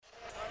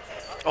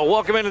Well,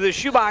 welcome into the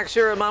shoebox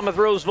here at Monmouth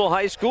Roseville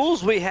High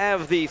Schools. We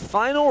have the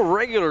final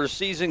regular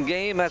season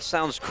game. That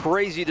sounds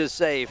crazy to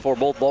say for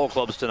both ball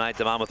clubs tonight,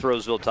 the Monmouth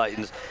Roseville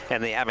Titans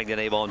and the Abingdon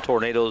Avon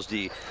Tornadoes.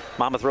 The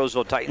Monmouth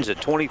Roseville Titans at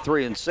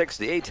 23-6,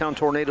 the A-Town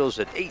Tornadoes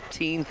at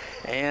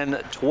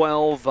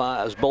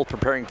 18-12, as both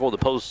preparing for the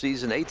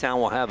postseason. A-Town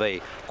will have a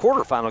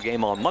quarterfinal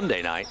game on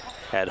Monday night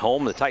at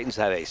home. The Titans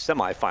have a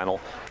semifinal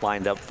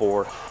lined up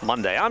for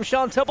Monday. I'm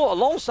Sean Temple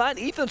alongside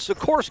Ethan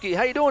Sikorsky.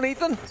 How you doing,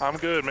 Ethan? I'm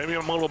good. Maybe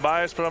I'm a little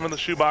biased, but I'm in the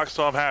shoebox,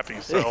 so I'm happy.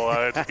 So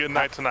it's a good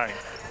night tonight.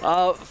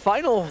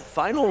 Final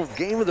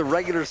game of the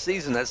regular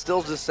season. That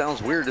still just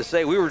sounds weird to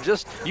say.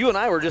 You and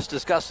I were just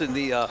discussing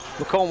the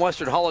Macomb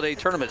Western Holiday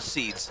Tournament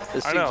seeds.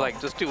 It seems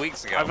like just 2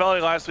 weeks ago. I felt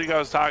like last week I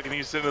was talking to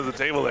you sitting at the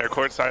table there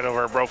courtside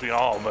over at Brophy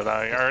Hall, but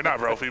or not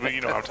Brophy, but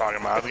you know what I'm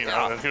talking about. You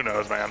know, who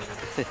knows, man.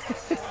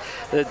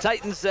 The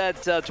Titans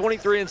at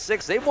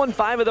 23-6. They've won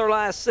 5 of their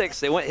last 6.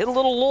 They hit a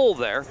little lull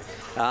there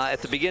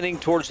at the beginning,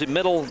 towards the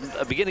middle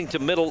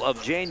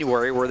of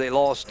January, where they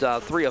lost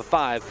 3 of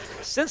 5.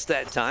 Since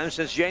that time,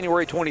 since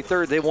January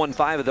 23rd, they've won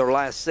 5 of their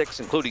last 6,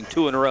 including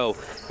 2 in a row.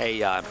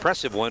 A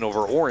impressive win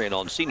over Orion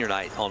on senior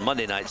night on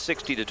Monday night,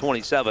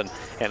 60-27,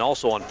 and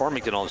also on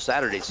Farmington on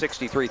Saturday,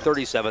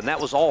 63-37. That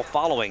was all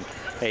following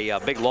a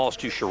big loss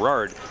to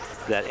Sherrard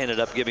that ended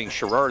up giving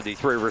Sherrard the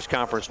Three Rivers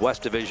Conference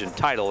West Division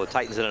title. The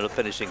Titans ended up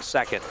finishing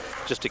second,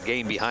 just a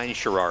game behind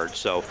Sherrard.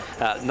 So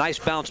nice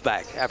bounce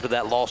back after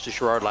that loss to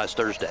Sherrard last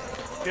Thursday.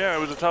 Yeah, it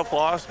was a tough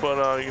loss,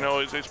 but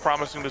it's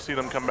promising to see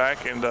them come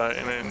back and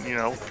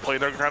play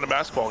their kind of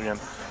basketball again.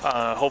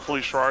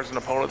 Hopefully, Sherrard's an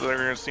opponent that they're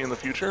going to see in the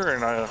future,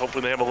 and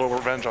hopefully they have a little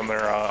revenge on their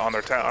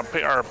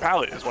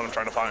palate is what I'm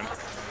trying to find.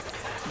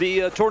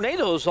 The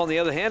Tornadoes, on the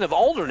other hand, have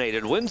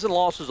alternated wins and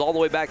losses all the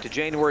way back to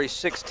January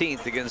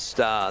 16th against,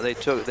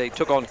 they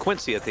took on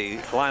Quincy at the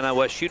Illini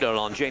West Shootout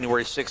on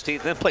January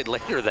 16th, then played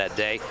later that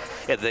day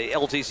at the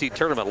LTC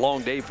tournament.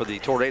 Long day for the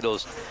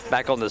Tornadoes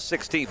back on the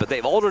 16th, but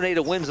they've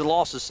alternated wins and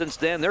losses since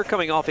then. They're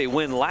coming off a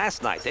win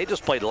last night. They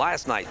just played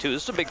last night, too.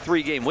 This is a big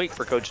 3-game week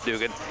for Coach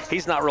Dugan.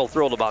 He's not real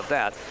thrilled about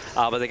that,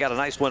 but they got a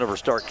nice win over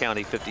Stark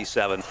County,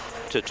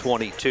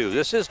 57-22.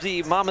 This is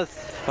the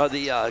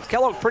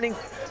Kellogg Printing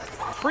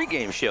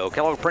pregame show.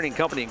 Kellogg Printing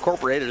Company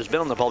Incorporated has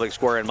been on the public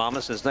square in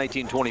Monmouth since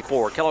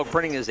 1924. Kellogg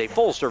Printing is a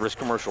full-service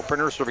commercial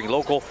printer serving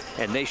local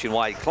and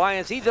nationwide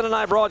clients. Ethan and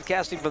I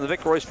broadcasting from the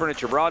Vic Royce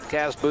Furniture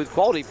broadcast booth.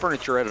 Quality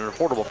furniture at an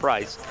affordable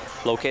price.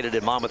 Located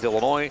in Monmouth,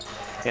 Illinois.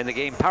 And the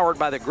game powered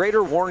by the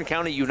Greater Warren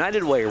County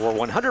United Way, where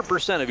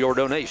 100% of your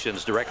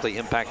donations directly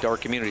impact our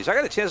communities. I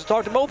got a chance to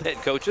talk to both head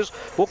coaches.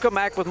 We'll come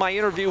back with my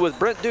interview with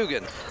Brent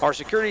Dugan, our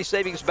Security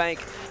Savings Bank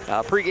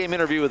pregame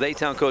interview with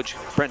A-Town coach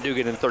Brent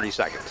Dugan in 30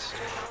 seconds.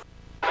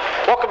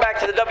 Welcome back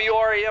to the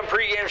WRAM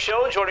pregame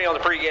show. Joining on the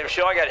pregame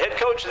show, I got head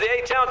coach of the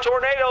A-Town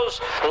Tornadoes,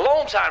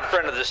 longtime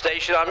friend of the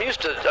station. I'm used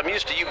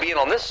to you being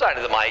on this side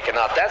of the mic and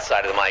not that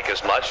side of the mic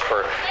as much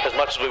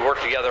as we work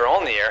together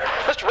on the air.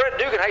 Mr. Brent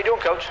Dugan, how you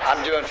doing, Coach?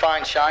 I'm doing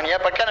fine, Sean.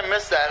 Yep, I kind of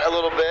missed that a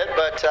little bit,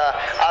 but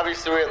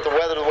obviously with the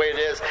weather the way it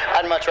is,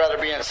 I'd much rather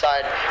be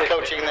inside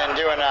coaching than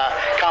doing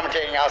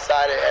commentating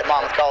outside at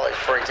Monmouth College,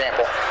 for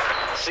example.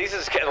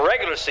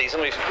 Regular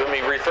season, let me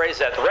rephrase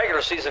that. The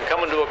regular season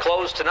coming to a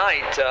close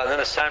tonight, then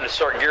it's time to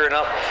start gearing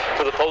up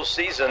for the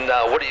postseason.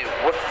 What do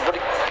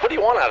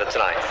you want out of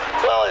tonight?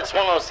 Well, it's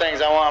one of those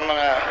things. I'm going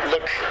to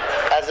look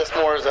as this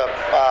more as a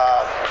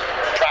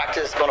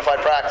practice, bona fide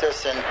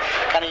practice, and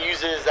kind of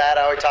use it as that.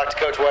 I always talk to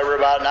Coach Weber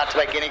about it, not to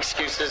make any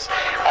excuses.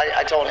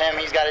 I told him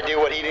he's got to do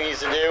what he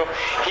needs to do.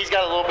 He's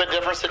got a little bit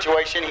different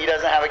situation. He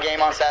doesn't have a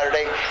game on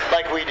Saturday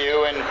like we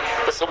do, and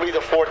this will be the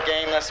 4th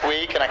game this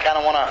week, and I kind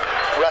of want to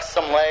rest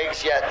some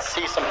legs, yet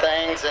see some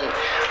things. And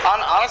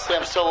honestly,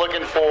 I'm still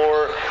looking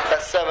for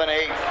that 7,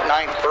 8,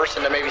 9th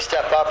person to maybe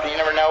step up, and you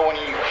never know when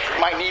you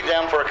might need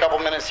them for a couple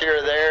minutes here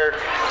or there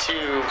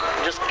to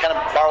just kind of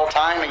borrow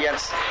time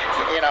against,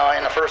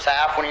 in the first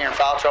half when you're in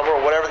foul trouble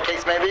or whatever the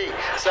case may be.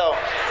 So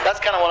that's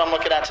kind of what I'm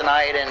looking at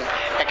tonight, and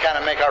kind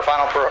of make our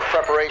final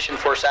preparation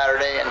for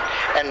Saturday and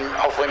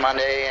hopefully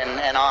Monday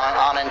and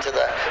on into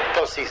the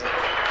postseason.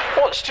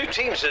 Well, it's two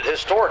teams that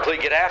historically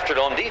get after it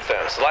on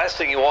defense. The last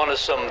thing you want is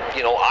some,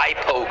 eye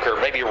poke or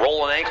maybe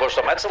roll an ankle or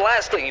something. That's the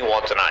last thing you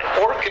want tonight.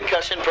 Or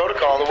concussion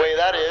protocol, the way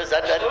that is,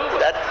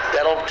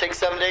 that'll take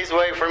 7 days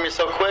away from you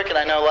so quick. And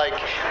I know, like,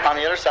 on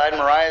the other side,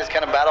 Mariah's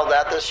kind of battled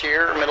that this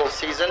year, middle of the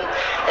season.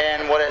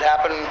 And what had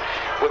happened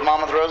with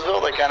Monmouth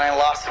Roseville, they kind of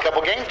lost a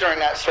couple games during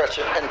that stretch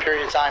and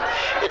period of time.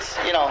 It's,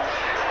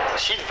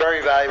 she's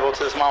very valuable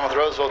to this Monmouth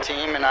Roseville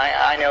team, and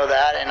I know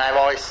that, and I've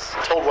always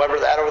told Weber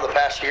that over the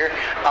past year,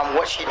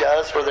 what she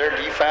does for their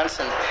defense.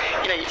 And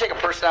you take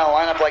a person out of the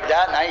lineup like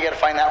that, now you got to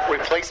find that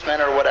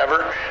replacement or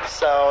whatever.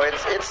 So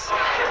it's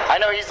I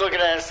know he's looking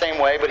at it the same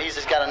way, but he's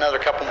just got another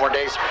couple more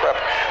days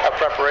of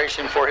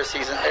preparation for his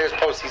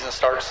postseason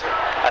starts.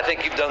 I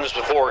think you've done this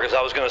before, because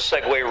I was going to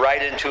segue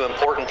right into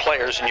important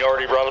players, and you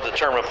already brought up the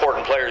term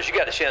important players. You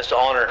got a chance to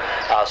honor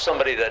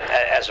somebody that,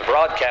 as a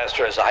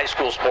broadcaster, as a high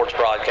school sports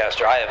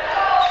broadcaster, I have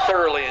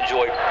thoroughly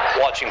enjoyed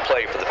watching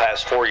play for the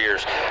past 4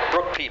 years.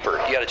 Brooke Pieper,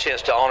 you had a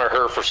chance to honor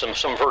her for some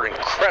of her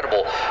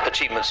incredible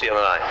achievements the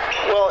other night.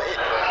 Well,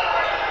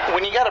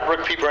 when you got a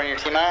Brooke Pieper on your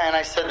team, and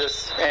I said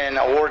this in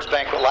awards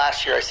banquet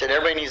last year, I said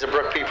everybody needs a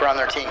Brooke Pieper on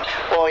their team.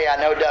 Well, yeah,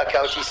 no duh,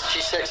 coach.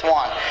 She's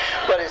 6'1",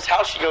 but it's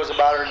how she goes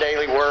about her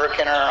daily work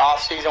and her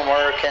off-season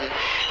work, and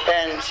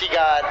she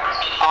got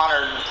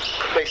honored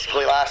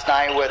basically last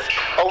night with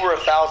over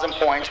 1,000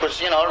 points, which,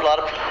 there's a lot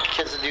of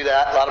kids that do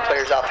that, a lot of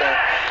players out there.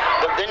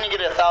 But then you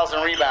get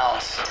 1,000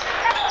 rebounds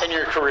in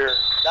your career.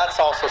 That's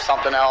also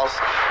something else.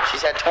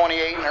 She's had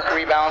 28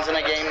 rebounds in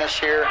a game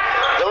this year.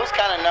 Those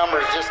kind of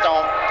numbers just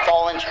don't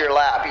fall into your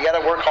lap. You got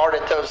to work hard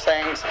at those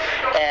things.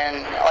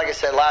 And like I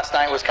said, last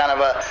night was kind of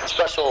a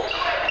special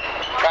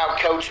proud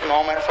coach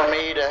moment for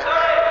me to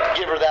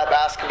give her that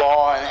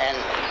basketball and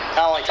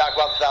not only talk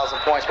about the 1,000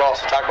 points, but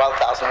also talk about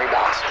the 1,000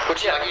 rebounds,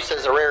 which, like you said,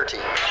 is a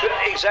rarity.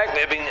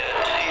 Exactly. I mean,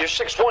 you're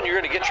 6'1", you're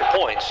going to get your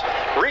points.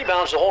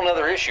 Rebound's a whole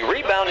other issue.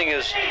 Rebounding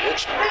it's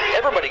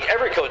everybody,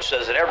 every coach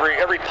says it,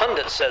 every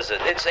pundit says it.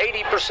 It's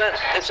 80%.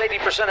 It's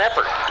 80%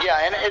 effort.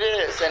 Yeah, and it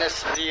is, and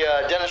it's the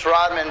Dennis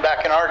Rodman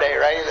back in our day,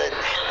 right?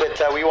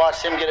 That we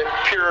watched him get it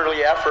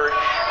purely effort.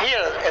 He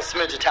had a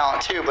smidge of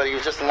talent too, but he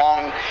was just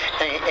long,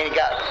 and he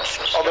got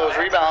all those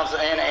rebounds,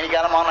 and he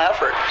got them on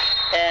effort.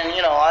 And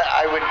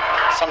I would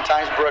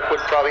sometimes, Brooke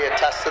would probably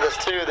attest to this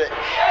too, that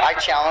I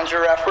challenge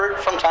her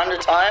effort from time to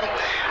time.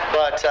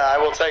 But I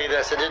will tell you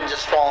this: it didn't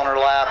just fall in her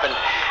lap.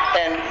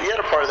 And the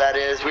other part of that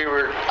is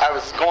I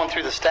was going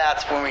through the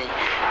stats when we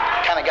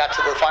kind of got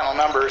to the final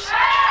numbers,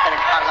 and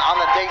on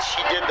the days she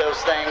did those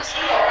things,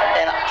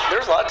 and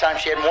there's a lot of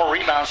times she had more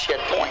rebounds, she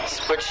had points.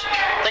 Which,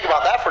 think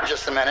about that for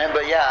just a minute.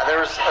 But yeah,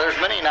 there's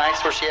many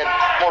nights where she had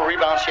more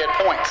rebounds, she had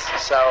points.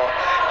 So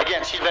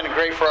again, she's been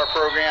great for our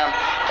program,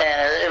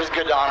 and it was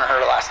good to honor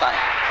her last night.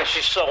 And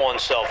she's so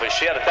unselfish.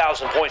 She had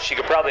 1,000 points. She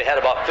could probably had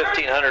about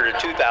 1,500 to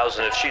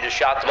 2,000 if she'd have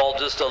shot the ball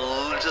just a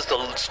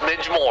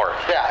smidge more.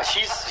 Yeah,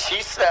 she's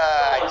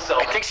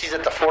I think she's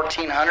at the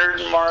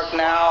 1,400 mark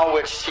now,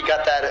 which she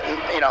got that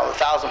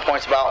 1,000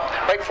 points about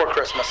right before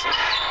Christmas,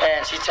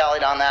 and she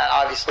tallied on that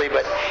obviously.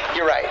 But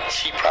you're right,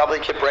 she probably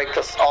could break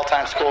the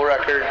all-time school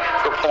record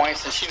for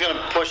points, and she's going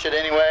to push it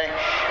anyway.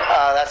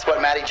 That's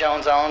what Maddie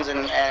Jones owns,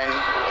 and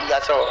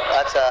that's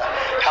a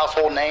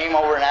household name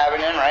over in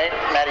Abingdon, right?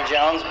 Maddie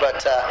Jones,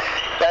 but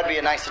that'd be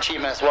a nice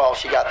achievement as well if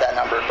she got that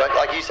number. But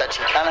like you said,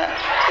 she kind of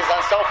is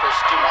unselfish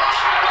too much.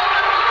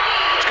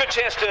 It's a good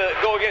chance to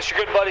go against your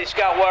good buddy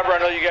Scott Weber. I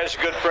know you guys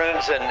are good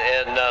friends, and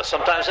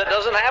sometimes that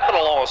doesn't happen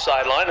along the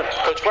sideline.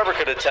 Coach Weber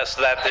could attest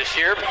to that this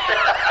year.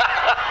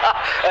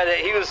 And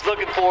he was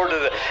looking forward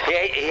to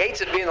he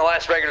hates it being the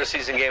last regular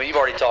season game. You've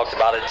already talked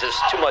about it. Just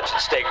too much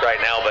at stake right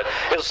now, but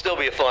it'll still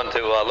be fun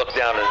to look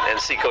down and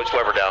see Coach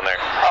Weber down there.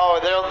 Oh,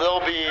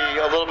 there'll be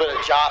a little bit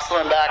of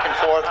jostling back and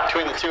forth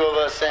between the two of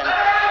us, and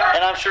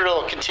I'm sure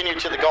it'll continue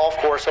to the golf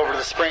course over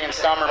the spring and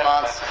summer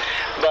months.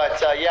 But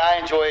yeah, I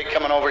enjoy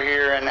coming over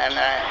here, and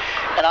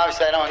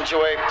obviously I don't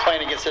enjoy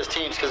playing against his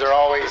teams because they're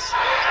always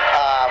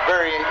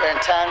very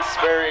intense,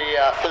 very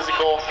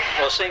physical.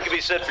 Well, the same can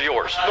be said for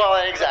yours. Well,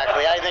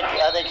 exactly. I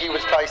think he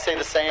would probably say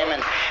the same,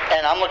 and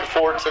I'm looking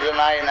forward to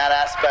tonight in that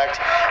aspect.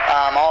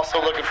 I'm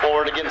also looking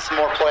forward to getting some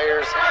more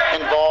players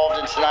involved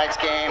in tonight's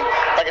game.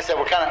 Like I said,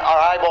 our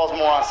eyeball's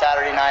more on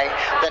Saturday night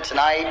than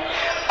tonight.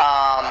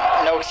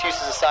 No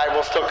excuses aside,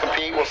 we'll still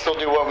compete. We'll still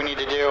do what we need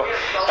to do,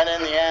 and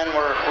in the end,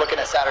 we're looking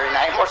at Saturday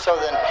night more so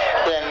than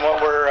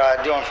what we're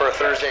doing for a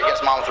Thursday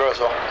against Monmouth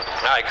Roseville.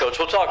 All right, Coach.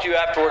 We'll talk to you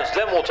afterwards.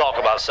 Then we'll talk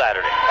about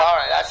Saturday. All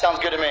right, that sounds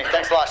good to me.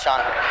 Thanks a lot, Sean.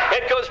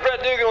 Head Coach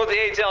Brett Dugan with the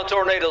A-Town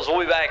Tornadoes. We'll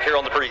be back here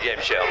on the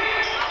pregame show.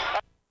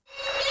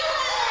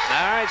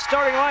 All right,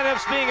 starting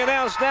lineups being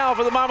announced now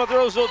for the Monmouth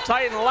Roseville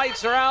Titan.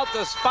 Lights are out,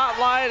 the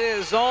spotlight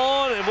is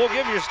on, and we'll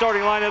give you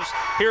starting lineups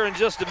here in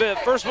just a bit.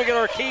 First, we'll get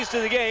our keys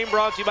to the game,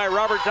 brought to you by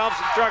Robert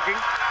Thompson Trucking.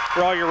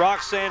 For all your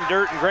rock, sand,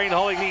 dirt, and grain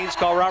hauling needs,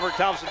 call Robert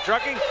Thompson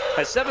Trucking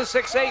at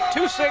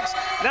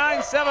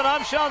 768-2697.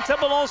 I'm Sean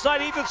Temple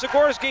alongside Ethan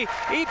Sikorsky.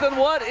 Ethan,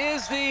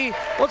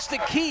 what's the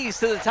keys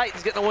to the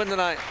Titans getting a win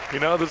tonight?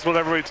 This is what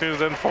everybody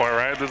tunes in for,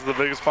 right? This is the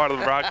biggest part of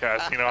the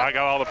broadcast. I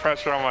got all the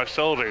pressure on my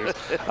shoulders,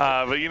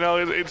 but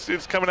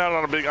it's coming out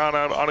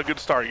on a good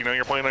start.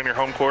 You're playing on your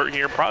home court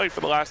here, probably for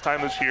the last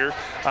time this year,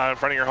 in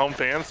front of your home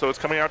fans. So it's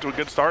coming out to a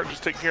good start,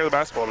 just taking care of the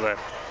basketball today.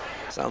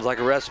 Sounds like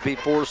a recipe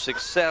for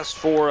success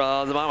for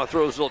the Monmouth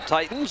Roseville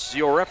Titans.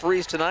 Your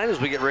referees tonight as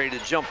we get ready to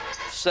jump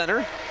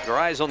center. Your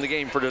eyes on the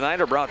game for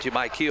tonight are brought to you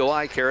by Keo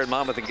Eye Care at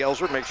Monmouth and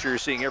Gelsford. Make sure you're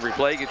seeing every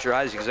play. Get your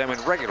eyes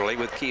examined regularly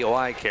with Keo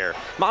Eye Care.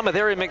 Monmouth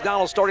area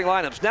McDonald's starting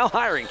lineups now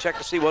hiring. Check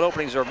to see what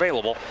openings are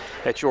available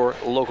at your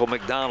local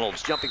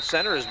McDonald's. Jumping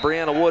center is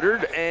Brianna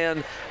Woodard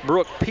and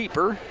Brooke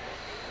Pieper.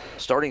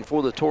 Starting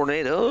for the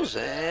Tornadoes,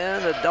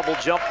 and a double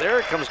jump there.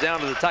 It comes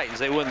down to the Titans.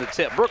 They win the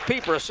tip. Brooke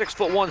Pieper, a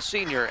 6'1"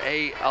 senior.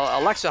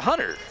 Alexa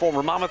Hunter,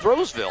 former Monmouth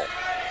Roseville,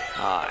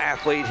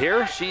 athlete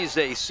here. She's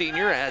a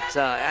senior at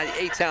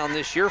A-Town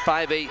this year,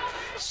 5'8"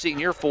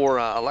 senior for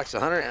Alexa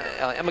Hunter.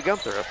 Emma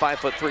Gunther, a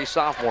 5'3"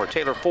 sophomore.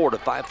 Taylor Ford, a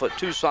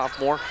 5'2"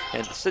 sophomore.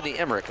 And Sydney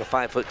Emmerich, a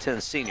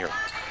 5'10" senior.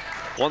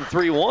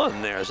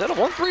 1-3-1 there. Is that a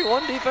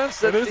 1-3-1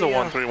 defense? It is a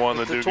 1-3-1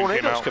 that the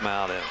Tornadoes come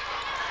out in.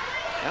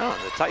 Yeah,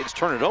 the Titans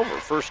turn it over.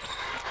 First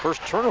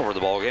turnover of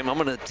the ball game. I'm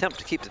going to attempt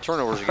to keep the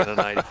turnovers again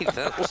tonight.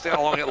 We'll see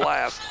how long it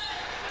lasts.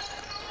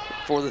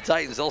 For the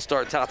Titans, they'll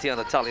start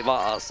Tatiana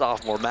Taliba, a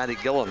sophomore, Maddie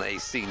Gillen, a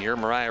senior,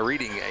 Mariah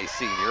Reading, a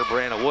senior,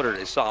 Brianna Woodard,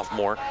 a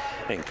sophomore,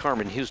 and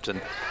Carmen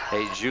Houston,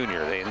 a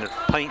junior. They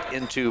paint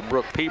into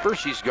Brooke Pieper.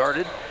 She's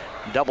guarded,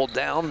 doubled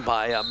down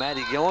by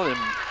Maddie Gillen, and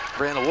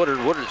Brianna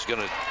Woodard. Woodard's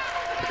going to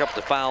pick up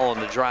the foul on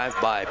the drive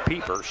by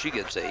Pieper. She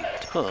gets a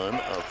ton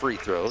of free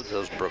throws,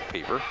 does Brooke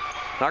Pieper.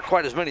 Not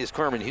quite as many as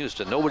Carmen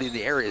Houston. Nobody in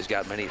the area has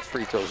got many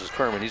free throws as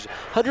Carmen Houston.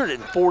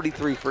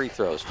 143 free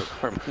throws for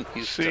Carmen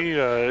Houston. See,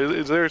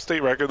 is there a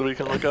state record that we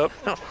can look up?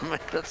 Oh, man,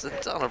 that's a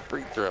ton of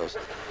free throws.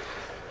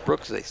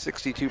 Brooks is a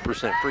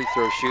 62% free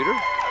throw shooter.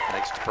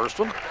 Makes the first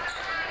one.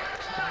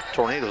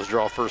 Tornadoes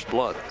draw first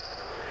blood.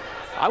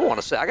 I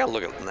want to say I got to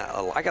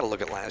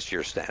look at last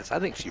year's stats. I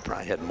think she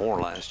probably had more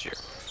last year.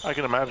 I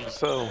can imagine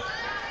so.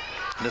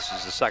 This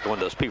is the second one,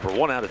 does Pieper.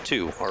 1 out of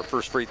 2. Our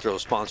first free throw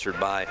sponsored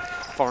by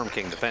Farm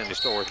King, the family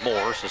store with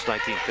more since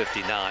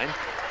 1959.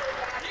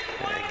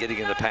 And getting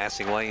in the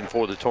passing lane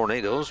for the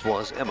Tornadoes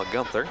was Emma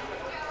Gunther.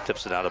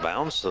 Tips it out of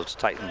bounds, so it's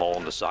Titan ball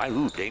on the side.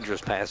 Ooh,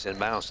 dangerous pass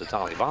inbounds to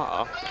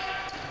Taliba'a.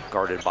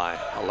 Guarded by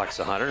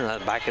Alexa Hunter. And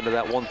then back into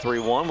that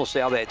 1-3-1. We'll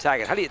see how they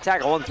attack it. How do you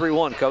attack a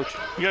 1-3-1, Coach?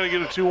 You got to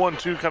get a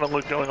 2-1-2 kind of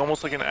look going,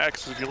 almost like an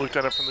X if you looked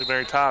at it from the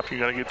very top. You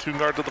got to get 2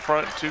 guards at the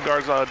front, 2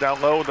 guards down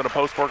low, and then a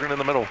post working in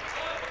the middle.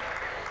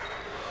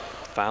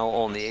 Foul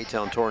on the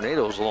A-Town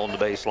Tornadoes along the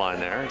baseline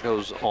there. It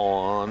goes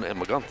on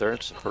Emma Gunther.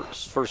 It's the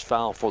first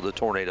foul for the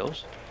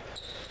Tornadoes.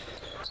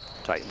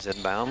 Titans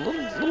inbound.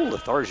 Little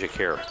lethargic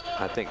here.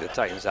 I think the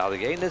Titans out of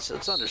the game.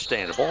 It's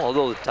understandable,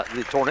 although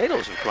the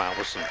Tornadoes have come out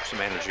with some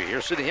energy here.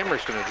 Sydney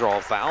Emmerich's going to draw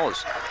a foul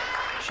as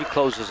she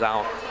closes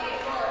out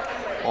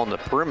on the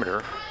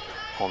perimeter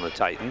on the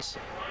Titans.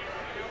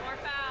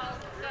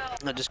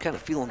 I'm just kind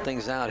of feeling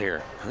things out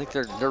here. I think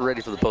they're ready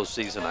for the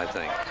postseason, I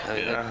think.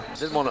 Yeah.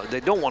 They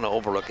don't want to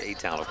overlook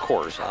A-Town, of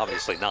course,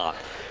 obviously not.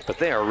 But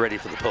they are ready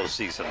for the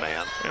postseason,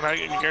 man. And I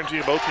guarantee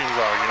you both teams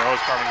are, as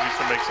Carmen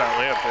Houston makes that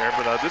layup there.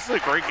 But this is a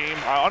great game,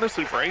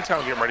 honestly, for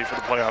A-Town getting ready for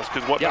the playoffs.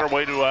 Because what better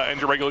way to end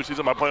your regular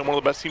season by playing one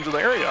of the best teams in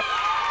the area?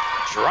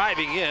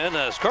 Driving in,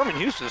 as Carmen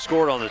Houston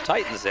scored on the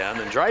Titans end,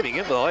 and driving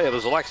in for the layup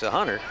was Alexa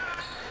Hunter.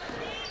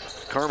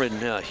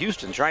 Carmen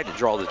Houston tried to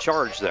draw the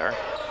charge there.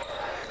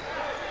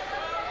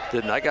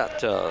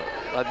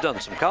 I've done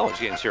some college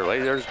games here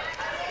lately. There's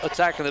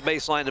attacking the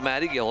baseline to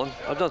Maddie Gillen.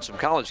 I've done some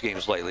college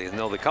games lately, and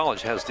the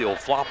college has the old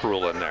flop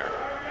rule in there.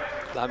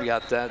 I've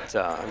got that.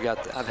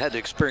 I've had to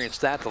experience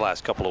that the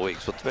last couple of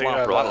weeks with the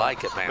flop rule. I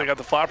like it, man. They got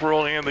the flop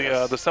rule and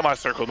the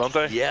semicircle, don't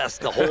they? Yes,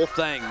 the whole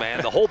thing,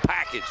 man. The whole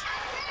package.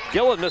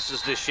 Gillen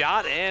misses the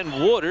shot, and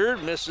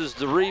Woodard misses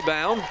the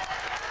rebound.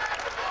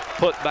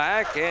 Put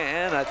back,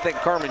 and I think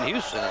Carmen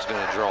Houston is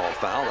going to draw a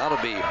foul. That'll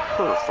be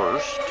her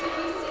first.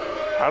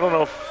 I don't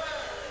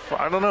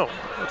know.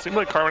 It seemed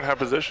like Carmen had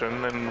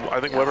position, and I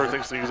think Weber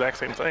thinks the exact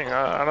same thing.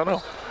 I don't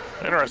know.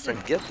 Interesting. I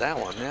didn't get that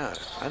one, yeah.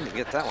 I didn't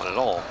get that one at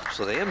all.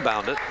 So they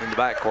inbound it in the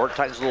backcourt.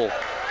 Titans a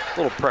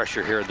little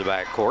pressure here in the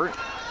backcourt.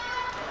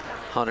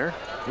 Hunter,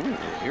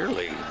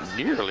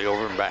 nearly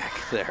over and back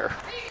there.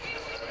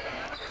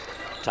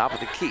 Top of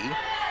the key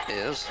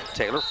is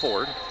Taylor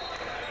Ford,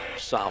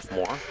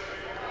 sophomore.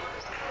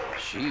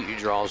 She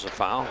draws a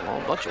foul.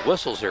 Well, a bunch of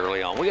whistles here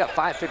early on. We got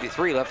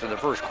 5:53 left in the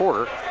first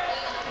quarter.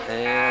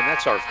 And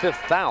that's our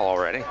 5th foul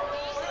already.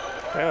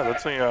 Yeah,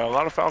 that's a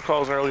lot of foul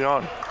calls early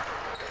on.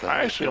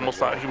 I actually almost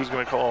thought he was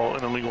going to call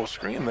an illegal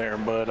screen there,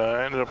 but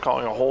I ended up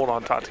calling a hold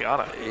on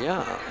Tatiana.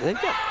 Yeah,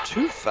 they've got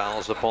 2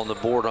 fouls up on the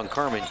board on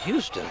Carmen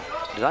Houston.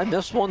 Did I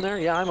miss one there?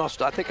 Yeah,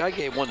 I think I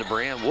gave one to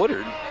Brianne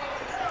Woodard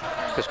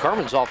because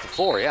Carmen's off the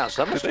floor. Yeah,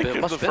 so that must have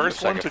been the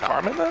first one to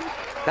Carmen then?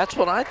 That's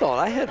what I thought.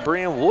 I had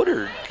Brianne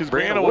Woodard. Because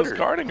Brianna was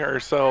guarding her,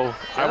 so yeah.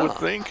 I would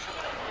think.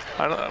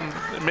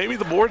 Maybe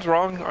the board's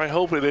wrong. I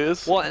hope it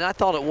is. Well, and I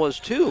thought it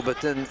was too,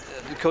 but then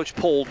the coach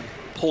pulled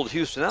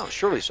Houston out.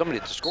 Surely somebody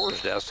at the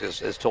scorer's desk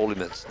has told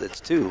him it's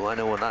 2. I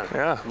know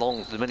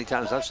many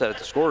times I've said at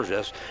the scorer's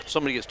desk,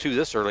 somebody gets 2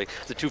 this early,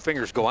 the 2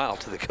 fingers go out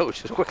to the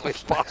coach as quickly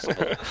as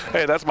possible.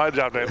 Hey, that's my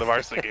job during the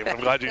varsity game. I'm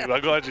glad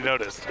you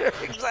noticed.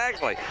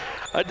 Exactly.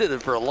 I did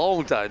it for a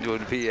long time doing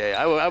PA.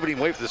 I wouldn't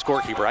even wait for the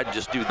scorekeeper.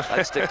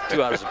 I'd stick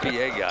 2 out as a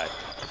PA guy.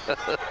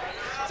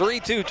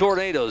 3-2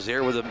 Tornadoes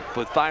here with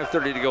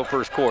 5:30 to go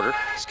first quarter.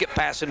 Skip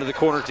pass into the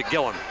corner to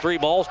Gillen. 3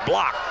 balls,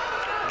 blocked.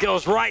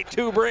 Goes right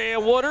to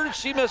Brianna Woodard.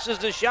 She misses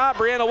the shot.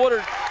 Brianna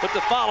Woodard with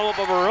the follow-up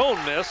of her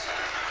own miss.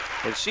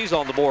 And she's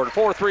on the board.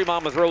 4-3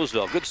 Monmouth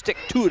Roseville. Good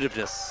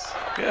stick-to-itiveness.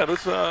 Yeah,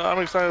 I'm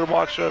excited to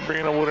watch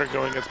Brianna Woodard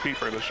going against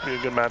Pieper. This should be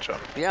a good matchup.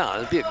 Yeah,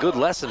 it'd be a good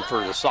lesson for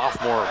the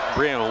sophomore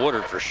Brianna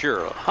Woodard for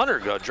sure. Hunter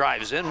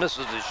drives in,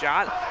 misses the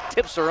shot,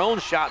 tips her own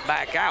shot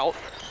back out.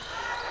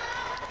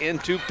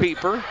 into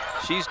Pieper.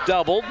 She's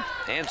doubled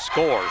and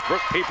scores.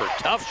 Brooke Pieper,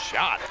 tough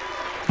shot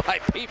by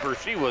Pieper.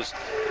 She was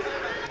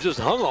just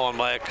hung on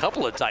by a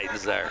couple of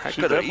Titans there. That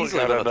could have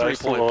easily been a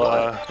three-point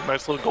play.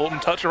 Nice little golden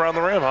touch around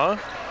the rim, huh?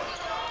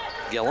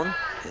 Gillen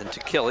into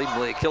Kelly.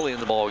 Malia Kelly in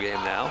the ball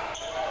game now.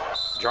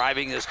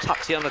 Driving is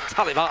Tatiana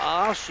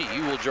Taliba'a. She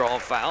will draw a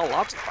foul.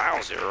 Lots of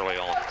fouls here early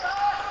on.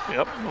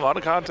 Yep, a lot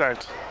of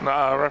contact.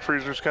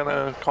 Referees are just kind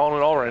of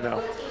calling it all right now.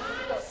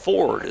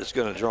 Ford is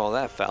going to draw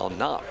that foul,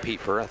 not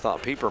Pieper. I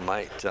thought Pieper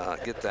might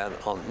get that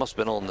on. Must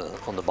have been on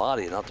the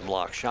body, not the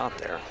block shot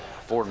there.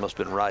 Ford must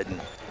have been riding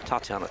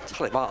Tatiana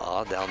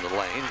Taliba'a down the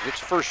lane.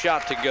 Gets your first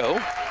shot to go.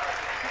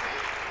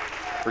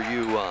 For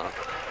you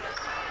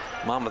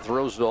Monmouth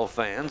Roseville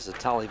fans, the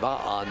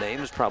Taliba'a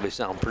names probably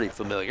sound pretty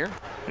familiar.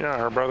 Yeah,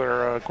 her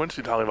brother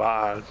Quincy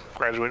Taliba'a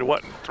graduated,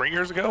 what, 3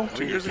 years ago?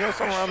 2 years ago,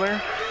 somewhere around there?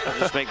 That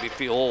just make me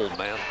feel old,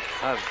 man.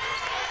 I've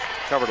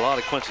covered a lot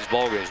of Quincy's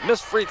ball games.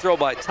 Missed free throw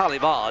by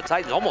Taliba'a.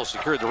 Titans almost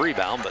secured the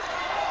rebound, but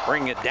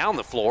bringing it down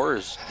the floor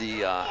is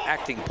the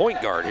acting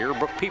point guard here,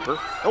 Brooke Pieper.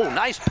 Oh,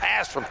 nice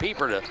pass from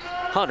Pieper to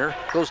Hunter.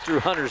 Goes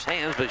through Hunter's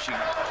hands, but she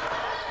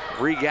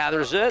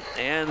regathers it,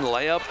 and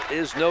layup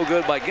is no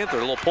good by Ginther. A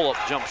little pull-up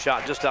jump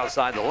shot just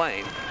outside the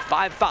lane.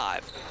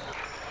 5-5.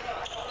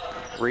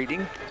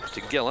 Reading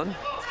to Gillen,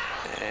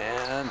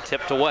 and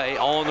tipped away.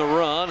 On the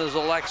run is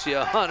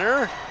Alexia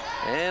Hunter,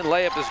 and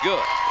layup is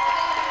good.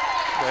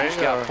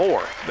 She's got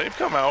 4. They've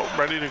come out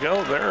ready to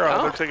go.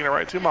 They're taking it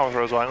right to Monmouth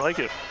Roseville. I like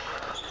it.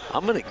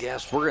 I'm going to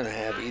guess we're going to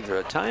have either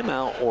a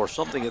timeout or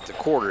something at the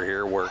quarter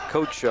here where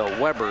Coach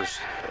Weber's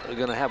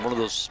going to have one of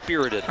those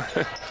spirited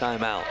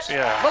timeouts.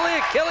 Yeah.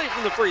 Malia Kelly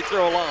from the free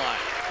throw line.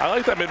 I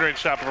like that mid-range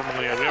shot from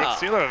Malia. We haven't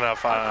seen it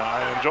enough.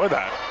 I enjoy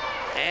that.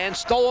 And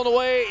stolen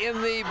away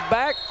in the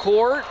back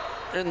court,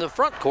 in the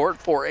front court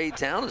for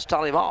A-Town is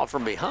Taliba'a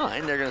from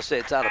behind. They're going to say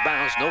it's out of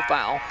bounds, no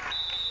foul.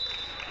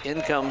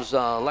 In comes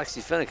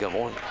Lexi Finicum.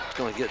 Oh, it's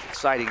going to get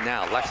exciting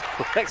now.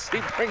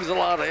 Lexi brings a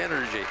lot of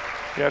energy.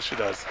 Yes, she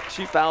does.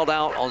 She fouled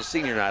out on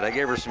senior night. I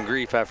gave her some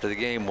grief after the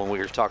game when we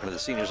were talking to the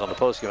seniors on the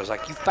postgame. I was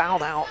like, you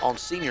fouled out on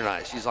senior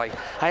night. She's like,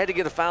 I had to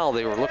get a foul.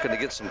 They were looking to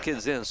get some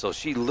kids in, so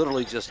she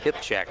literally just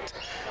hip-checked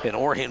an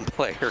Orion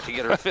player to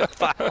get her 5th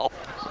foul.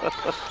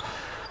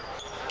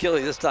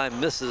 Kelly this time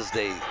misses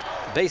the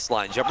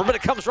baseline jumper, but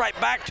it comes right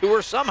back to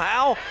her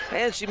somehow,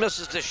 and she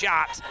misses the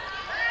shot.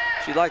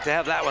 She'd like to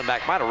have that one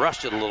back. Might have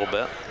rushed it a little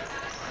bit.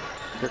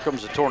 Here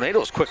comes the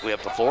Tornadoes quickly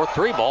up the floor.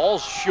 3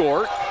 balls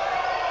short.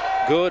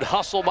 Good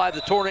hustle by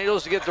the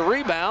Tornadoes to get the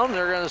rebound.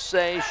 They're going to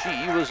say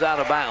she was out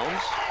of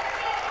bounds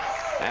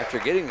after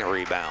getting the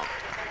rebound.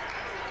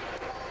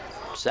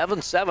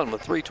 7-7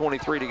 with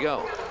 3:23 to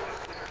go.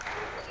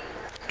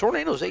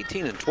 Tornadoes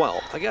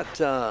 18-12.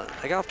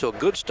 I got off to a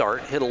good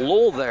start. Hit a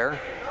lull there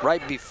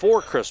right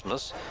before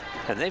Christmas,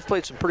 and they've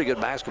played some pretty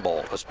good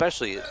basketball,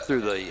 especially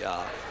through the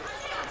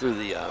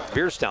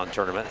Beardstown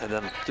tournament, and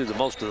then through the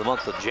most of the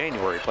month of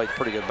January. Played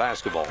pretty good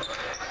basketball.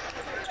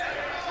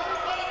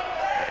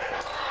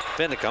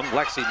 Finicum,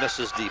 Lexi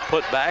misses the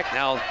putback.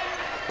 Now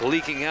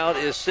leaking out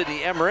is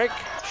Sydney Emmerich.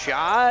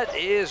 Shot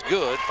is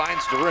good,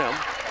 finds the rim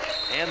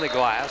and the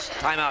glass.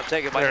 Timeout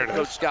taken by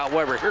Coach Scott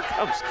Weber.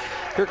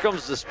 Here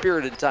comes the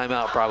spirited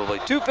timeout probably.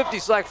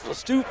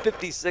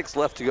 2:56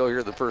 left to go here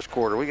in the first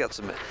quarter. We got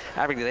some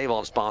Abingdon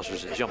Avon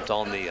sponsors that jumped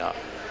on the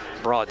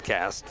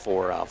broadcast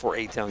for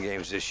A-Town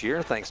games this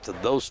year. Thanks to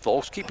those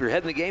folks. Keep your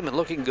head in the game and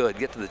looking good.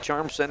 Get to the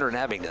Charm Center in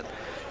Abingdon.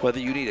 Whether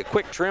you need a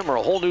quick trim or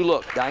a whole new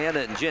look,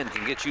 Diana and Jen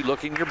can get you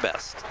looking your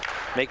best.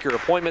 Make your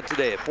appointment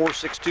today at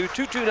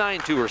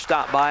 462-2292 or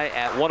stop by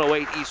at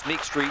 108 East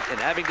Meek Street in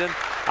Abingdon.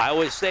 I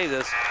always say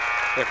this,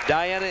 if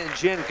Diana and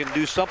Jen can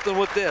do something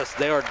with this,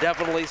 they are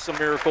definitely some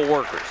miracle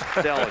workers.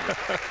 I'm telling you.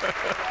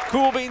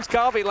 Cool Beans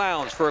Coffee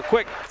Lounge for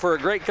a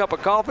great cup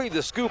of coffee.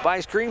 The Scoop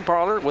Ice Cream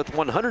Parlor with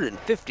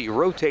 150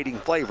 rotating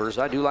flavors.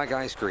 I do like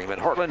ice cream.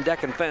 And Heartland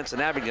Deck and Fence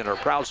in Abingdon are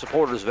proud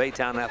supporters of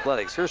A-Town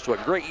Athletics. Here's to a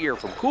great year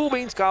from Cool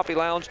Beans Coffee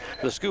Lounge,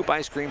 the Scoop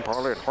Ice Cream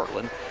Parlor, and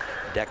Heartland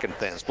Deck and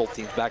Fence. Both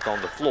teams back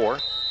on the floor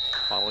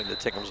following the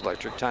Tickums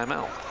Electric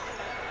timeout.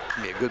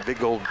 Give me a good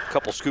big old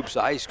couple scoops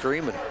of ice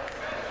cream and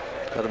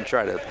let them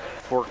try to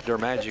work their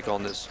magic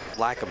on this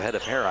lack of head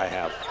of hair I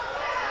have.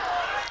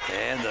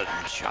 And the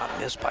shot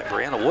missed by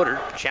Brianna Woodard,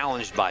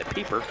 challenged by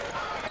Pieper.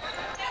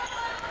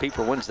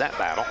 Pieper wins that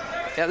battle.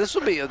 Yeah, this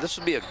will be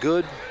a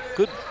good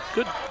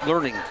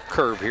learning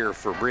curve here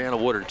for Brianna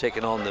Woodard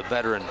taking on the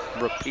veteran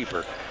Brooke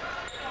Pieper.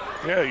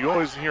 Yeah, you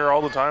always hear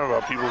all the time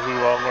about people who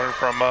learn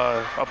from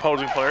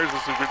opposing players.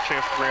 This is a good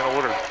chance for Brianna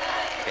Woodard.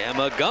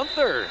 Emma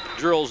Gunther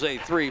drills a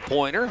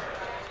three-pointer.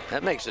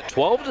 That makes it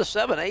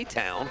 12-7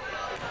 A-Town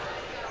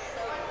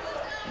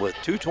with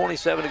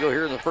 2:27 to go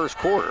here in the first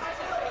quarter.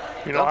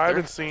 You know, Gunther. I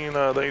haven't seen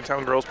the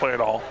A-Town girls play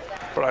at all,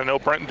 but I know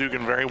Brent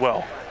Dugan very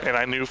well, and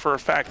I knew for a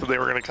fact that they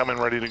were going to come in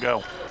ready to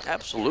go.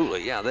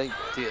 Absolutely, yeah. The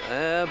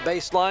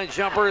baseline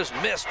jumper is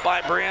missed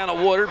by Brianna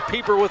Woodard.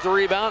 Pieper with the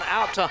rebound,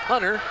 out to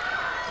Hunter.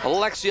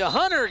 Alexia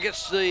Hunter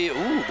gets the,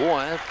 ooh,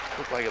 boy, that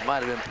looked like it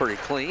might have been pretty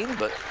clean,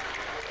 but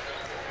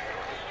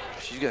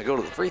she's going to go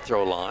to the free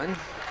throw line.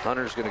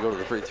 Hunter's going to go to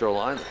the free throw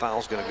line. The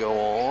foul's going to go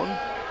on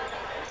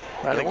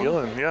Maddie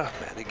Gillen, yeah.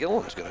 Maddie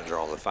Gillen's going to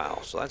draw the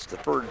foul. So that's the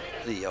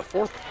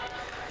fourth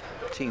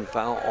team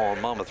foul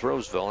on Monmouth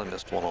Roseville. I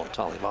missed one on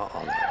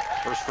Talibaha.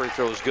 First free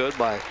throw is good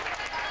by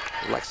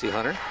Lexi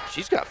Hunter.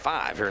 She's got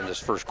 5 here in this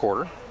first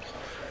quarter.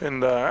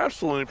 And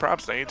absolutely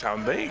props to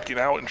A-Town. They get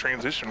out in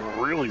transition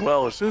really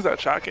well. As soon as that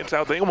shot gets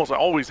out, they almost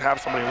always have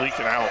somebody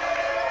leaking out.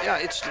 Yeah,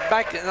 it's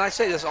back, and I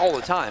say this all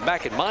the time.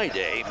 Back in my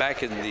day,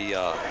 back in the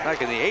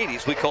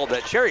 80s, we called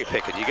that cherry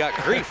picking. You got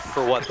grief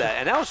for what that,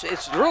 and now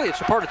it's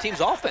a part of the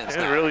team's offense.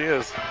 Yeah, now. It really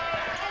is.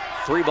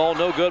 3 ball,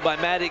 no good by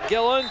Maddie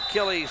Gillen.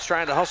 Kelly's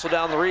trying to hustle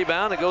down the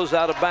rebound. It goes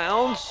out of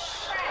bounds.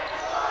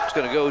 It's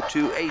going to go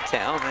to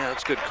A-Town. Yeah,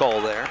 that's a good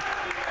call there.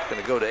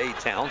 Going to go to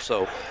A-Town.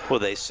 So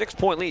with a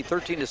 6-point lead,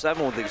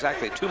 13-7, with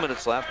exactly 2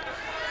 minutes left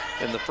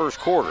in the first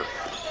quarter.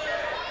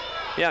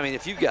 Yeah, I mean,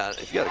 if you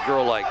got a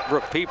girl like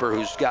Brooke Pieper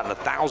who's gotten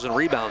 1,000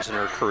 rebounds in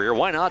her career,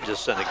 why not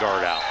just send a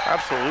guard out?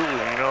 Absolutely.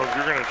 You know, if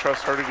you're going to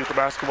trust her to get the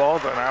basketball,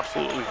 then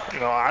absolutely.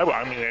 You know,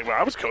 I mean, if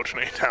I was coaching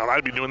A-Town,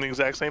 I'd be doing the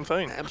exact same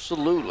thing.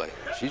 Absolutely.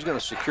 She's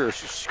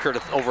secured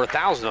over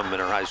 1,000 of them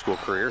in her high school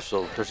career,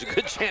 so there's a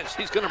good chance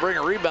she's going to bring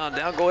a rebound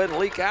down, go ahead and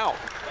leak out.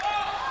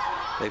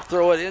 They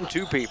throw it in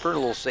to Pieper, a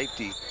little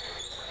safety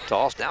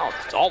toss. Now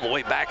it's all the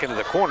way back into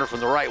the corner from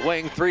the right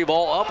wing. 3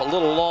 ball up, a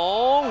little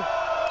long,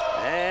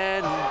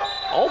 and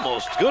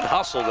almost good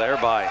hustle there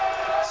by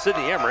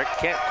Sydney Emmerich.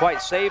 Can't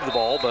quite save the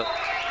ball, but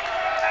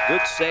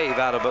good save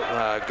out of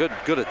a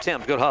good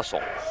attempt, good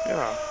hustle.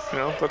 Yeah, you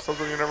know, that's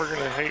something you're never going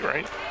to hate,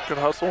 right? Good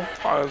hustle.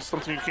 It's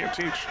something you can't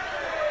teach.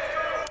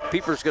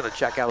 Pieper's going to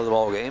check out of the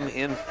ball game.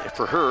 In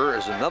for her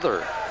is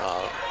another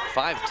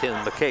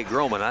 5'10" McKay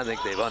Groman. I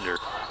think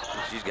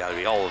she's got to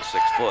be all of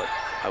 6 foot,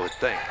 I would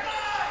think.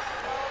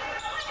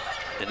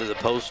 Into the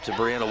post to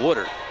Brianna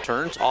Woodard.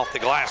 Turns off the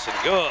glass and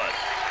good.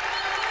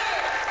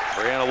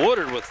 Brianna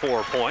Woodard with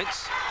 4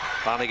 points.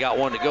 Finally got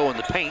one to go in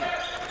the paint.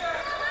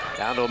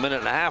 Down to a minute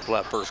and a half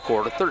left first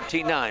quarter.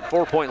 13-9,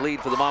 4-point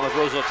lead for the Monmouth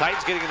Roseville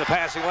Titans. Getting in the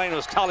passing lane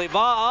was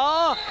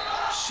Talibaha.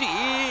 She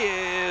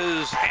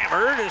is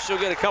hammered and she'll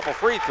get a couple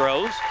free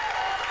throws.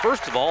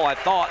 First of all, I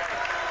thought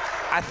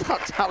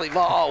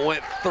Talibaha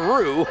went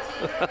through.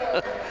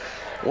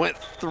 Went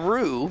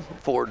through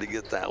Ford to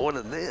get that one,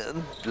 and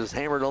then just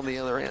hammered on the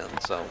other end.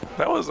 So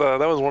that was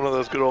one of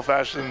those good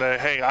old-fashioned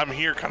 "hey, I'm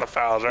here" kind of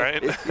fouls,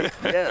 right?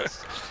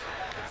 Yes.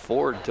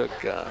 Ford took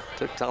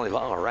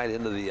Talibaha right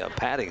into the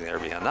padding there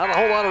behind. Not a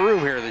whole lot of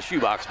room here in the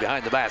shoebox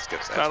behind the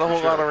baskets. Not a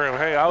whole lot of room.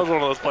 Hey, I was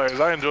one of those players.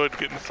 I enjoyed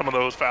getting some of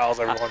those fouls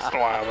every once in a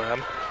while,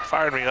 man.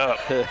 Fired me up.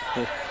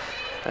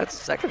 That's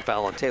the second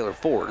foul on Taylor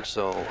Ford.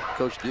 So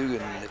Coach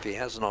Dugan, if he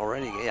hasn't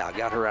already,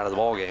 got her out of the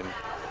ball game.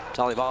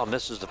 Talibaha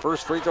misses the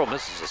first free throw,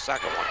 misses the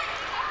second one.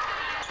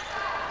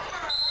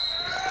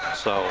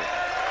 So,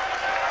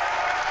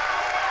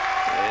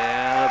 and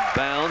out of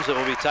bounds, it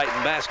will be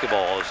Titan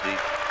basketball as the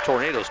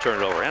Tornadoes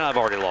turn it over. And I've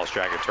already lost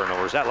track of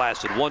turnovers. That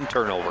lasted 1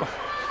 turnover.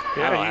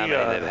 Yeah, I don't know how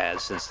many they've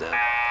had since then.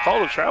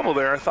 Called a travel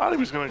there. I thought he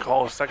was going to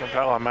call a second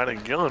foul on Maddie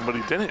Gillen, but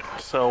he didn't.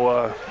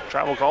 So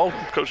travel call.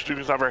 Coach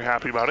Dugan's not very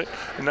happy about it.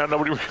 And now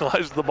nobody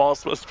realized the ball's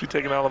supposed to be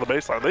taken out on the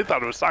baseline. They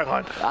thought it was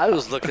sideline. I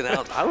was looking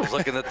at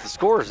the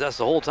scores. That's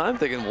the whole time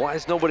thinking, why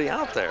is nobody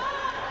out there?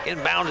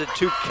 Inbounded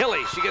to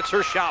Kelly. She gets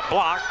her shot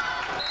blocked.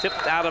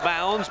 Tipped out of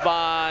bounds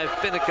by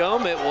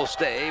Finicum. It will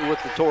stay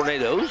with the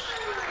Tornadoes.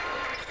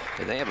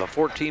 And they have a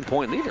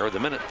 14-point lead with a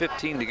minute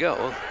 15 to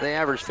go. They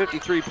average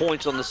 53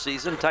 points on the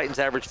season. Titans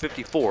average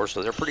 54,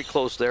 so they're pretty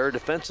close there.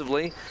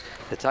 Defensively,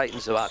 the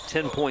Titans about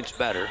 10 points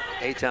better.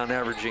 A-Town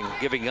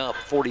giving up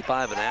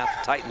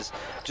 45.5. Titans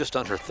just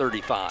under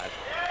 35.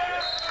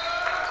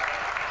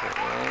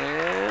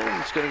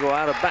 And it's going to go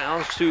out of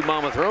bounds to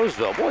Monmouth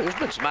Roseville. Boy, there's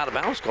been some out of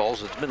bounds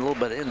calls. It's been a little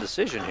bit of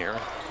indecision here.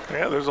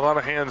 Yeah, there's a lot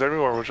of hands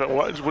everywhere, which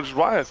is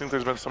why I think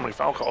there's been so many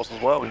foul calls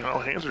as well. You know,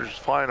 hands are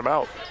just flying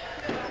about.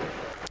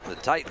 The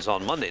Titans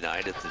on Monday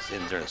night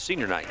in their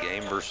senior night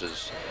game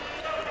versus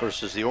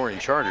the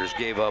Orange Chargers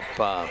gave up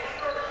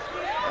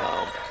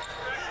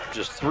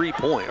just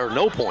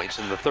no points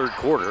in the third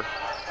quarter.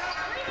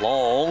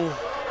 Long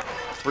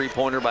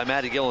 3-pointer by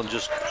Maddie Gillen,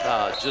 just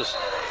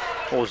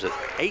what was it?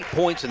 8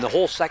 points in the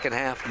whole second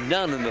half,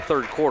 none in the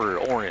third quarter.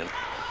 Orion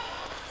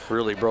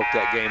really broke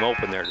that game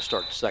open there to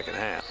start the second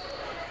half.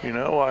 You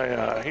know,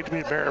 I hate to be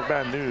a bearer of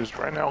bad news.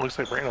 Right now, it looks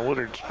like Brianna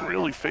Woodard's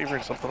really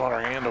favoring something on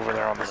her hand over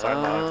there on the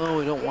sideline. Oh,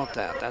 we don't want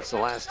that. That's the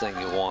last thing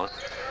you want.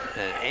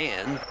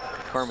 And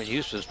Carmen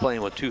Houston's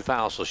playing with 2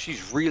 fouls, so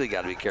she's really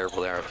got to be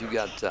careful there. If you've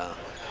got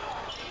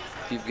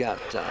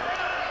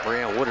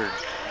Brianna Woodard,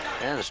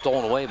 and it's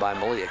stolen away by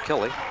Malia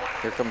Kelly.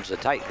 Here comes the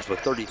Titans with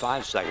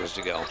 35 seconds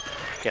to go.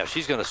 Yeah,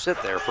 she's going to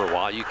sit there for a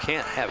while. You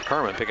can't have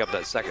Carmen pick up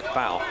that second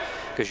foul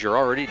because you're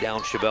already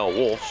down Chevelle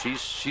Wolf. She's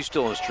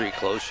still in street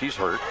clothes. She's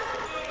hurt.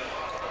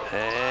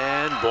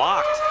 And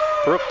blocked.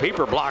 Brooke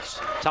Pieper blocks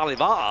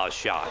Talibaha's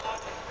shot.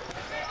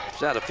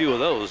 She's had a few of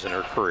those in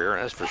her career,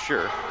 that's for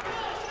sure.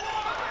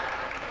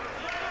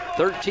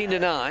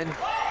 13-9.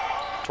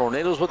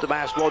 Tornadoes with the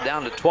basketball,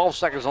 down to 12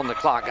 seconds on the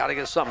clock. Got to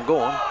get something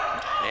going.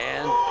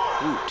 And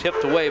Ooh,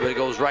 tipped away, but it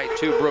goes right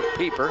to Brooke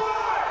Pieper.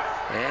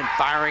 And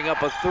firing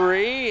up a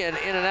three, and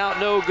in and out,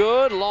 no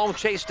good. Long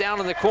chase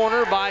down in the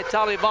corner by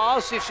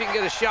Taliba. See if she can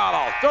get a shot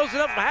off. Throws it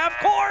up from half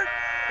court.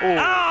 Ooh, it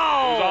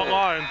was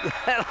online.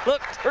 That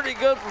looked pretty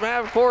good from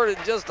half court and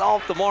just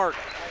off the mark.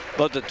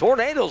 But the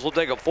Tornadoes will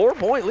take a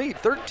 4-point lead,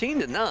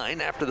 13-9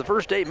 after the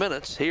first 8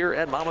 minutes here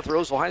at Monmouth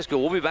Roseville High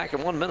School. We'll be back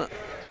in 1 minute.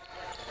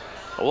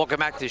 Welcome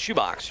back to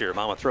Shoebox here at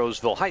Monmouth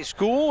Roseville High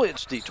School.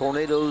 It's the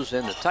Tornadoes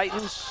and the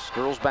Titans.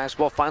 Girls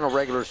basketball final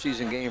regular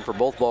season game for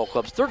both ball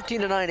clubs.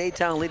 13-9,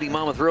 A-Town leading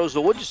Monmouth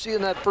Roseville. What did you see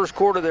in that first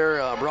quarter there,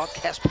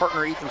 broadcast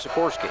partner Ethan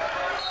Sikorsky?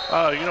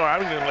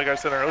 Abingdon, like I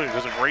said earlier,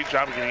 does a great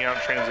job of getting out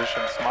in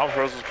transitions. Monmouth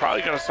Roseville's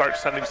probably going to start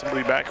sending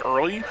somebody back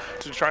early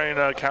to try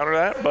and counter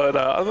that. But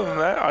other than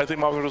that, I think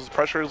Monmouth Roseville's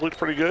pressure has looked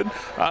pretty good.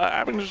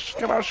 Abingdon's just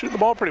come out shooting the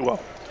ball pretty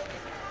well.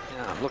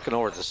 I'm looking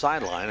over at the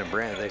sideline, and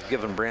they've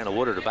given Brianna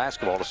Woodard a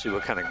basketball to see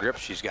what kind of grip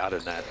she's got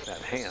in that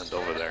hand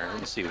over there.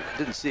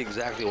 Didn't see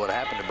exactly what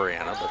happened to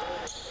Brianna,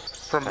 but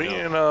from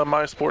being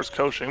my sports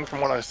coaching,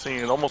 from what I've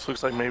seen, it almost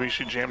looks like maybe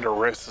she jammed her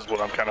wrist is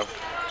what I'm kind of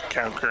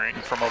countering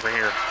from over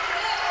here.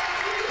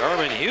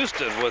 Carmen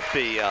Houston with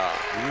the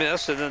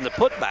miss, and then the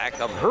putback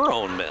of her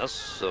own miss.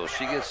 So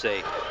she gets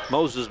a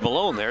Moses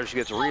Malone there. She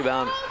gets a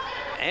rebound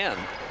and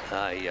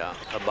a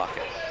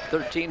bucket.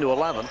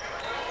 13-11.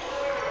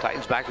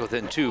 Titans back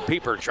within 2.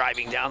 Pieper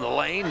driving down the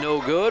lane,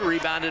 no good.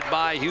 Rebounded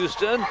by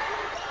Houston.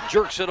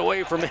 Jerks it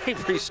away from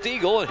Avery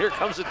Stiegel, and here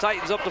comes the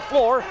Titans up the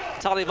floor.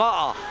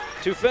 Taliva'a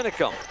to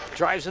Finicum.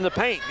 Drives in the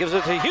paint, gives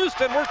it to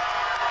Houston. We're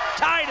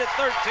tied at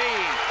 13.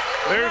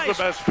 There's Nice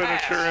the best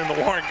pass. finisher in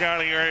the Warren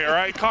County area,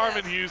 right?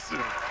 Carmen Houston.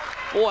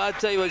 Boy, I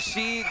tell you what,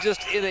 she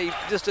just in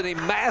a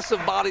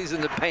massive bodies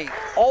in the paint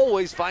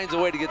always finds a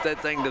way to get that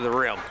thing to the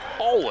rim.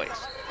 Always.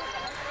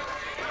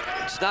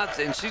 It's not,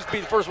 and she's be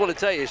the first one to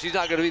tell you, she's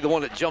not going to be the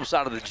one that jumps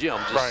out of the gym.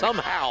 Just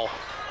somehow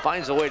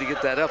finds a way to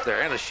get that up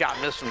there. And a shot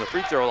missed from the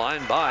free throw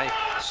line by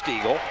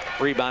Stiegel.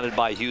 Rebounded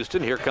by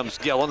Houston. Here comes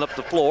Gillen up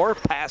the floor.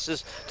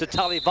 Passes to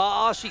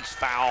Taliva'a. She's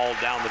fouled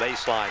down the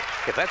baseline.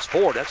 If that's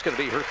 4, that's going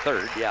to be her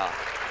 3rd. Yeah,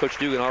 Coach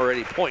Dugan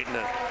already pointing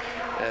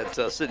at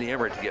Sydney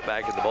Emmerich to get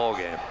back in the ball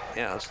game.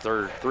 Yeah, it's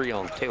 3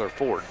 on Taylor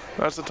Ford.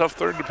 That's a tough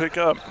 3rd to pick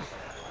up.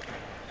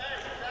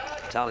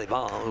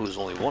 Taliban, who was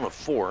only 1 of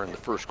 4 in the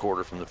first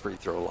quarter from the free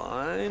throw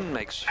line,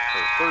 makes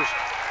her first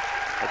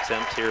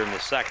attempt here in the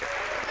second.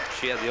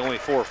 She had the only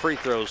 4 free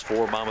throws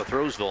for Monmouth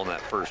Roseville in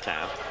that first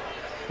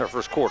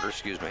quarter,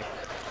 excuse me.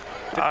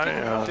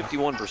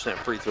 51%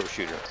 free throw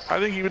shooter. I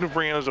think even if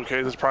Brianna's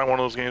okay, this is probably one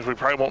of those games we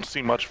probably won't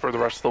see much for the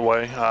rest of the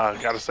way.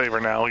 Got to save her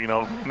now.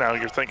 Now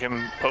you're thinking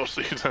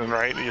postseason,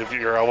 right? If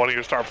you're one of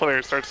your star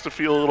players starts to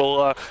feel a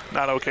little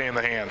not okay in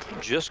the hand.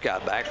 Just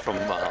got back from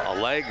a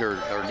leg or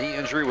knee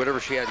injury, whatever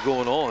she had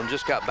going on.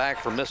 Just got back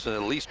from missing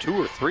at least 2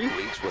 or 3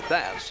 weeks with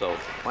that. So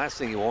last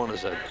thing you want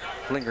is a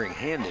lingering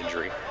hand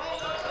injury.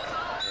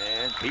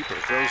 And Pieper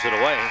throws it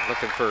away,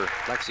 looking for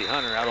Lexi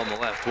Hunter out on the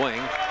left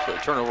wing. So the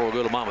turnover will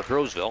go to Monmouth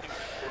Roseville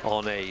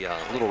on a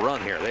little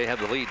run here. They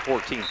have the lead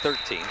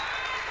 14-13.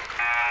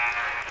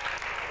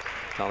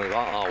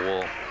 Taliva'a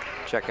will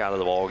check out of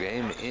the ball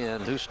game.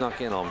 And who snuck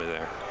in on me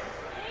there?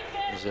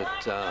 Is it,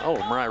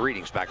 Mariah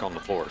Reading's back on the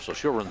floor, so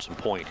she'll run some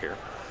point here.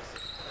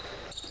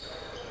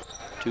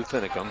 To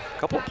Finicum. A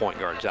couple of point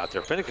guards out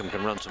there. Finicum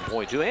can run some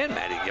point too, and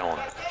Maddie Gillen.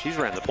 She's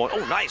ran the point.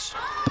 Oh, nice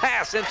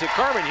pass into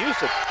Carmen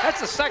Houston. That's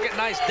the second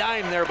nice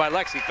dime there by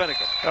Lexi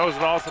Finicum. That was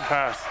an awesome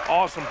pass.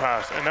 Awesome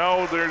pass. And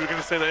now they're going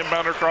to say the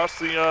inbounder across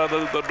the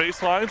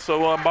baseline, so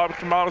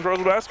Monmouth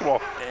Roseville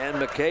basketball. And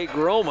McKay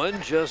Groman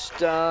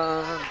just,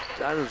 I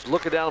was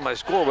looking down at my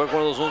scorebook,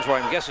 one of those ones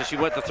where I'm guessing she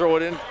went to throw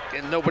it in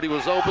and nobody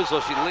was open, so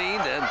she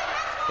leaned, and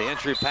the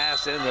entry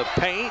pass in the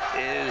paint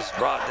is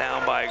brought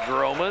down by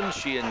Groman.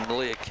 She and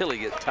Malia Kelly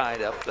get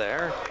tied up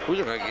there. Who's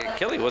going to get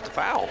Kelly with the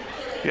foul?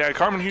 Yeah,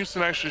 Carmen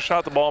Houston actually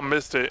shot the ball,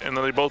 missed it, and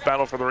then they both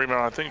battled for the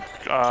rebound. I think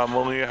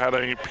Malia had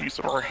a piece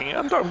of her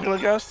hand, I'm going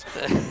to guess.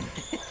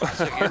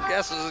 So your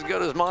guess is as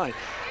good as mine.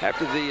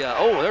 After the,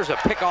 there's a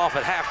pick off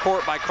at half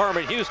court by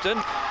Carmen Houston.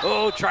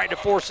 Tried to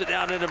force it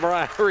down into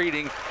Mariah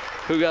Reading,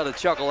 who got a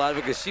chuckle out of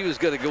it because she was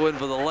going to go in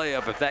for the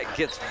layup if that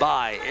gets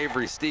by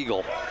Avery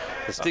Stiegel.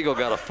 Stiegel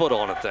got a foot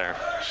on it there.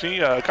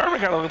 Carmen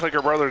kind of looked like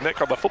her brother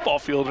Nick on the football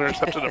field and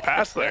intercepted a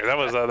pass there. That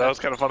was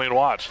kind of funny to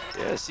watch.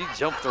 Yeah, she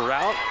jumped the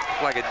route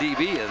like a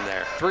DB in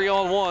there.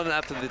 3-on-1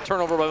 after the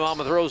turnover by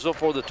Monmouth Roseville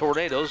for the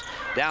Tornadoes.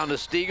 Down to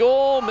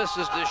Stiegel,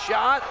 misses the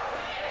shot.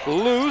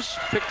 Loose,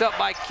 picked up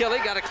by Kelly.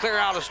 Got to clear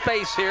out of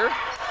space here.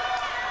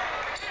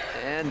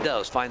 And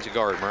finds a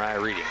guard,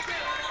 Mariah Reading.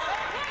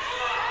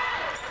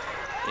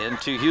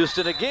 Into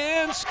Houston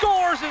again,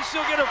 scores, and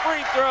she'll get a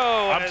free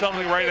throw. I'm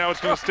telling you right now,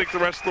 it's going to stick the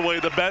rest of the way.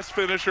 The best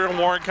finisher in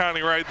Warren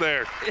County right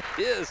there. It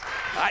is.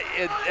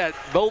 At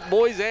both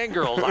boys and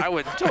girls, I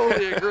would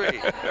totally agree.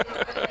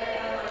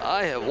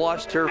 I have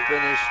watched her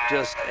finish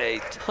just a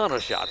ton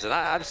of shots, and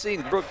I've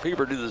seen Brooke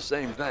Pieper do the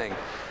same thing.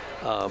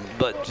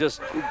 But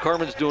just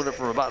Carmen's doing it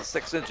from about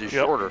 6 inches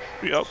shorter.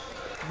 Yep.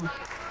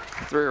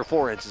 3 or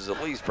 4 inches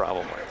at least,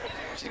 probably.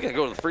 She's going to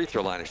go to the free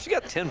throw line. She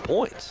got 10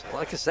 points.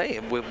 Like I say,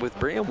 with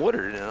Brianne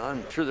Woodard, and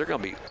I'm sure they're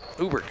going to be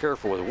uber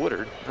careful with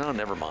Woodard. Oh,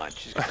 never mind.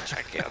 She's going to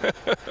check in.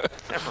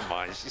 Never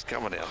mind. She's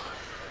coming in.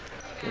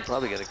 They're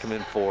probably going to come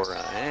in for,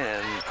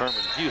 and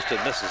Carmen Houston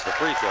misses the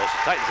free throw. So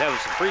Titans having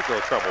some free throw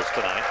troubles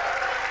tonight.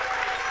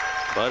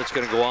 But it's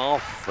going to go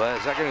off.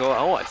 Is that going to go?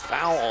 Oh, a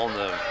foul on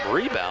the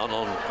rebound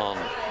on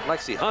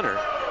Lexi Hunter.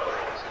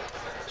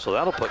 So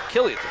that'll put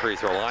Kelly at the free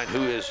throw line,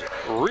 who is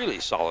really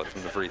solid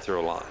from the free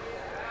throw line.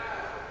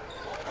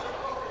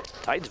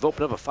 Titans have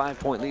opened up a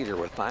 5-point leader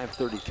with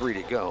 5:33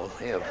 to go.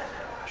 They have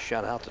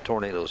shut out the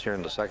Tornadoes here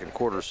in the second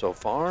quarter so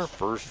far.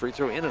 First free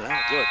throw in and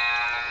out, good.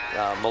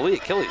 Malia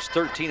Kelly's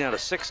 13 out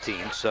of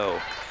 16, so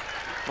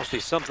must be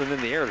something in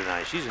the air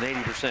tonight. She's an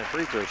 80%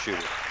 free throw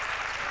shooter.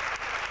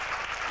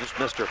 Just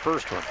missed her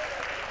first one.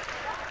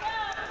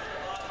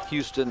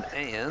 Houston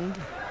and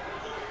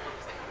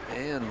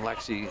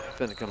Lexi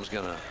Finicum's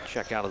going to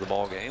check out of the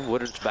ball game.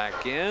 Woodard's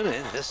back in,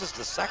 and this is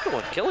the second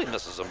one. Kelly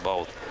misses them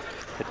both.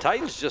 The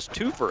Titans just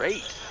 2 for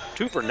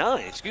 9,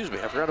 excuse me.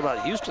 I forgot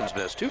about Houston's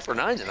miss. 2 for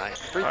 9 tonight,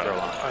 free throw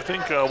line. I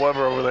think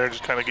Weber over there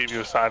just kind of gave you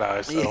a side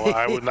eye, so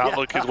I would not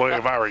look his way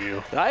if I were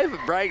you. I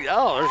haven't bragged.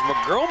 Oh, there's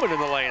McGroman in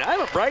the lane. I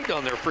haven't bragged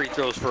on their free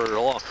throws for a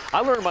long.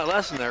 I learned my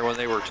lesson there when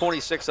they were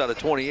 26 out of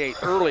 28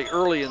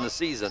 early in the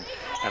season,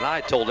 and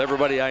I told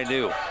everybody I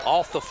knew,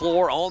 off the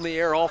floor, on the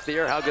air, off the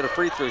air, how good of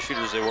free throw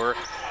shooters they were,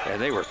 and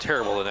they were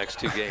terrible the next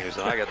 2 games,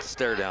 and I got the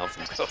stare down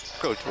from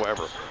Coach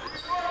Weber.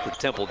 The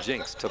Temple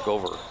jinx took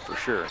over for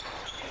sure.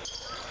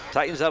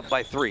 Titans up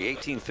by 3,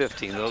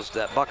 18-15.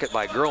 That bucket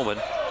by Groman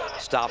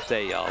stopped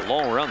a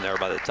long run there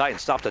by the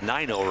Titans. Stopped a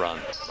 9-0 run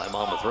by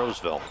Monmouth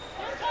Roseville.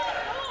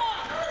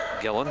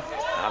 Gillen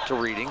out to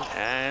Reading,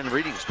 and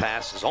Reading's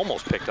pass is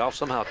almost picked off.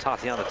 Somehow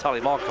Tatiana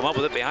Taliabaugh come up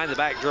with it behind the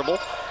back dribble.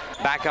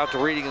 Back out to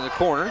Reading in the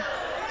corner.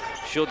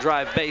 She'll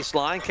drive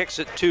baseline, kicks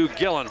it to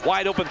Gillen.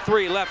 Wide open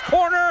 3, left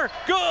corner,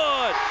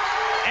 good!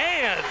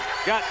 And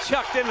got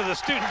chucked into the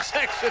student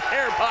section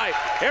there by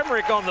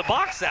Emmerich on the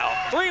box out.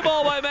 3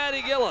 ball by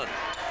Maddie Gillen.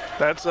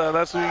 That's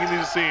what you need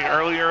to see.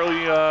 Early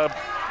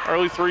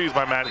threes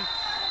by Maddie.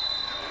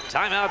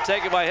 Timeout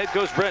taken by head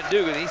coach Brent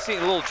Dugan. He's seen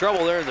a little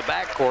trouble there in the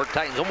backcourt.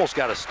 Titans almost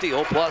got a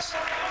steal, plus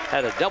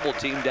had a double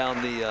team down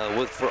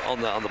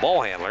on the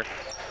ball handler.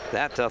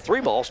 That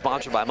 3 ball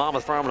sponsored by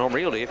Monmouth Farm and Home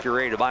Realty. If you're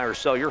ready to buy or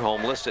sell your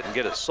home, list it and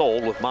get it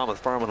sold with Monmouth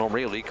Farm and Home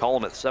Realty. Call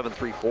them at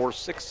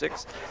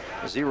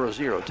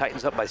 734-6600.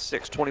 Titans up by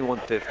 6,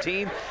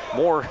 21-15.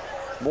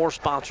 More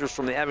sponsors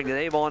from the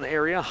Abingdon-Avon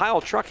area.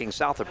 Heil Trucking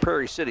south of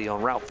Prairie City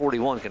on Route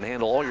 41 can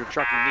handle all your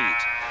trucking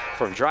needs,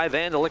 from dry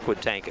van to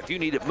liquid tank. If you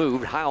need it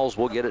moved, Heil's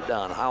will get it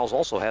done. Heil's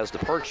also has the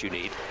parts you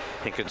need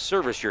and can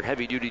service your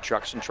heavy-duty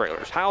trucks and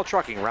trailers. Heil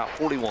Trucking, Route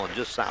 41,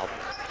 just south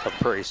of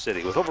Prairie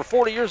City. With over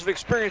 40 years of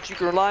experience, you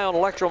can rely on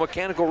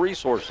electromechanical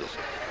resources.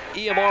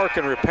 EMR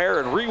can repair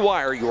and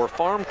rewire your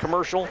farm,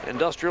 commercial,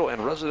 industrial,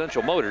 and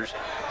residential motors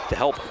to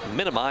help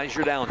minimize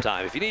your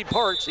downtime. If you need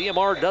parts,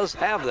 EMR does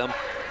have them.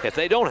 If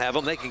they don't have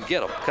them, they can get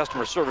them.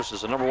 Customer service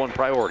is the #1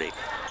 priority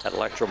at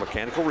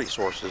Electromechanical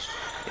Resources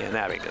in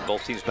Abingdon.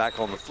 Both teams back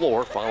on the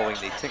floor following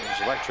the Tinkers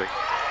Electric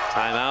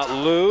timeout.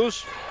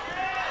 Loose.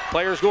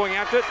 Players going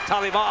after it.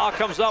 Taliabaugh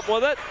comes up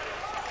with it.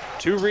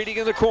 2 Reading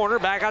in the corner.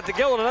 Back out to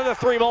Gillen. Another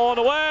 3 ball on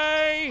the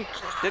way.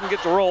 Didn't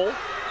get the roll.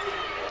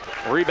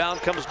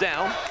 Rebound comes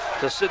down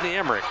to Sydney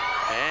Emmerich.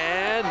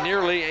 And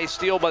nearly a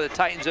steal by the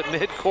Titans at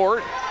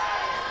midcourt.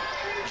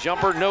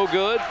 Jumper no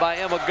good by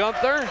Emma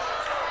Gunther.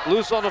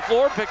 Loose on the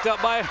floor, picked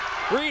up by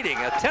Reading.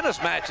 A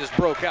tennis match just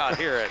broke out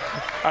here.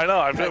 I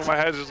know, I feel like my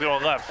head's just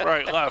going left,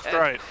 right.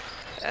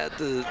 At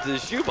the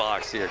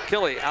shoebox here.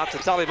 Kelly out to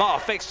Taliabaugh,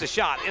 fakes the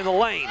shot in the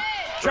lane.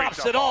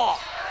 Drops it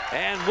off.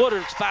 And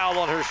Woodard's fouled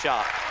on her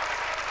shot.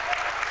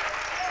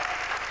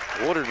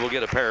 Woodard will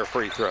get a pair of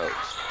free throws.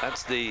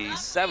 That's the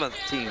 7th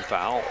team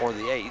foul, or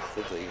the 8th.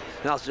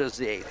 No, it's just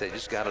the 8th. They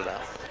just got it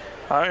out.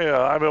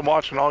 I've been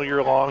watching all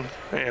year long,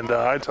 and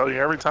I tell you,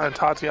 every time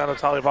Tatiana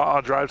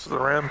Taliabaugh drives to the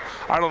rim,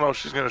 I don't know if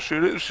she's going to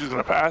shoot it, if she's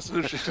going to pass it,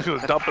 if she's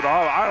going to dump it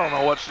off. I don't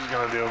know what she's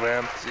going to do,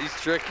 man. She's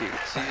tricky.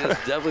 She is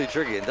definitely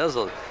tricky. And just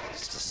a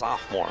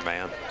sophomore,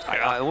 man.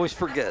 I always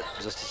forget,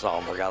 just a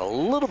sophomore. Got a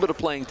little bit of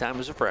playing time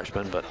as a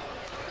freshman, but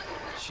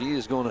she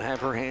is going to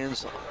have her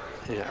hands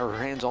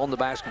on the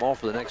basketball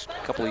for the next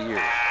couple of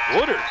years.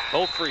 Woodard,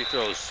 both free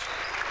throws.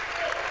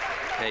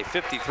 A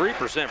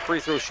 53% free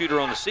throw shooter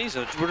on the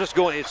season. We're just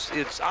going,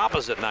 it's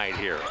opposite night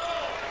here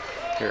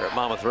at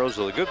Monmouth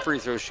Roseville. The good free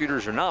throw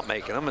shooters are not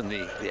making them, and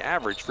the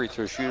average free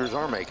throw shooters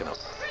are making them.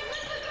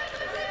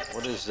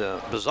 What is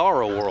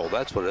Bizarro World?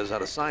 That's what it is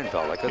out of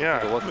Seinfeld. I couldn't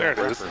think of what that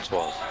reference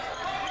was.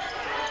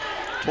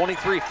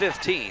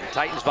 23-15,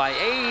 Titans by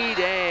 8,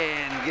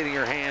 and getting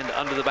her hand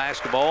under the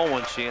basketball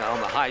when she on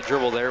the high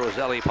dribble there was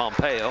Ellie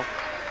Pompeo,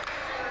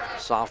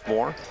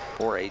 sophomore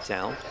for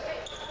A-Town.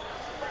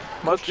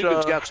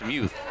 Dugan's got some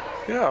youth.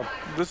 Yeah,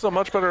 this is a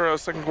much better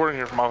second quarter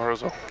here from Monmouth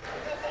Roseville.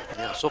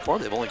 Yeah, so far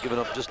they've only given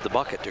up just the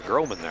bucket to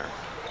Groman there.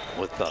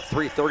 With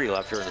 3:30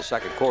 left here in the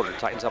second quarter,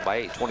 Titans up by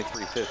 8,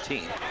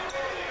 23-15.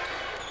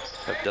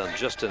 Have done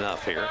just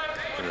enough here.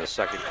 in the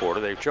second quarter.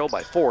 They trailed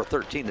by 4,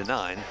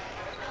 13-9.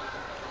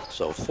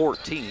 So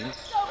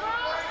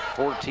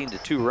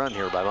 14-2 run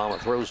here by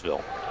Monmouth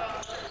Roseville.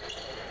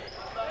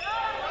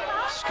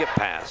 Skip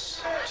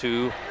pass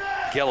to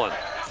Gillen.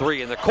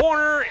 3 in the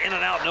corner, in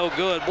and out, no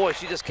good. Boy,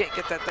 she just can't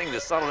get that thing to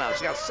settle down.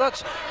 She got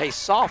such a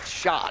soft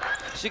shot.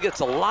 She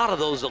gets a lot of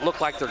those that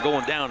look like they're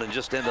going down and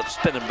just end up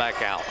spinning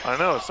back out. I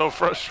know, it's so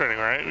frustrating,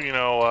 right? You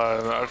know,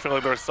 I feel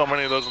like there's so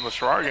many of those in the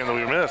Sherrard game that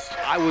we missed.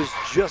 I was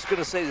just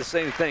going to say the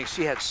same thing.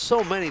 She had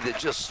so many that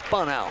just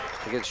spun out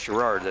against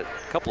Sherrard. That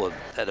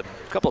had a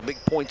couple of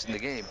big points in the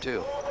game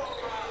too.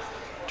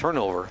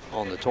 Turnover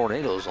on the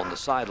Tornadoes on the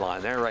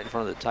sideline there, right in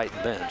front of the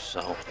Titan bench.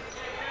 So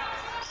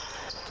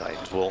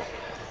Titans will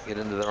get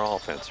into their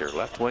offense here.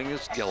 Left wing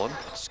is Gillen.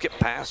 Skip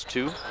pass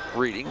to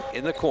Reading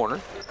in the corner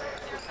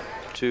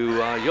to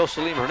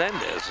Yoselim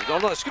Hernandez. Oh,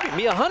 no, excuse me,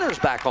 Mia Hunter's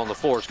back on the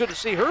floor. It's good to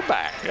see her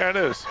back. Yeah, it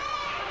is.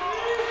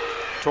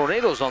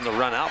 Tornadoes on the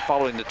run out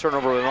following the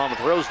turnover with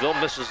Monmouth Roseville.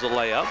 Misses the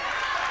layup.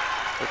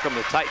 Here come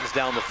the Titans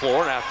down the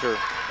floor after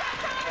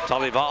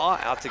Taliva'a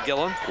out to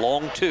Gillen.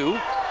 Long 2.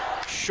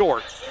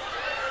 Short.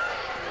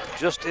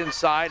 Just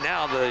inside.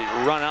 Now the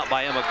run out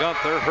by Emma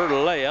Gunther. Her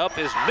layup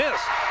is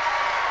missed.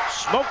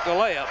 Smoked the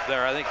layup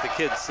there, I think the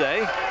kids say.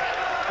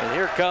 And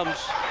here comes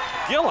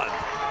Gillen.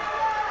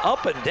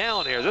 Up and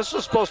down here. This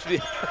was supposed to be,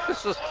 when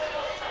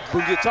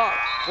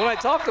I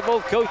talked to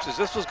both coaches,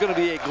 this was going to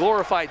be a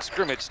glorified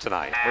scrimmage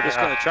tonight. We're just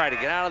going to try to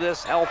get out of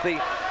this healthy,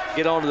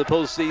 get on to the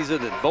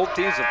postseason, and both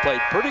teams have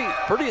played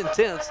pretty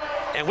intense,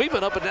 and we've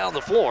been up and down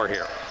the floor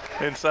here.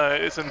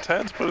 It's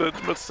intense,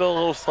 but still a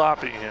little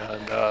sloppy,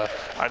 and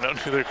I know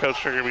neither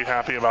coach are going to be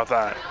happy about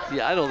that.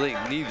 Yeah, I don't think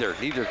neither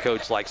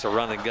coach likes a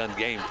run and gun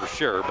game for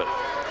sure, but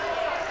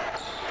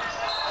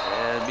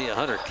and Mia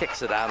Hunter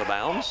kicks it out of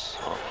bounds.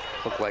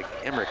 Looked like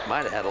Emmerich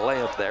might have had a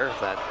layup there if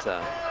that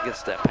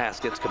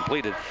pass gets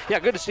completed. Yeah,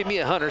 good to see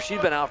Mia Hunter.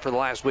 She's been out for the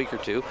last week or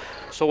two.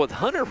 So with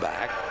Hunter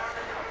back,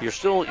 you have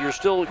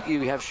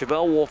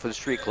Chevelle Wolf in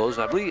street clothes.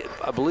 And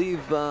I believe,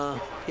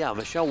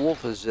 Michelle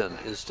Wolf is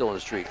still in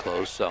street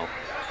clothes. So,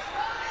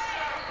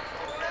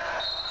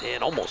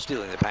 and almost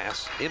stealing the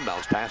pass,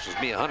 inbounds pass was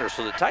Mia Hunter.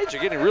 So the Titans are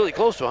getting really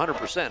close to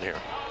 100% here.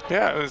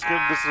 Yeah, it's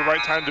good. This is the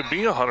right time to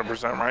be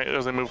 100%, right,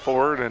 as they move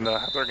forward and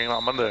have their game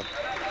on Monday.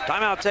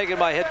 Timeout taken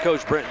by head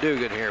coach Brent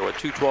Dugan here with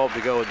 2:12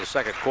 to go in the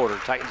second quarter.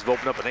 Titans have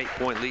opened up an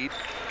 8-point lead,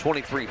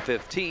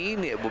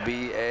 23-15. It will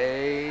be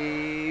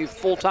a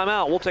full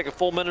timeout. We'll take a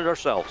full minute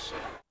ourselves.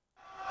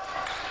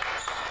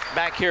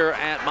 Back here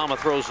at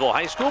Monmouth Roseville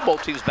High School,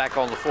 both teams back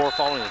on the floor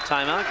following the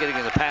timeout. Getting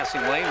in the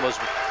passing lane was,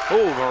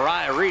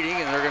 Mariah Reading,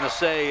 and they're going to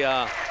say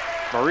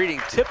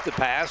Reading tipped the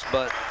pass,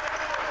 but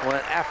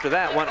after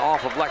that went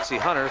off of Lexi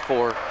Hunter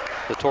for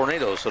the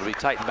Tornadoes, so it'll be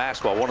Titan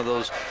basketball. One of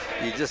those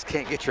you just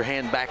can't get your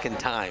hand back in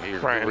time. Your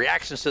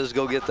reaction says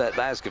go get that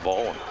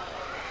basketball, and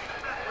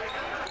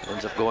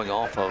ends up going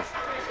off of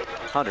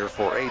Hunter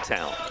for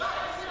A-Town.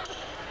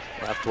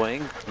 Left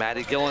wing,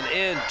 Maddie Gillen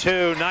in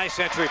 2. Nice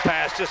entry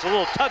pass, just a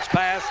little touch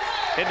pass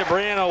into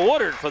Brianna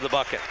Woodard for the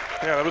bucket.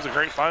 Yeah, that was a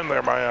great find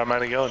there by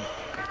Maddie Gillen.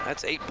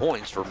 That's 8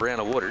 points for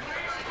Brianna Woodard.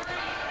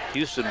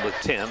 Houston with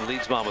 10,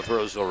 leads Monmouth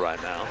Roseville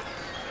right now.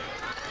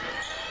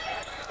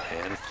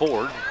 And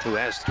Ford, who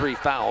has 3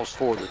 fouls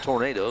for the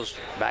Tornadoes,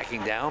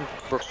 backing down.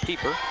 Brooke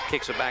Pieper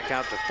kicks it back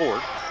out to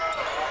Ford.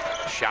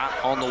 Shot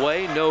on the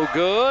way, no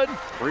good.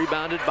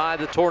 Rebounded by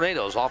the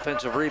Tornadoes.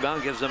 Offensive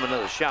rebound gives them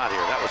another shot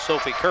here. That was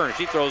Sophie Kern.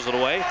 She throws it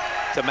away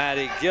to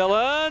Maddie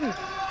Gillen.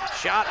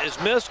 Shot is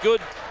missed.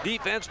 Good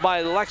defense by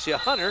Alexia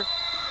Hunter.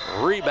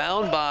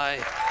 Rebound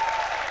by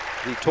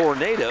the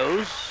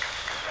Tornadoes.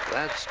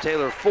 That's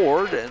Taylor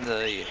Ford, and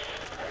the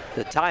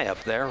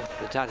tie-up there.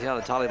 The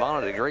Tatiana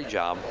Talibana did a great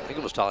job. I think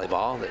it was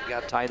Talibana that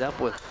got tied up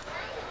with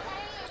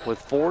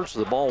Ford, so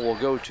the ball will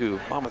go to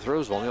Monmouth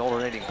Roseville in the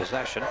alternating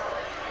possession.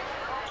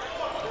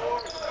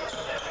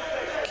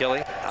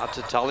 Kelly out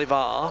to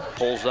Taliva'a,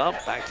 pulls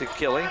up, back to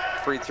Kelly.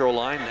 Free throw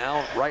line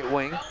now, right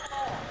wing.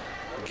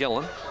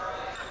 Gillen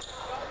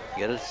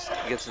gets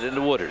it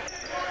into Woodard.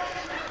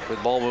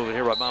 Good ball movement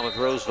here by Monmouth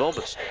Roseville,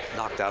 but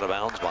knocked out of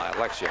bounds by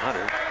Alexia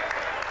Hunter.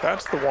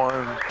 That's the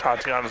one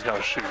Tatiana's got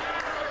to shoot.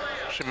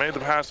 She made the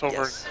pass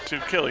over to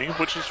Kelly,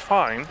 which is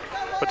fine,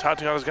 but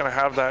Tatiana's going to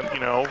have that,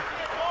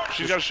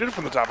 she's got to shoot it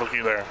from the top of the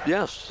key there.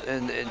 Yes,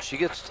 and she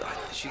gets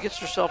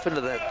herself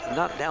into that,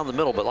 not down the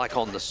middle, but like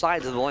on the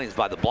sides of the lanes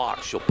by the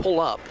blocks. She'll pull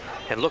up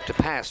and look to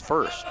pass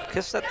first.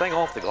 Kiss that thing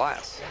off the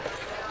glass.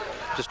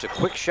 Just a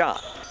quick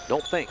shot.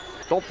 Don't think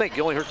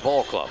you only hurt the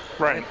ball club.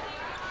 Right.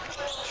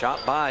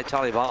 Shot by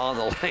Taliva'a on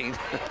the lane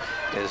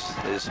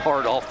is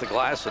hard off the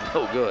glass and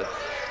no good.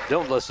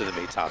 Don't listen to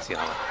me,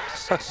 Tatiana.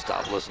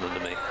 Stop listening to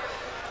me.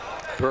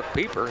 Brooke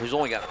Pieper, who's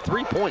only got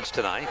 3 points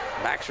tonight,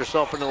 backs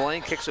herself into the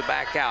lane, kicks it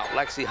back out.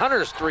 Lexi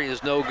Hunter's 3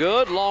 is no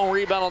good. Long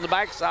rebound on the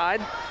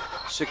backside,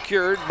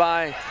 secured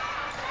by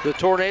the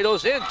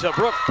Tornadoes into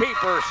Brooke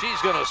Pieper.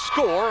 She's going to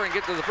score and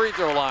get to the free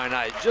throw line.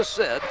 I just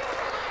said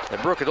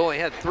that Brooke had only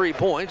had 3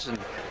 points and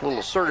a little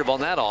assertive on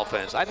that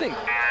offense. I think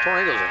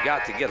Tornadoes have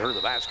got to get her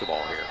the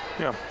basketball here.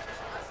 Yeah.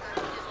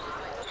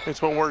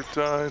 It's what worked.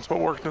 It's what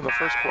worked in the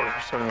first quarter.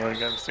 So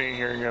again, seeing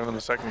here again in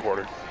the second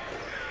quarter.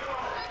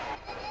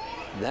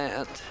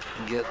 That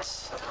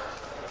gets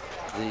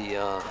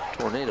the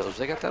Tornadoes.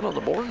 They got that on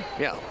the board?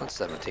 Yeah, that's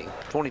 17.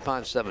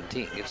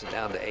 25-17 gets it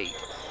down to 8.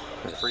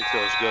 And the free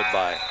throw is good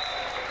by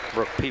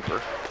Brooke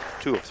Pieper.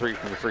 2 of 3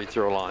 from the free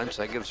throw line.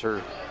 So that gives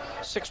her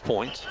 6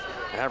 points.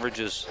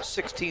 Averages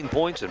 16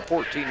 points and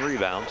 14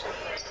 rebounds.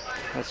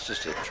 That's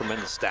just a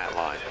tremendous stat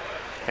line.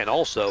 And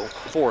also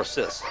 4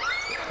 assists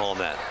on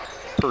that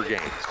per game.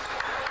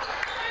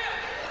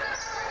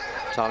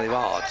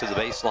 Talivala to the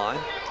baseline.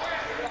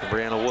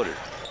 Brianna Woodard.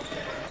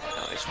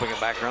 Now they swing it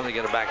back around. They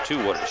get it back to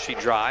Woodard. She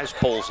drives,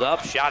 pulls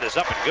up. Shot is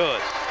up and good.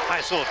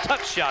 Nice little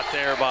touch shot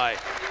there by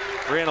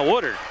Brianna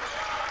Woodard.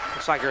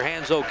 Looks like her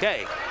hand's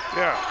okay.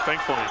 Yeah,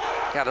 thankfully.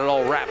 Got it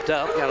all wrapped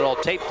up. Got it all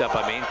taped up,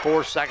 I mean.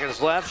 4 seconds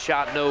left.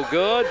 Shot no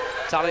good.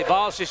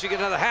 Talivala, she should get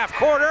another half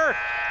quarter.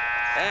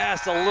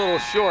 That's a little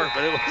short,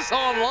 but it was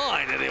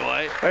online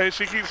anyway. Hey,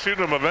 she keeps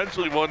shooting them.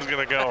 Eventually one's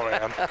going to go,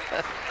 man.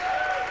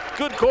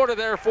 Good quarter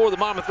there for the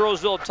Monmouth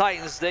Roseville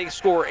Titans. They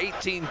score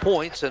 18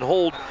 points and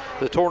hold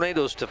the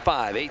Tornadoes to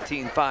 5.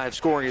 18-5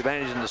 scoring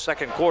advantage in the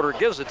second quarter.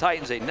 Gives the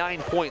Titans a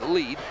 9-point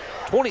lead,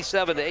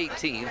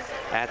 27-18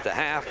 at the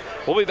half.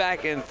 We'll be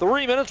back in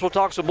 3 minutes. We'll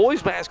talk some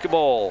boys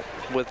basketball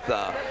with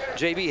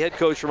JV head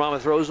coach for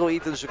Monmouth Roseville,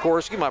 Ethan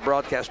Sikorsky, my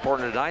broadcast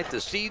partner tonight.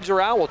 The seeds are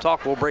out.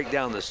 We'll break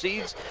down the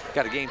seeds.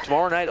 Got a game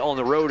tomorrow night on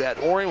the road at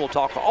Orion. We'll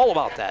talk all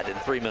about that in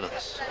 3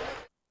 minutes.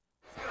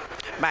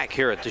 Back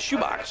here at the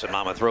Shoebox at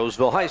Monmouth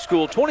Roseville High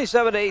School,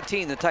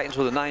 27-18. The Titans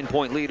with a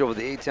 9-point lead over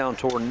the A-Town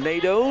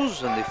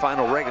Tornadoes, and the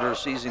final regular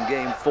season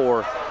game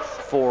for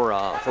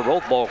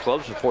both ball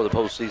clubs before the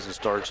postseason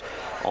starts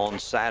on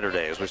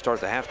Saturday. As we start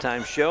the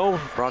halftime show,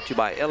 brought to you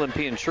by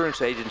LMP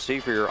Insurance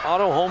Agency for your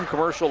auto, home,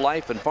 commercial,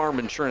 life, and farm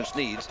insurance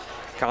needs.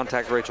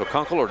 Contact Rachel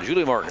Kunkel or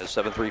Julie Martin at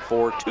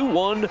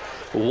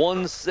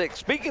 734-2116.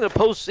 Speaking of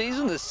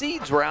postseason, the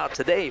seeds were out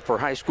today for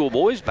high school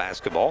boys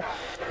basketball,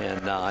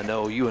 and I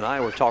know you and I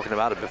were talking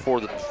about it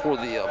before the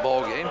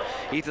ball game.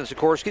 Ethan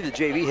Sikorsky, the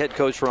JV head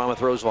coach for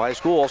Monmouth Roseville High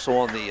School, also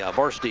on the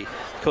varsity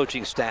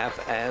coaching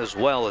staff as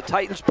well. The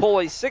Titans pull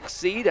a 6th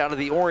seed out of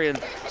the Orion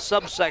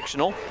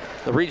subsectional.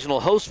 The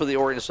regional host for the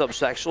Orion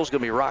subsectional is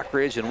going to be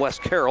Rockridge and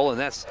West Carroll, and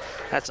that's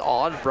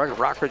odd.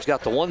 Rockridge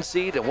got the 1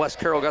 seed and West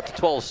Carroll got the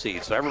 12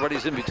 seed, so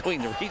everybody's in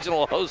between the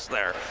regional hosts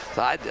there.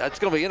 So it's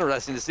going to be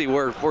interesting to see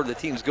where the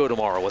teams go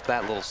tomorrow with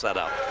that little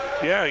setup.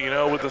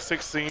 Yeah, with the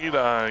 6th seed,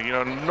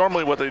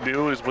 normally what they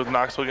do is with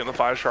Knoxville getting the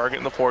 5, Charlotte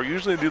getting the 4.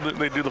 Usually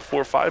they do the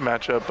 4-5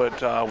 matchup, but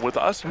with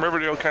us and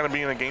Riverdale kind of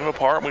being a game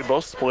apart, we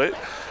both split.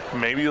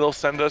 Maybe they'll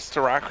send us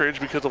to Rockridge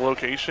because of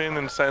location,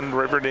 and send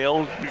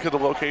Riverdale because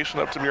of location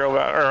up to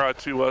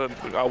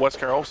West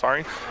Carroll.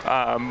 Sorry.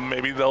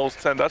 Maybe they'll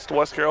send us to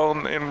West Carroll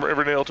and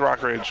Riverdale to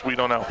Rockridge. We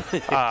don't know.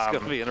 It's going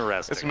to be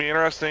interesting. It's going to be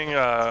interesting.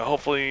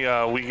 Hopefully,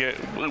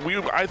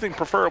 I think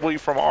preferably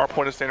from our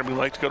point of standard, we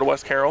like to go to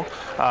West Carroll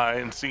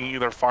and see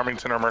either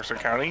Farmington or Mercer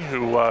County,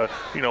 who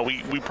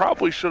we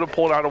probably should have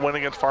pulled out a win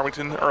against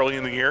Farmington early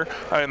in the year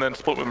and then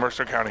split with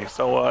Mercer County.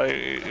 So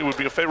it would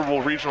be a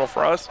favorable regional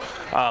for us.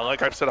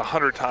 Like I've said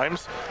 100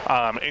 times,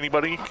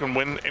 anybody can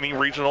win any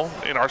regional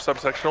in our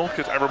subsectional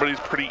because everybody's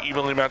pretty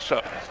evenly matched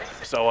up.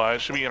 So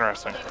it should be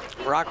interesting.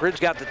 Rockridge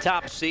got the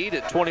top seed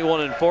at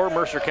 21-4.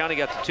 Mercer County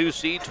got the 2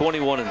 seed,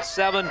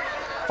 21-7.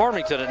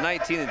 Farmington at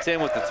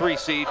 19-10 with the 3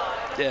 seed,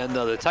 and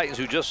the Titans,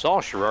 who just saw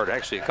Sherrard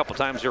actually a couple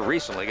times here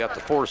recently, got the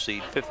 4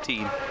 seed,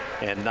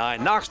 15-9.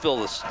 Knoxville,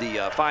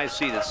 the 5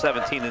 seed at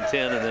 17-10,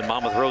 and then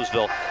Monmouth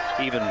Roseville,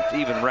 even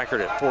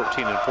record at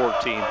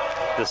 14-14,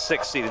 the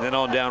 6 seed, and then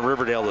on down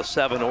Riverdale the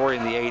 7,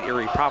 Orion the 8,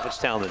 Erie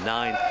Prophetstown the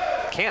 9,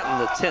 Canton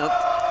the 10th,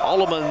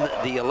 Alleman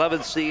the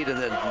 11th seed,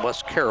 and then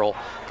West Carroll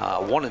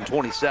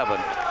 1-27.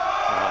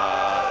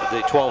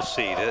 The 12th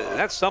seed.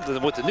 That's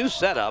something with the new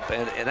setup,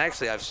 and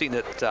actually I've seen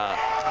it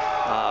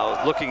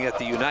looking at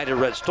the United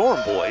Red Storm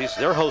boys.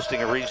 They're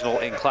hosting a regional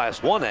in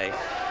Class 1A.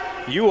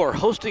 You are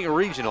hosting a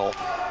regional,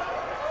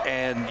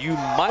 and you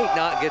might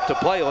not get to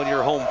play on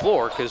your home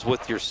floor because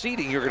with your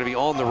seeding, you're going to be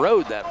on the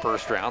road that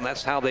first round.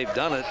 That's how they've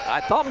done it. I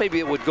thought maybe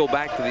it would go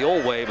back to the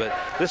old way, but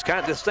this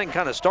thing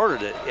kind of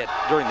started it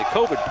during the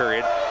COVID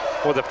period,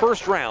 where the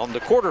first round,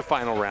 the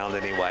quarterfinal round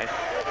anyway,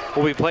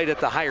 will be played at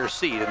the higher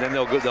seed, and then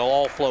they'll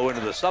all flow into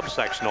the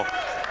subsectional.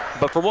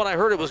 But from what I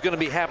heard, it was going to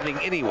be happening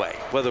anyway,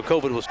 whether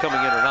COVID was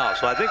coming in or not.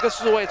 So I think this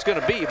is the way it's going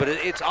to be, but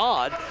it's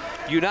odd.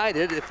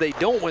 United, if they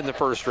don't win the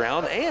first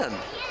round, and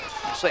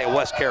say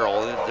West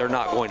Carroll, they're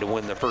not going to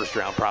win the first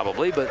round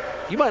probably, but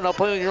you might not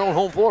play on your own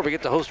home floor if you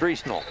get to host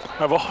regional.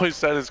 I've always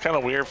said it's kind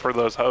of weird for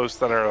those hosts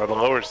that are the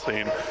lower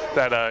seed,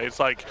 that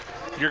it's like,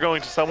 you're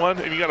going to someone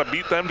and you got to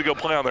beat them to go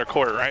play on their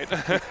court, right?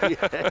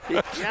 Yeah.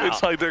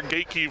 It's like they're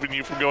gatekeeping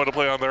you from going to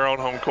play on their own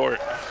home court.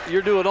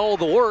 You're doing all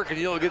the work and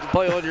you don't get to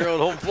play on your own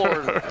home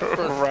floor in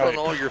front of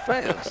all your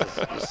fans.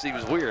 It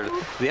seems weird.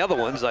 The other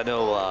ones, I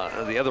know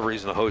the other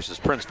reason to host is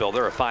Princeville.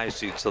 They're a 5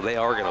 seed, so they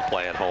are going to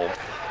play at home.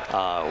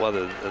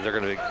 Whether they're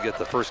going to get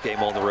the first game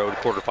on the road,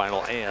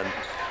 quarterfinal, and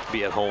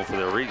be at home for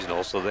their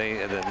regional. So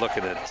and then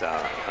looking at,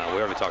 we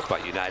already talked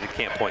about United.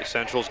 Camp Point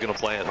Central is going to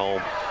play at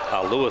home.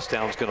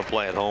 Lewistown's going to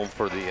play at home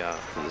for the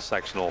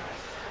sectional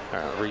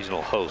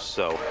regional host.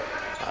 So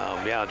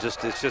yeah,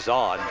 it's just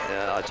odd.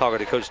 I talked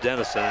to Coach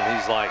Dennison, and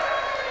he's like,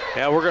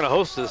 yeah, we're going to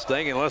host this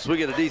thing. Unless we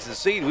get a decent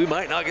seed, we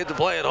might not get to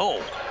play at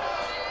home.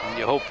 And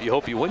you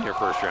hope you win your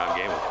first round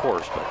game, of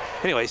course. But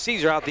anyway,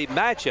 seeds are out. The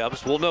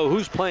matchups, we'll know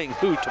who's playing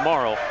who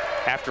tomorrow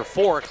after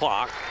 4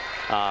 o'clock.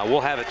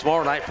 We'll have it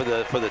tomorrow night for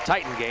the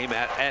Titan game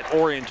at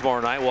Orion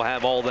tomorrow night. We'll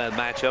have all that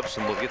matchups,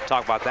 and we'll get to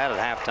talk about that at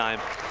halftime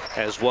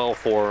as well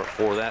for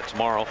that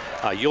tomorrow.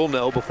 You'll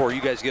know before you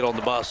guys get on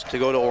the bus to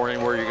go to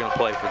Orion where you're going to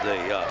play for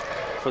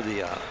the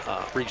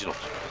regionals.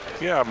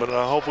 Yeah, but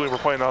hopefully we're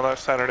playing on that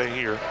Saturday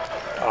here,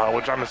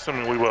 which I'm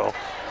assuming we will.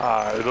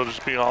 It'll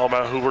just be all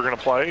about who we're going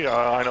to play.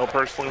 I know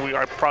personally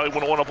I probably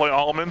wouldn't want to play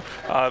Allman.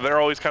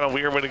 They're always kind of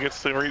weird when it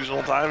gets to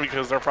regional time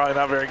because they're probably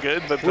not very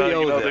good. But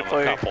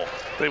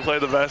they play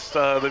the best.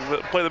 They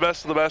play the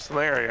best of the best in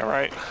the area,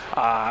 right?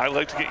 I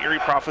like to get Erie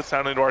Profits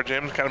down into our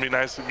gym. It's kind of be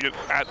nice to get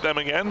at them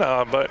again.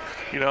 But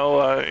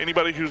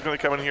anybody who's going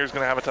to come in here is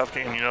going to have a tough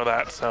game. You know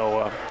that.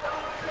 So.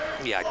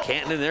 Yeah,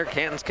 Canton in there.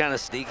 Canton's kind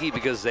of sneaky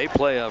because they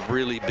play a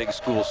really big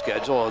school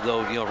schedule.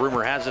 Although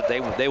rumor has it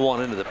they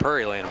want into the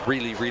Prairie Land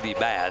really, really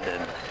bad,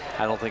 and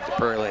I don't think the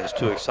Prairie Land's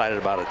too excited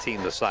about a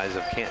team the size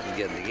of Canton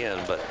getting in.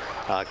 But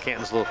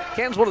Canton's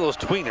one of those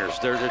tweeners.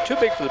 They're too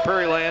big for the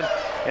Prairie Land,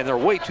 and they're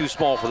way too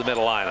small for the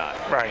Mid-Illini.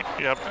 Right.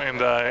 Yep.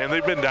 And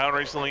they've been down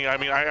recently. I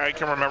mean, I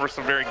can remember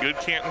some very good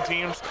Canton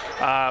teams,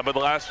 but the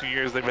last few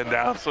years they've been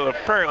down. So the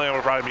Prairie Land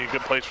would probably be a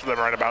good place for them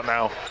right about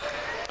now.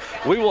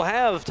 We will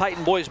have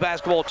Titan boys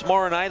basketball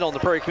tomorrow night on the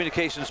Prairie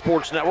Communications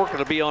Sports Network.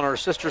 It'll be on our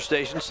sister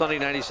station, Sunny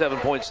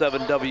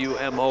 97.7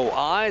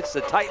 WMOI. It's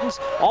the Titans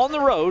on the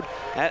road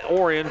at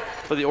Orion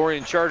for the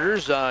Orion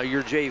Chargers.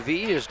 Your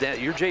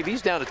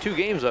JV's down to 2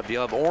 games up.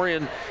 You'll have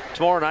Orion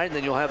tomorrow night, and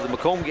then you'll have the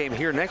Macomb game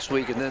here next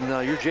week, and then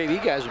your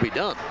JV guys will be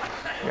done.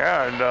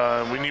 Yeah,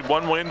 and we need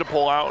 1 win to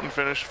pull out and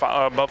finish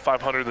above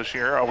 500 this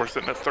year. We're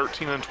sitting at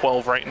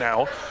 13-12 right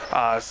now.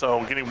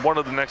 So getting one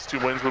of the next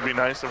 2 wins would be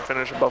nice and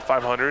finish above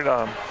 500.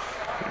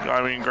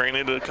 I mean,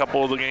 granted, a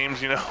couple of the games,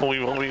 we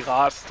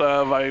lost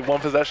by 1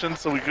 possession,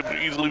 so we could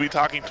easily be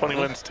talking 20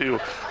 wins too.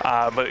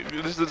 But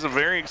this is a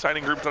very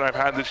exciting group that I've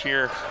had this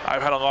year.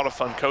 I've had a lot of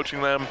fun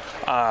coaching them.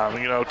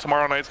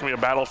 Tomorrow night's going to be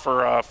a battle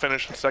for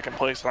finish in 2nd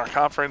place in our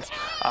conference.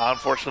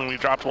 Unfortunately, we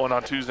dropped one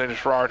on Tuesday to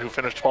Sherrard, who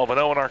finished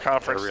 12-0 in our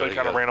conference. Really they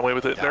kind of ran away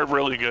with it. Yeah. They're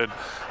really good.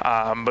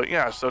 But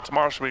yeah, so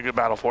tomorrow should be a good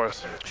battle for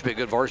us. Should be a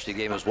good varsity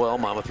game as well.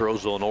 Monmouth,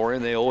 Roseville, and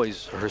Orion. They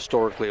always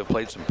historically have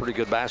played some pretty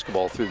good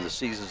basketball through the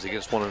seasons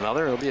against one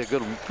another. It'll be a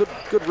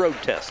good road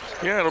test.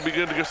 Yeah, it'll be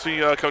good to go see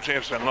Coach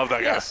Anderson. Love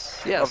that guy.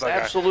 Yes,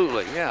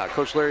 absolutely. Guy. Yeah,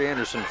 Coach Larry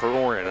Anderson for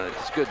Orion.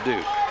 It's a good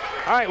dude.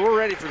 All right, we're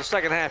ready for the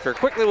second half here.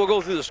 Quickly, we'll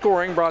go through the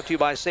scoring, brought to you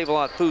by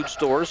Save-A-Lot Food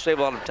Stores. Save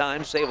a lot of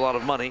time, save a lot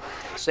of money.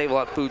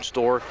 Save-A-Lot Food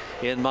Store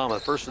in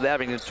Monmouth. First for the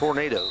Abington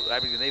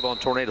Avon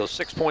Tornadoes.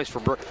 6 points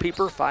for Brooke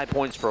Pieper, 5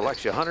 points for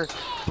Alexia Hunter,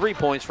 3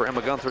 points for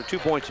Emma Gunther, 2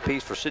 points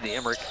apiece for Sydney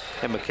Emmerich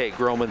and McKay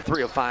Groman.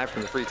 3 of 5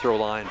 from the free throw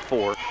line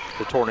for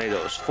the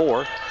Tornadoes.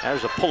 4.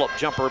 There's a pull-up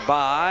jumper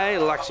by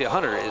Alexia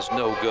Hunter is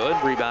no good.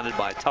 Rebounded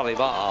by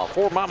Taliva'a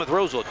for Monmouth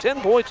Roseville.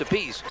 10 points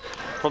apiece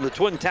from the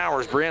Twin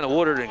Towers, Brianna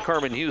Woodard and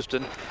Carmen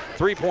Houston.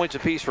 3 points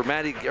apiece for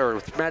Maddie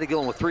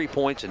Gillen with 3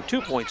 points, and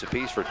 2 points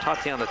apiece for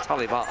Tatiana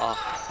Taliva'a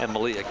and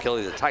Malia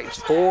Kelly. The Titans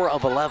 4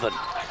 of 11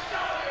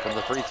 from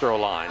the free throw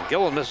line.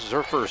 Gillen misses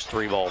her first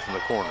 3 ball from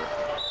the corner.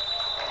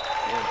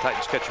 And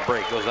Titans catch a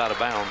break, goes out of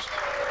bounds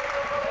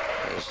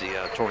as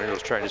the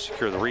Tornadoes try to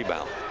secure the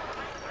rebound.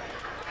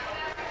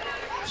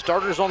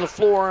 Starters on the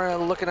floor,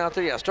 looking out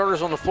there. Yeah,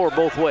 starters on the floor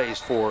both ways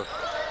for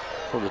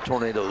the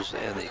Tornadoes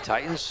and the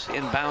Titans.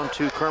 Inbound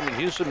to Carmen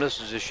Houston,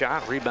 misses a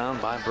shot.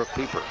 Rebound by Brooke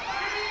Pieper.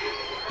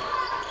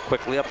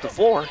 Quickly up the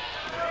floor,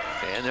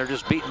 and they're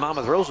just beating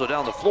Monmouth Roseville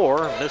down the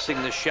floor.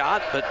 Missing the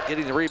shot, but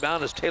getting the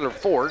rebound is Taylor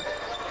Ford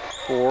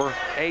for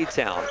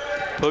A-Town.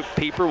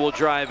 Pieper will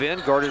drive in,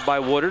 guarded by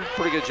Woodard.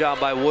 Pretty good job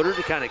by Woodard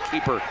to kind of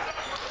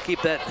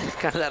keep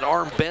that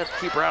arm bent,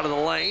 keep her out of the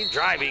lane.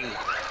 Driving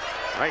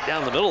right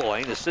down the middle of the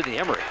lane is Sydney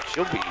Emmerich.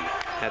 She'll be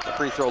at the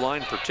free throw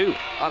line for 2.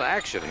 A lot of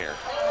action here.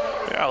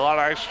 Yeah, a lot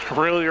of action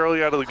really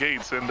early out of the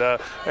gates. And,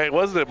 hey,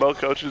 wasn't it both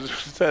coaches who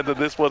said that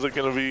this wasn't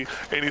going to be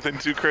anything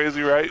too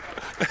crazy, right?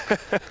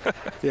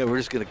 Yeah, we're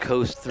just going to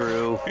coast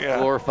through. Yeah.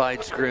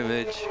 Glorified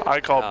scrimmage.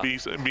 I call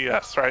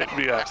BS, right?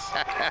 BS.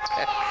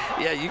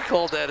 Yeah, you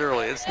called that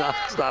early. It's not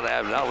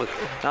happening.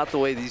 Not the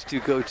way these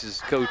 2 coaches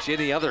coach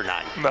any other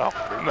night. No,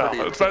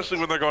 especially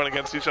when they're going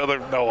against each other.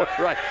 No.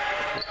 Right.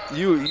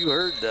 You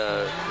heard,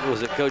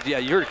 was it Coach? Yeah,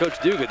 you heard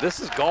Coach Dugan. This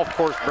is golf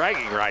course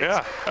bragging rights.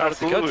 Yeah, out at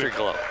the country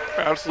club.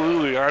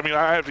 Absolutely. I mean,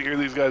 I have to hear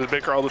these guys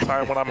bicker all the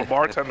time when I'm a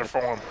bartender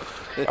for them.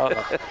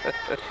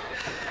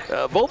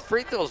 Both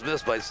free throws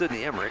missed by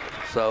Sydney Emmerich.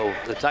 So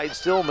the Titans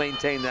still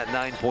maintain that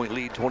 9-point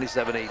lead,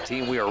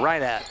 27-18. We are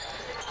right at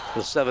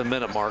the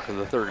 7-minute mark of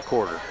the third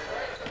quarter.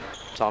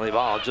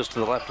 Taliabaha just to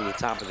the left of the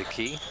top of the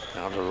key.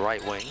 Down to the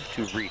right wing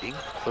to Reading.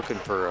 Looking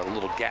for a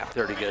little gap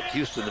there to get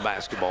Houston the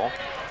basketball.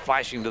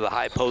 Flashing to the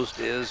high post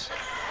is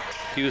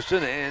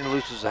Houston and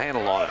loses the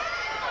handle on it.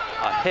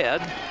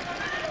 Ahead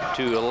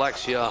to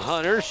Alexia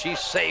Hunter. She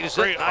saves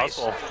it. Great Nice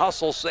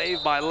hustle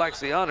save by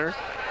Alexia Hunter.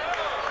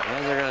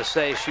 And they're going to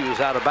say she was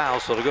out of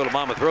bounds, so to go to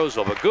Monmouth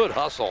Roseville. But good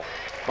hustle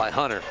by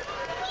Hunter.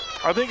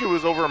 I think it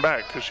was over and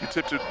back because she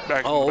tipped it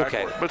back.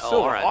 Okay. But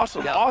still, right.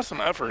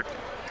 awesome effort.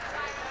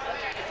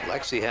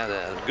 Lexi had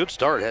a good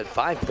start. Had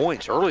 5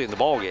 points early in the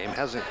ball game.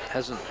 Hasn't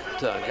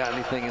got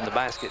anything in the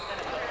basket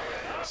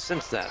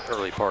since that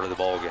early part of the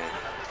ball game.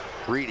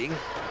 Reading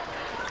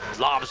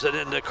lobs it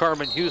into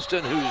Carmen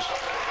Houston, whose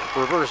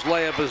reverse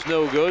layup is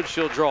no good.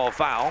 She'll draw a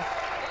foul.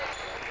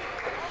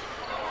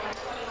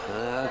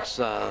 That's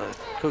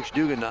Coach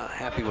Dugan not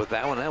happy with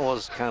that one. That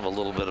was kind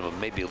of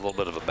maybe a little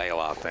bit of a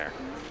bailout there.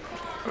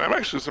 I'm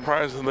actually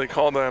surprised that they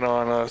called that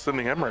on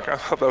Sydney Emmerich. I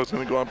thought that was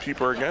going to go on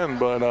Pieper again,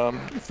 but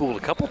fooled a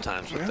couple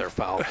times with their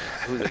foul.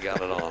 Who they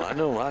got it on? I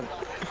know I've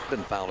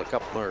been fouled a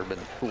couple, or been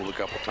fooled a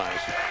couple times.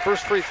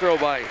 First free throw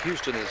by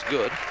Houston is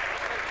good.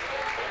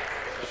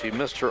 She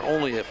missed her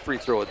only a free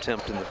throw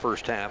attempt in the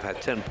first half.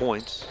 Had 10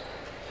 points.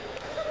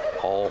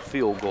 All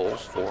field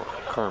goals for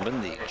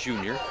Carmen, the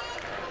junior.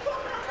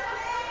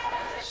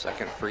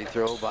 Second free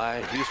throw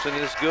by Houston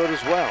is good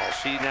as well.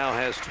 She now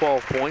has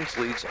 12 points,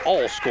 leads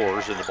all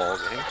scorers in the ball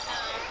game,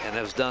 and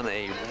has done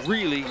a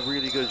really,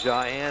 really good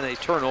job. And a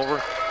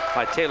turnover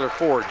by Taylor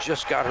Ford.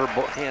 Just got her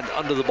hand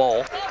under the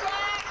ball,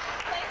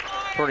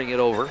 turning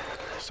it over.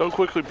 So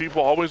quickly,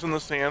 people always in the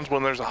stands,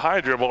 when there's a high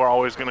dribble, are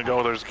always going to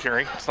go, there's a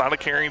carry. It's not a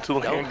carry until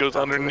the hand goes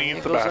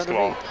underneath the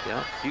basketball.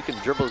 Yeah, you can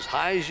dribble as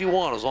high as you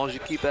want as long as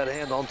you keep that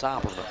hand on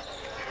top of it.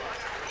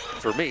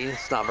 For me,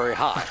 it's not very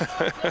high.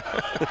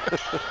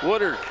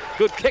 Woodard,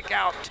 good kick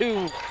out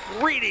to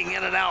Reading,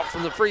 in and out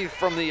from the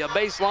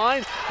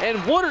baseline,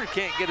 and Woodard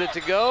can't get it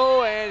to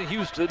go, and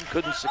Houston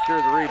couldn't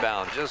secure the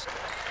rebound. Just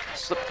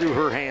slipped through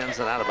her hands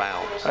and out of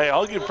bounds. Hey,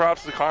 I'll give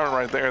props to Carmen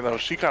right there, though.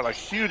 She got a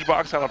huge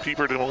box out of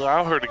Pieper to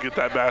allow her to get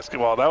that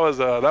basketball. That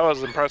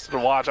was impressive to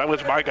watch. I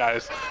wish my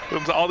guys,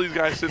 all these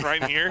guys sitting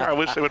right here, I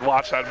wish they would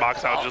watch that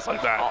box out just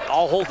like that.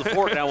 I'll hold the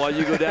fort now while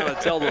you go down and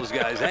tell those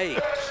guys, hey,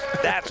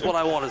 that's what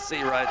I want to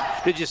see, right?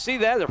 Did you see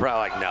that? They're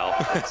probably like, no,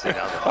 I didn't see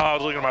nothing. Oh, I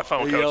was looking at my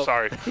phone, Coach.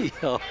 Sorry.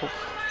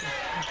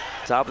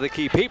 Top of the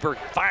key. Pieper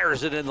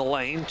fires it in the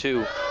lane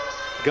to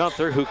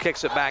Gunther, who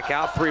kicks it back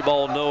out. Three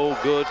ball no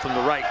good from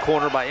the right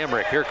corner by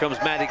Emmerich. Here comes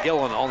Maddie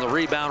Gillen on the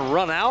rebound,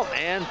 run out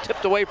and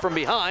tipped away from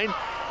behind.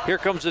 Here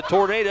comes the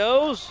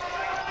Tornadoes.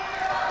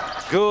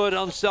 Good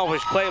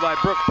unselfish play by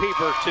Brooke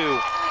Pieper to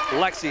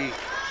Lexi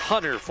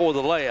Hunter for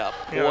the layup.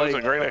 Yeah, that was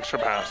a great extra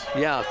pass.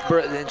 Yeah,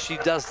 and she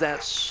does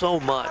that so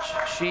much.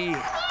 She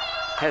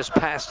has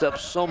passed up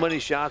so many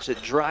shots.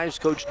 It drives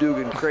Coach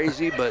Dugan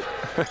crazy, but,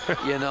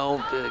 you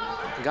know,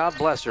 God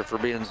bless her for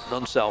being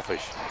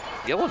unselfish.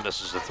 Gillen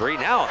misses the three.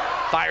 Now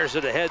fires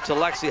it ahead to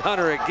Lexi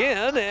Hunter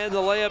again, and the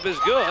layup is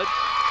good.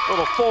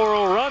 Little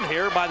 4-0 run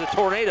here by the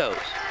Tornadoes.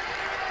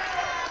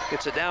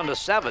 Gets it down to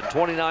 7,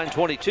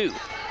 29-22.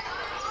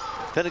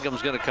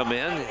 Finnegum's going to come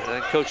in,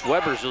 and Coach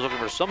Weber's is looking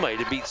for somebody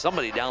to beat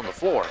somebody down the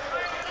floor.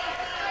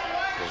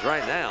 Because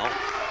right now,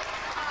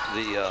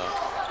 the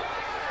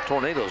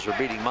Tornadoes are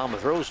beating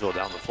Monmouth Roseville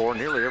down the floor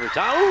nearly every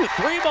time. Ooh,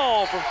 three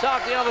ball from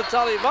Tatiana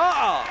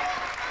Taliabaha.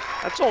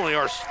 That's only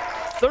our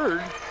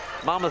third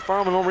Monmouth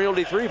Farm and Home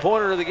Realty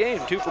three-pointer of the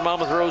game. 2 for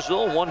Monmouth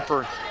Roseville, 1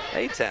 for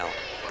A-Town.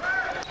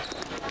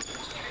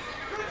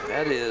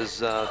 That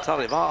is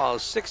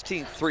Taliabaha's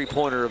 16th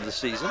three-pointer of the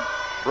season.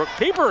 Brooke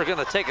Pieper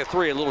going to take a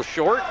three a little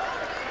short.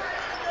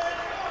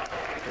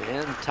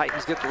 And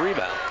Titans get the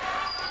rebound.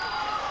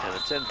 And a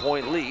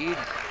 10-point lead.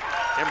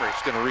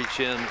 Emmerich's going to reach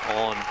in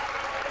on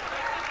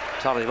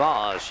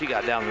Taliabaha. She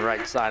got down the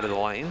right side of the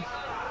lane.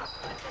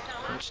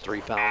 That's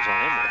 3 fouls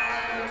on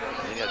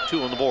Emmerich. They got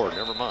 2 on the board,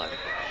 never mind.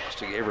 Just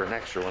gave her an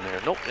extra one there.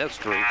 Nope, that's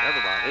 3,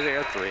 never mind. They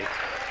got 3.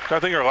 I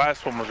think her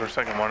last one was her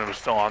second one. It was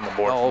still on the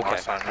board from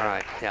last time. All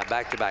right, yeah,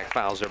 back-to-back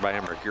fouls there by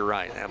Emmerich. You're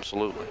right,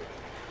 absolutely.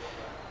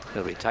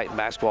 It'll be Titan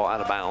basketball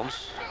out of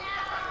bounds.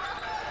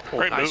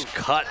 Great nice move.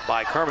 Cut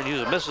by Carmen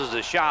Hughes. Misses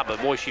the shot, but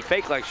boy, she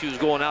faked like she was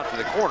going out to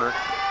the corner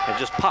and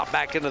just popped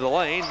back into the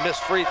lane.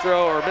 Missed free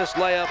throw or missed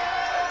layup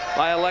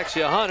by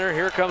Alexia Hunter.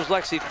 Here comes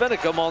Lexi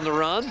Finnegum on the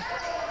run.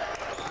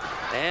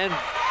 And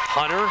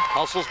Hunter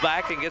hustles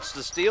back and gets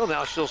the steal.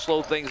 Now she'll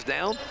slow things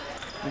down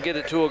and get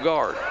it to a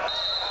guard.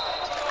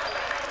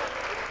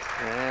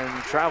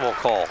 And travel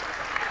call.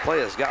 Play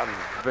has gotten,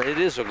 it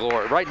is a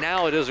glory. Right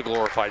now it is a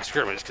glorified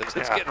scrimmage because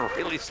it's getting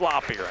really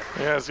sloppy right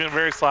now. Yeah, it's getting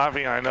very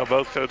sloppy. I know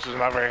both coaches are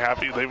not very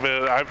happy.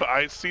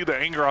 I see the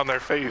anger on their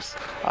face.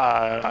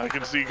 I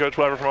can see Coach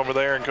Weber from over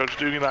there and Coach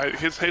Dugan.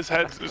 His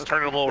head is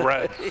turning a little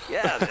red.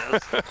 Yeah,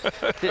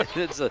 it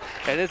is.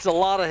 It's a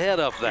lot of head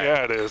up there.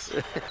 Yeah, it is.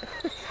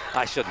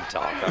 I shouldn't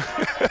talk.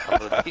 I'm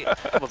gonna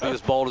be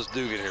as bald as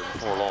Dugan here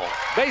before long.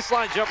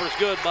 Baseline jumper's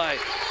good by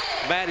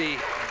Maddie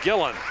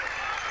Gillen.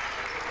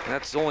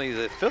 That's only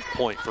the 5th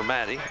point for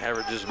Maddie.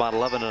 Averages about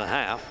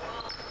 11.5.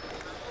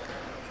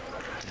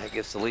 That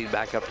gets the lead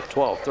back up to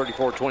 12,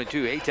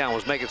 34-22. A-Town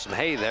was making some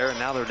hay there, and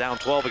now they're down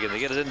 12 again. They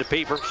get it into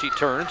Pieper. She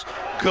turns.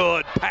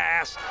 Good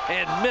pass,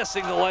 and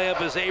missing the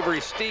layup is Avery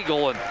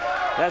Stiegel, and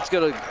that's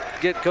going to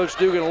get Coach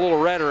Dugan a little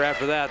redder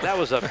after that. That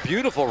was a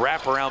beautiful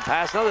wraparound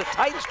pass. Now the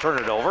Titans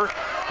turn it over.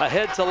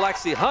 Ahead to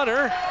Lexi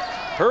Hunter.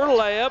 Her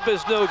layup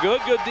is no good.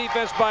 Good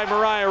defense by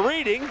Mariah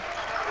Reading.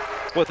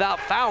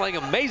 Without fouling,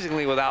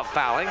 amazingly without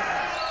fouling.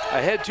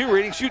 Ahead to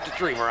Reading. Shoot the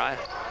three, Mariah.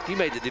 He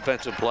made the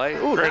defensive play.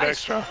 Ooh, great nice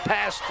extra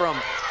pass from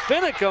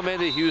Finicum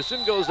into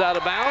Houston. Goes out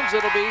of bounds.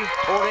 It'll be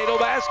Tornado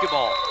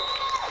basketball.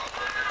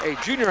 A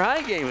junior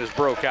high game has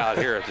broke out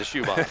here at the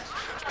Shoebox.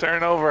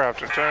 Turnover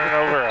after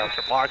turnover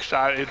after block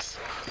shot. It's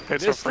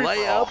a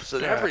free-for-all. Layups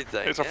and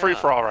everything. It's a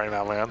free-for-all right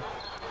now, man.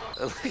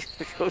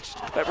 Coach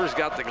Pepper's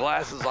got the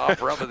glasses off,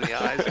 rubbing the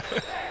eyes.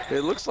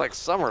 It looks like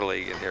summer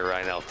league in here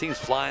right now. Teams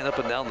flying up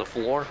and down the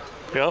floor.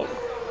 Yep.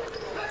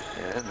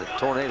 And the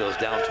Tornadoes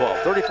down 12.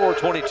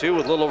 34-22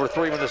 with a little over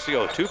 3 minutes to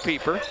go. To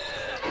Pieper.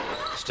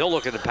 Still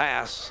looking to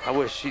pass. I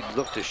wish she'd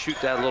look to shoot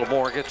that a little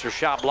more. Gets her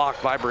shot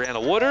blocked by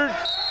Brianna Woodard.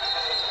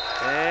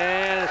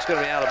 And it's going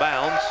to be out of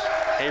bounds.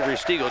 Avery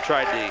Stiegel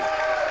tried to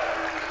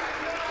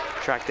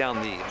track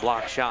down the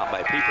block shot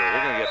by Pieper.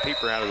 They're going to get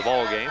Pieper out of the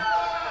ball game.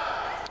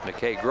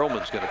 McKay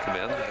Groman's going to come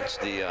in. It's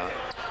the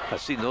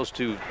I've seen those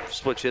two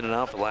switch in and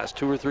out for the last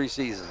 2 or 3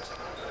 seasons.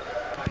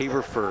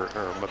 Pieper for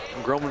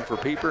Groman for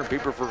Pieper and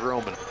Pieper for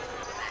Groman.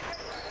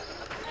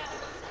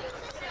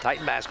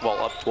 Titan basketball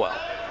up 12.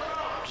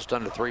 Just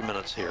under 3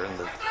 minutes here in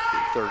the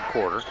third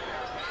quarter.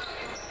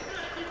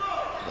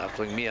 Left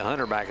wing Mia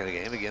Hunter back in the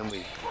game. Again,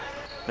 we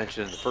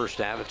mentioned in the first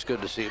half, it's good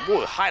to see.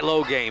 Boy,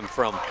 high-low game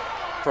from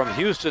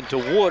Houston to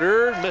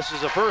Woodard.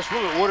 Misses the first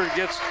one, but Woodard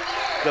gets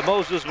the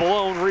Moses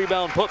Malone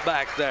rebound put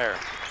back there.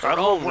 I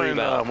love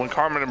when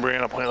Carmen and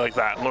Brianna play like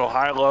that. Little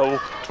high-low,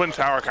 twin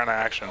tower kind of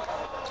action.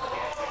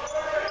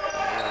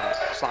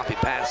 Sloppy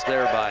pass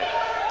there by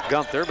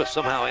Gunther, but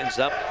somehow ends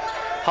up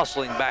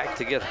hustling back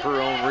to get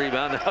her own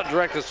rebound. Now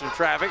directed some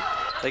traffic.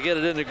 They get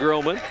it into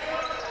Groman.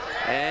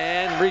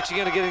 And reaching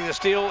in and getting the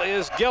steal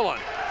is Gillen.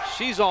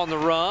 She's on the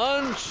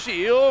run.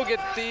 She'll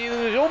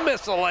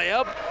miss the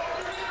layup.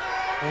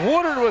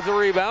 Woodard with the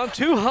rebound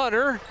to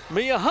Hunter.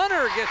 Mia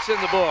Hunter gets in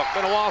the book.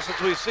 Been a while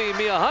since we've seen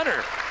Mia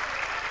Hunter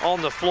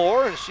on the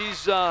floor, and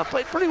she's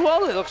played pretty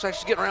well. It looks like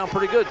she's getting around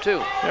pretty good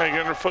too. Yeah,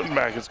 getting her footing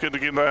back. It's good to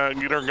get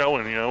her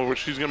going. You know,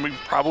 she's going to be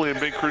probably a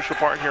big crucial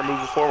part here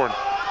moving forward.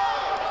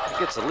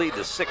 Gets the lead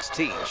to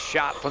 16.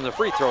 Shot from the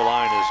free throw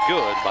line is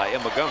good by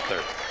Emma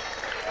Gunther.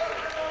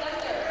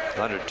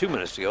 Under 2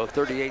 minutes to go,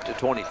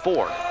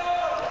 38-24.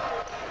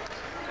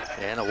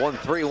 And a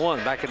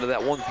 1-3-1, back into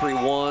that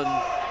 1-3-1.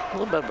 A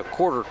little bit of a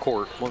quarter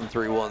court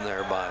 1-3-1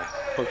 there by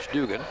Coach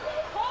Dugan.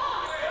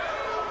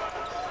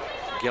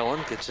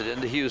 Gillen gets it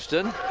into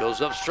Houston, goes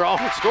up strong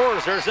and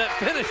scores. There's that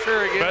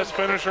finisher again. Best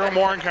finisher in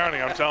Warren County,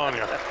 I'm telling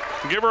you.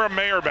 Give her a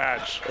mayor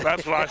badge.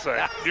 That's what I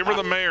say. Give her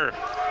the mayor.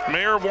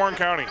 Mayor of Warren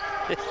County.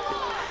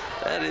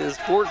 That is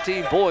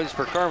 14 points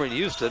for Carmen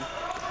Houston,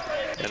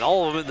 and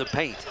all of them in the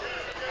paint.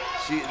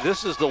 See,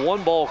 this is the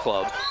one ball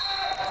club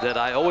that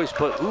I always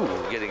put,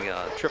 getting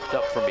tripped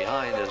up from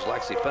behind as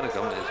Lexi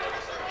Finicum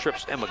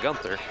trips Emma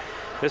Gunther.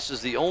 This is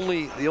the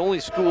only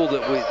school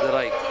that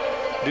I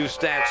do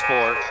stats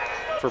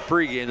for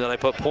pregame that I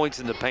put points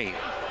in the paint.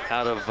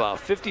 Out of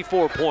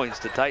 54 points,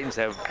 the Titans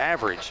have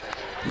averaged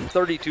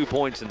 32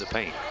 points in the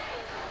paint.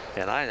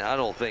 And I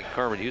don't think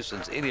Carmen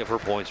Houston's any of her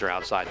points are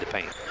outside the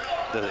paint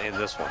in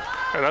this one.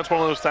 And that's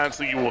one of those stats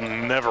that you will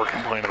never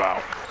complain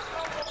about.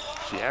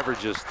 She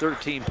averages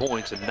 13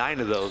 points, and 9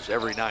 of those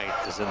every night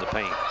is in the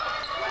paint.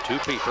 To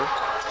Pieper,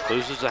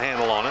 loses the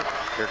handle on it.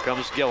 Here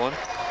comes Gillen.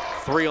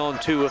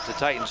 3-on-2 if the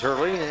Titans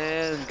hurry,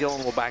 and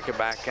Gillen will back it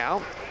back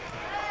out.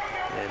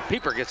 And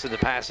Pieper gets in the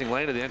passing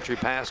lane of the entry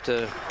pass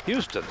to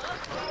Houston.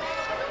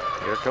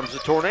 Here comes the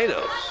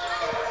Tornadoes.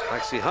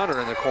 Lexi Hunter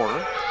in the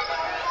corner.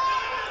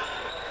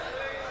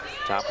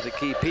 Top of the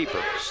key,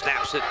 Pieper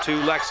snaps it to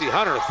Lexi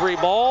Hunter. 3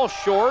 ball,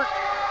 short,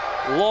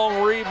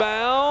 long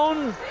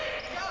rebound.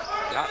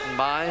 Gotten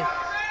by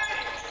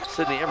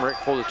Sydney Emmerich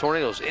for the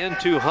Tornadoes.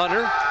 Into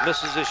Hunter,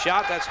 misses his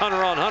shot. That's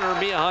Hunter on Hunter,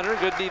 Mia Hunter.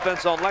 Good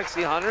defense on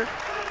Lexi Hunter.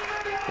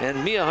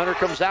 And Mia Hunter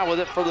comes out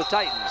with it for the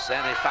Titans.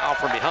 And a foul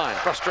from behind.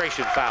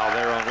 Frustration foul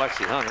there on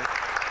Lexi Hunter.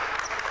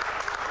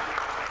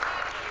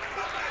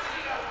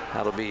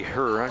 That'll be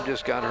her. I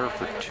just got her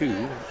for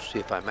 2. See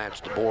if I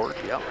match the board.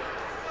 Yep.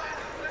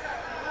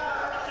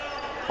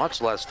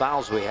 Much less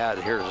fouls we had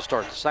here to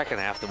start the second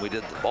half than we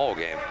did the ball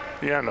game.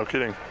 Yeah, no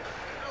kidding.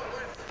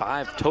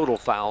 5 total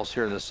fouls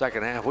here in the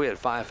second half. We had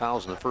 5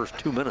 fouls in the first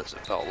 2 minutes,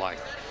 it felt like,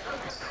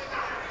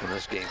 when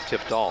this game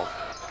tipped off.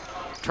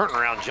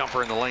 Turnaround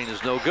jumper in the lane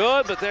is no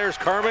good, but there's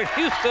Carmen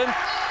Houston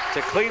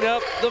to clean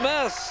up the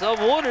mess of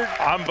Woodard.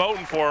 I'm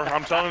voting for her.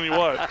 I'm telling you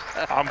what.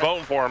 I'm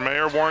voting for her.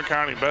 Mayor of Warren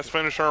County, best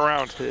finisher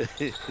around.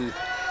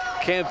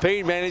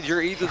 Campaign manager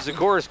Ethan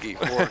Sikorsky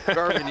for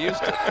Carmen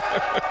Houston.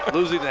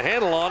 Losing the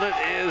handle on it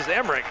is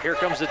Emmerich. Here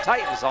comes the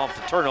Titans off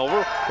the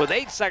turnover with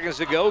 8 seconds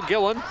to go.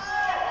 Gillen,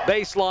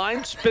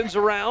 baseline, spins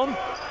around,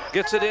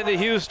 Gets it into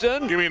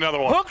Houston. Give me another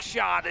one. Hook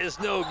shot is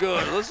no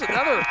good. This is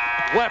another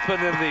weapon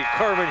in the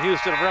Carmen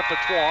Houston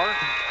repertoire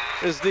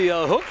is the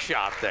hook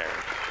shot there.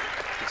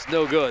 It's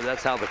no good.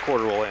 That's how the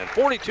quarter will end.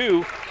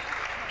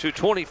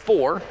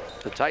 42-24.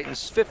 The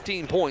Titans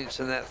 15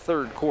 points in that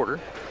third quarter.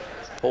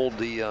 Hold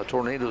the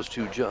Tornadoes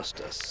to just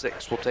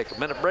 6. We'll take a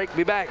minute break.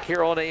 Be back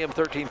here on AM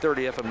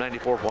 1330, FM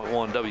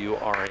 94.1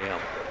 WRAM.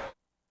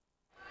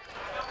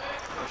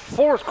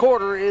 Fourth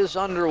quarter is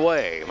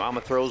underway.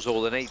 Monmouth throws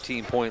with an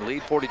 18-point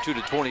lead,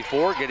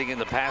 42-24. Getting in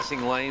the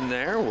passing lane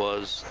there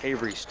was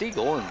Avery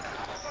Stiegel, and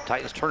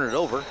Titans turn it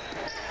over.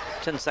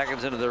 10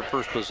 seconds into their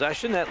first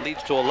possession. That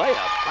leads to a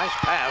layup. Nice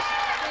pass.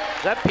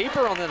 Is that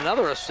Pieper on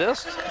another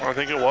assist? I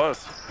think it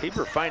was.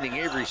 Pieper finding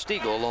Avery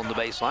Stiegel along the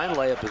baseline.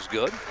 Layup is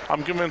good.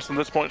 I'm convinced at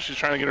this point she's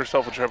trying to get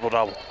herself a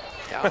triple-double.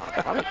 Yeah,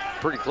 probably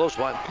pretty close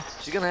one.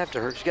 She's going to have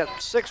to hurt. She's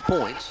got 6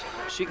 points.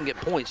 She can get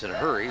points in a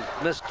hurry.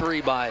 Missed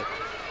 3 by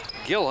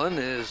Gillen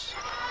is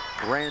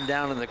ran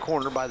down in the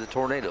corner by the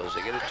Tornadoes.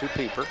 They get it to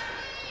Pieper.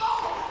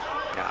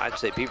 Yeah, I'd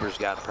say Pieper's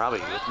got probably,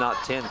 if not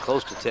 10,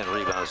 close to 10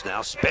 rebounds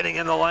now. Spinning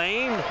in the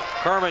lane.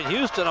 Carmen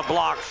Houston, a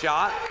block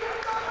shot.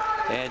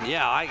 And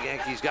yeah, I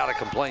think he's got a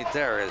complaint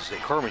there as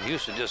Carmen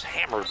Houston just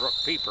hammered Brooke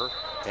Pieper.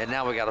 And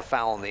now we got a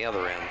foul on the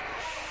other end.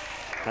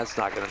 That's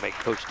not going to make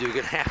Coach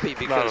Dugan happy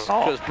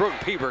because Brooke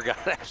Pieper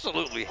got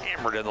absolutely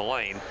hammered in the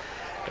lane.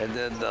 And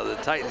then the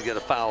Titans get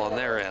a foul on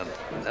their end.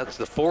 That's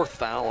the 4th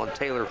foul on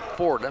Taylor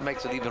Ford. That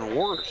makes it even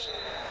worse.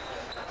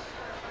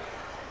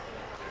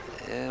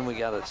 And we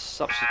got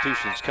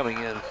substitutions coming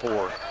in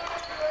for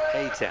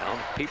A-Town.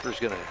 Pieper's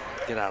going to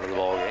get out of the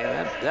ball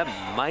game. That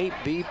might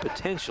be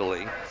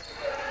potentially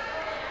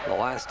the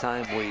last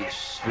time we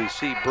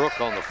see Brooke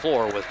on the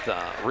floor with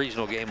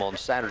regional game on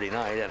Saturday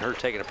night, and her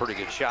taking a pretty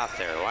good shot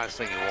there. The last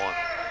thing you want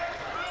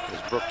is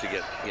Brooke to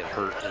get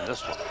hurt in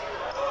this one.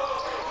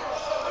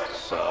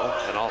 So,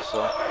 and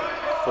also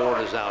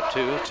Ford is out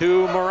too.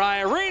 To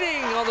Mariah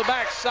Reading on the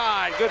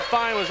backside. Good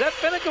find. Was that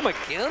Finicum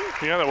again?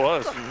 Yeah, that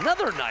was.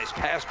 Another nice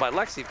pass by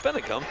Lexi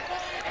Finicum.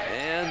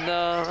 And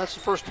that's the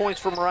first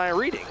points for Mariah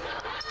Reading.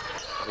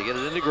 They get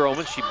it into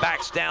Groman. She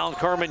backs down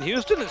Carmen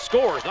Houston and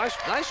scores.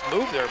 Nice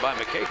move there by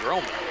McKay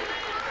Groman.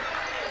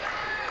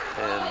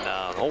 And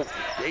the whole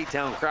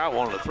A-Town crowd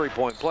wanted a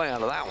 3-point play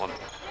out of that one.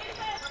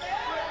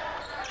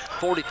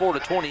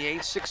 44-28,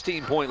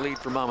 16-point lead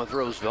for Monmouth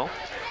Roseville.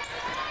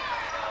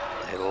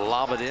 They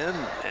lob it in,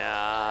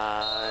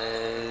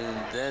 and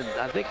then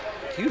I think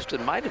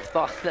Houston might have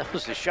thought that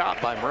was a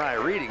shot by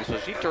Mariah Reading, so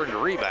she turned to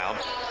rebound.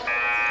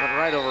 Went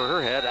right over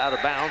her head, out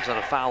of bounds, and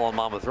a foul on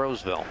Monmouth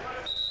Roseville.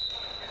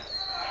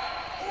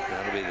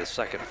 That'll be the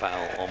second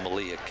foul on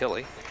Malia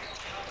Kelly.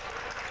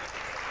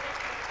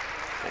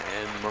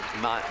 And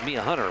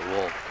Mia Hunter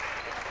will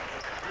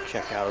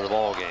check out of the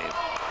ball game.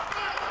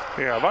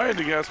 Yeah, if I had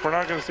to guess, we're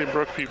not going to see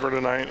Brooke Pieper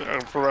tonight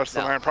for the rest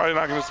of the night. Probably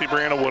not going to see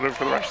Brianna Woodard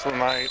for the rest of the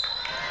night.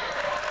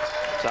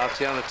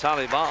 Tatiana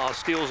Taliba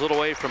steals it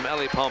away from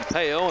Ellie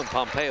Pompeo, and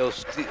Pompeo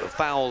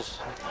fouls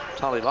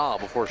Taliba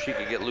before she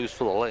could get loose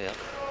for the layup.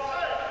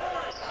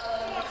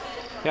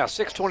 Yeah,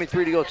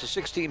 6:23 to go. It's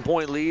a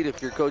 16-point lead.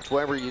 If you're Coach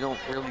Weber, you don't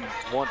really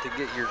want to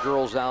get your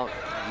girls out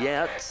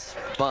yet,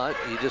 but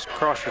you just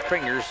cross your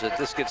fingers that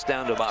this gets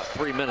down to about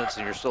 3 minutes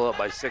and you're still up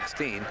by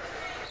 16, and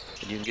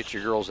you can get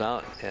your girls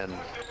out and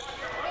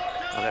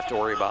not have to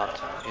worry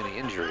about any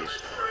injuries.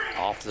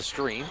 Off the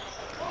screen,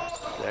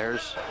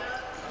 there's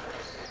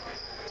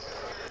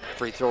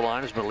free throw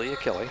line is Malia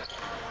Kelly.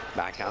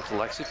 Back out to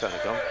Lexi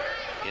Finicum.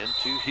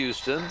 Into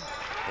Houston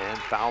and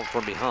fouled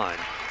from behind.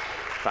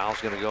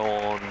 Foul's going to go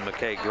on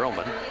McKay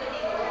Groman.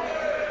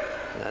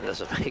 That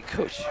doesn't make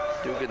Coach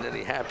Dugan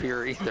any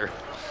happier either.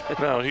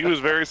 No, he was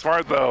very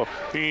smart though.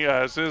 He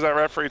as soon as that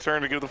referee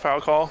turned to give the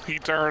foul call, he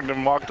turned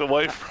and walked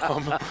away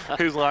from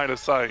his line of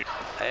sight.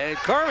 And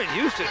Carmen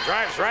Houston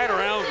drives right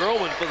around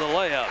Groman for the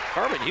layup.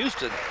 Carmen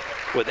Houston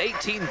with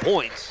 18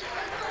 points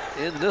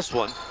in this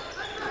one.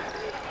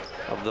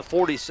 Of the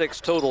 46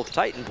 total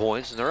Titan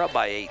points, and they're up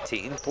by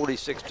 18,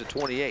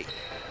 46-28.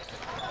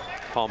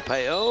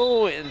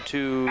 Pompeo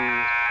into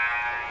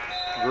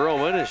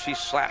Groman as she's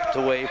slapped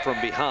away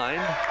from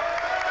behind.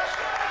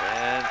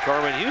 And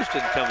Carmen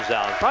Houston comes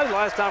out. Probably the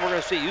last time we're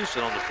going to see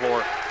Houston on the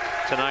floor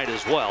tonight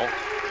as well.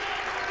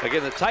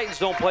 Again, the Titans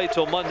don't play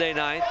till Monday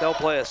night. They'll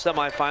play a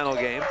semifinal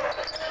game,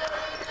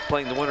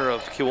 playing the winner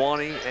of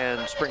Kewanee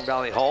and Spring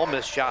Valley Hall.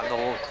 Missed shot in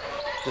the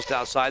just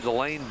outside the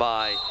lane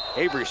by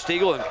Avery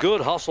Stiegel, and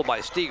good hustle by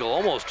Stiegel.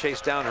 Almost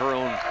chased down her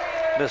own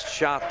missed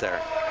shot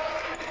there.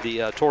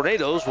 The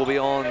Tornadoes will be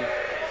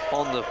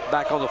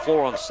back on the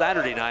floor on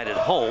Saturday night at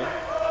home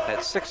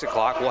at 6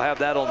 o'clock. We'll have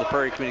that on the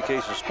Prairie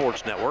Communications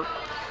Sports Network.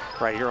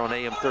 Right here on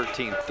AM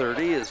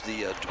 1330 is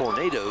the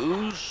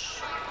Tornadoes.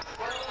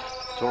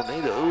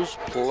 Tornadoes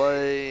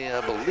play,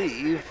 I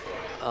believe,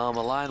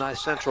 Illini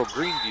Central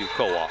Greenview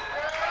Co-op.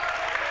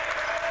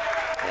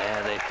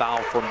 And a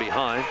foul from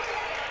behind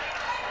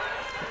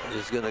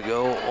is going to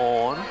go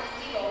on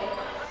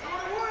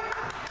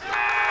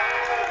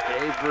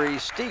Avery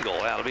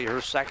Stiegel. That'll be her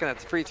second at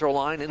the free throw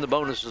line. In the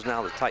bonuses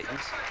now, the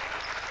Titans.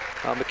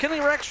 McKinley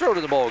Rexroad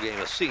in the ball game,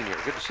 a senior.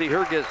 Good to see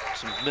her get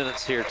some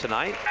minutes here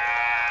tonight.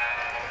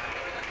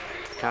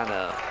 Kind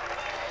of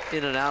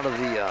in and out of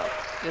the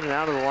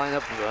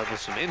lineup with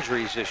some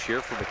injuries this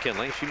year for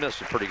McKinley. She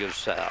missed a pretty good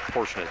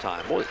portion of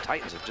time. Boy, the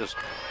Titans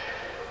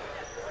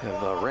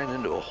have ran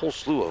into a whole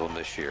slew of them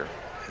this year,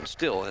 and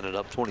still ended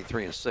up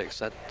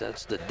 23-6.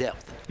 That's the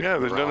depth. Yeah,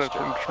 they've done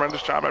a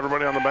tremendous job.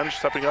 Everybody on the bench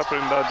stepping up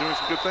and doing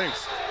some good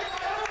things.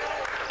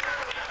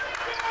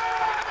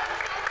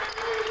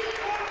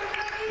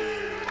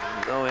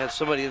 Oh, we had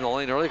somebody in the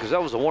lane early because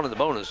that was the one in the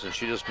bonus, and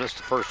she just missed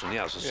the first one.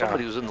 Yeah, so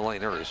somebody was in the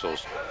lane early, so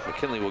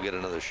McKinley will get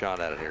another shot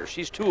at it here.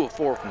 She's 2 of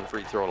 4 from the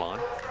free throw line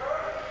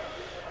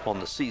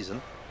on the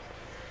season.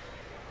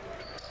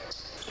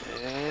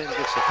 And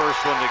gets the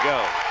first one to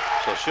go.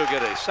 So she'll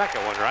get a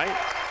second one, right?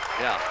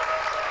 Yeah.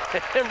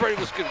 Everybody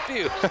was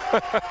confused.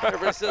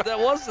 Everybody said that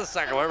was the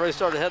second one. Everybody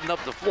started heading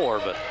up the floor,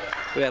 but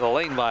we had a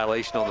lane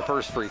violation on the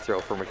first free throw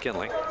for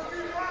McKinley.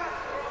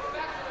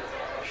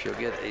 She'll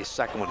get a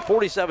second one.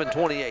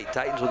 47-28.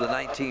 Titans with a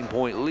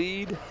 19-point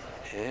lead.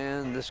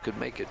 And this could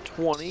make it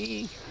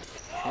 20.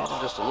 And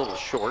just a little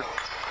short.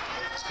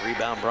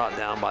 Rebound brought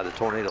down by the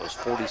Tornadoes.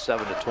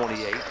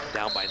 47-28.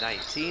 Down by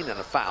 19. And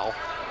a foul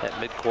at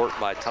midcourt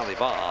by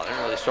Talibaha.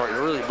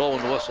 They're really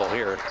blowing the whistle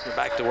here. They're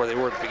back to where they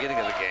were at the beginning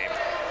of the game.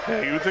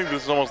 Yeah, you would think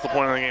this is almost the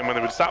point of the game when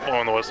they would stop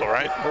blowing the whistle,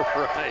 right?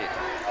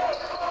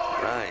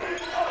 Right.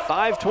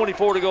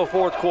 5:24 to go,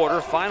 fourth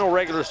quarter. Final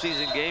regular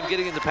season game.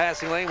 Getting in the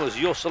passing lane was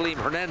Yoselim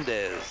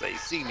Hernandez, a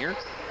senior.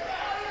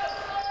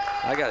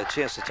 I got a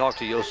chance to talk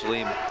to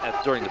Yoselim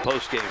during the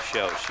post-game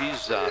show.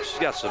 She's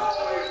got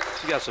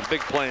some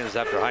big plans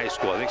after high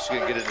school. I think she's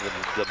going to get into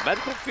the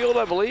medical field,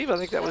 I believe. I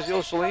think that was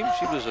Yoselim.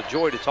 She was a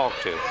joy to talk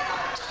to.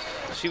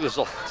 She was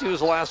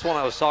the last one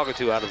I was talking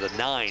to out of the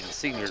 9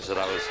 seniors that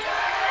I was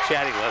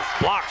chatting with.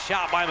 Block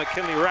shot by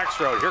McKinley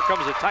Rexroad. Here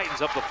comes the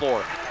Titans up the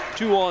floor.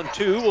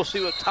 2-on-2. We'll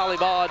see what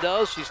Talibaha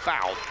does. She's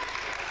fouled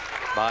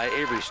by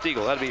Avery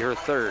Stiegel. That'll be her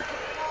third.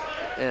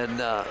 And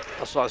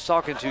so I was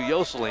talking to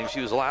Yoselim.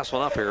 She was the last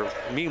one up here.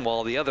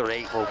 Meanwhile, the other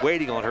 8 were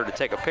waiting on her to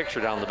take a picture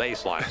down the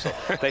baseline. So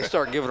they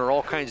start giving her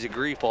all kinds of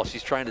grief while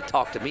she's trying to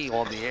talk to me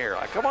on the air.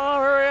 Like, come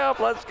on, hurry up,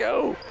 let's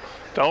go.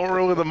 Don't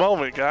ruin the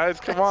moment, guys.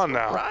 Come on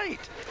now.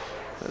 Right.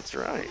 That's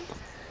right.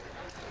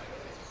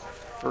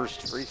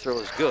 First free throw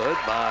is good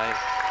by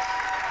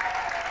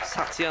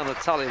Tatiana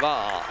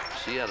Talibaha.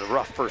 She had a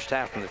rough first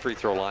half from the free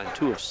throw line,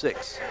 2 of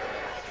 6.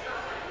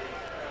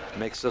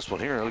 Makes this one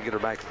here. It'll get her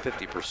back to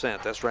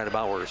 50%. That's right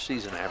about where her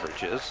season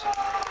average is.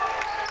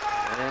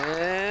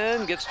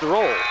 And gets the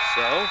roll.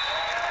 So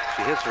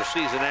she hits her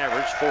season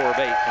average, 4 of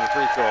 8 from the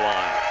free throw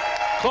line.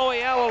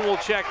 Chloe Allen will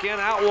check in.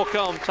 Out will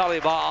come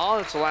Talibaha.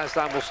 It's the last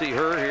time we'll see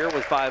her here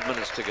with 5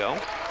 minutes to go.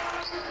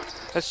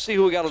 Let's see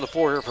who we got on the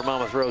floor here for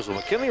Monmouth Roseville.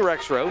 McKinley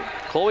Rexroad,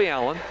 Chloe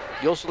Allen,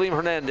 Yoselim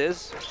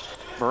Hernandez,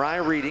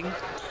 Mariah Reading,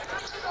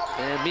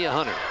 and Mia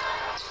Hunter.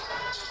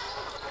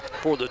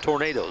 For the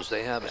Tornadoes,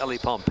 they have Ellie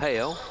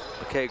Pompeo,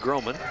 McKay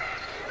Groman.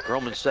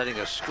 Groman setting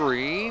a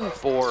screen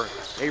for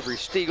Avery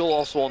Stiegel,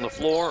 also on the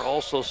floor.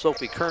 Also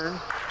Sophie Kern.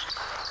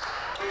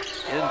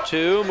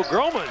 Into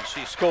Groman,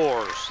 she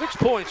scores. 6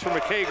 points for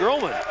McKay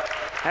Groman,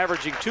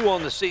 averaging 2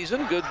 on the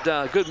season.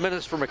 Good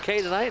minutes for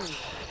McKay tonight, and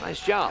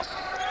nice job.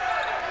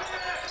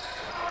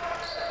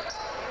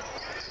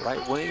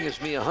 Right wing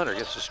is Mia Hunter,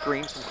 gets a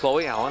screen from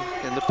Chloe Allen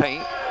in the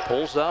paint,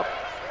 pulls up,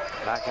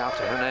 back out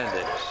to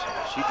Hernandez.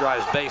 She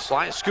drives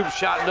baseline, scoop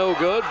shot no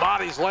good,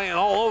 bodies laying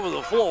all over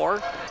the floor.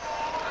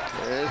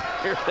 And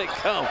here they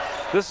come.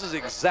 This is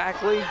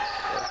exactly,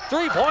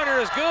 three-pointer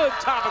is good,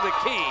 top of the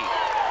key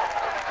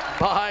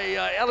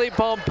by Ellie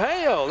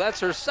Pompeo. That's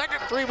her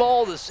second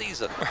 3-ball of the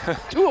season.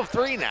 2 of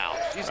 3 now.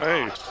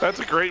 Hey, that's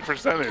a great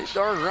percentage.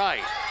 Darn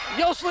right.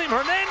 Yoselim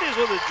Hernandez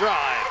with a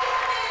drive.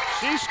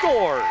 She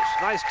scores.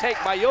 Nice take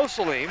by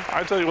Yoselim.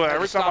 I tell you what,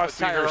 every time I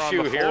see her on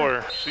the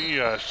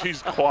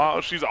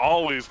floor, she's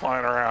always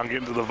flying around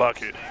getting to the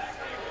bucket.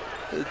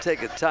 We'll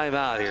take a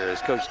timeout here as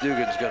Coach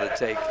Dugan's going to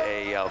take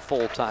a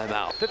full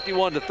timeout.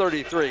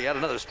 51-33. Got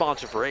another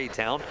sponsor for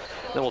A-Town.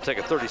 Then we'll take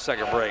a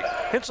 30-second break.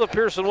 Hensel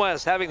Pearson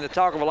West, having the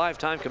talk of a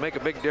lifetime can make a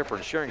big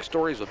difference. Sharing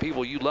stories with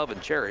people you love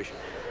and cherish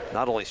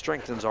not only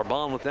strengthens our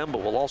bond with them,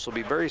 but will also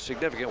be very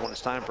significant when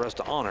it's time for us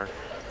to honor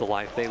the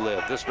life they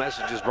live. This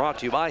message is brought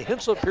to you by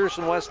Hensel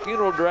Pearson West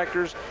Funeral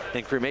Directors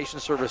and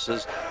Cremation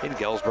Services in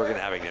Galesburg and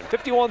Abingdon.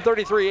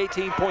 51-33,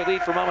 18-point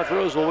lead for Monmouth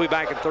Rose. We'll be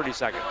back in 30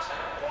 seconds.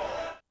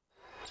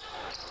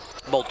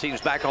 Both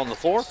teams back on the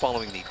floor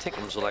following the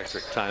Tinkham's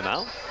Electric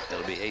timeout.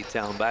 It'll be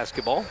A-Town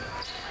basketball.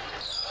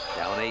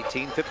 Down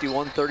 18,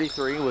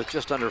 51-33 with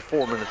just under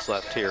 4 minutes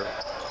left here.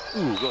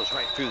 Ooh, goes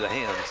right through the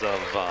hands of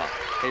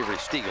Avery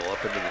Stiegel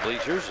up into the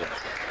bleachers, and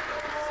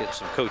get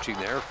some coaching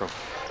there from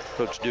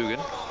Coach Dugan.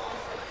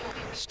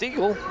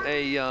 Stiegel,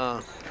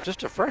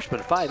 just a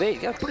freshman,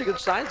 5'8". Got pretty good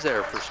size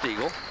there for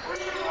Stiegel.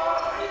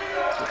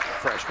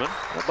 Freshman,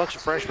 a bunch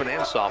of freshmen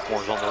and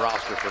sophomores on the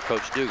roster for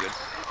Coach Dugan.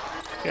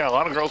 Yeah, a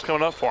lot of girls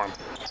coming up for him.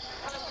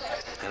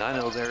 And I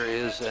know there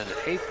is an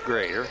 8th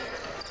grader,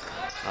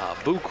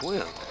 Boo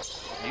Quinn,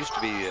 used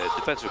to be a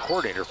defensive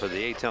coordinator for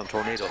the A-Town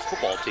Tornadoes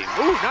football team.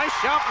 Ooh, nice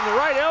shot from the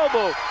right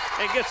elbow,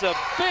 and gets a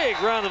big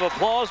round of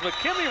applause.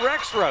 McKinley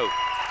Rexroth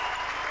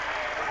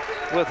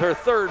with her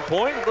 3rd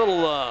point.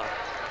 Little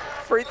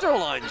free throw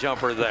line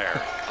jumper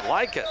there. I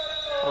like it.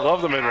 I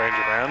love the mid-ranger,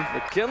 man.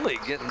 McKinley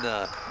getting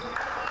a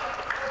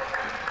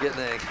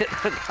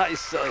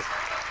nice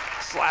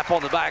slap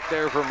on the back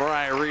there for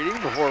Mariah Reading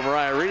before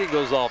Mariah Reading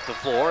goes off the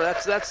floor.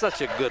 That's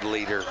such a good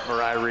leader,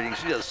 Mariah Reading.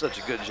 She does such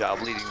a good job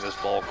leading this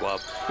ball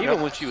club,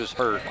 even when she was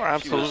hurt. Oh,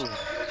 absolutely.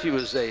 She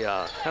was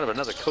a kind of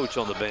another coach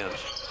on the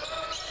bench.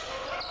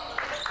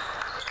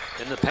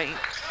 In the paint.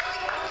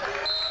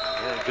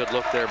 And a good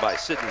look there by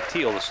Sydney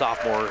Teal, the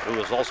sophomore, who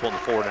is also on the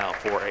floor now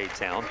for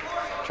A-Town.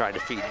 Trying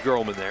to feed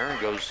Groman there and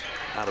goes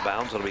out of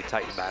bounds. It'll be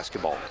Titan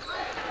basketball.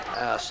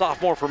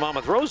 Sophomore for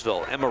Monmouth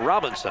Roseville, Emma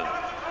Robinson,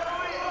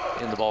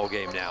 in the ball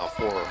game now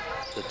for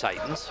the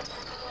Titans.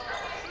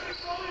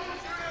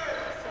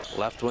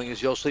 Left wing is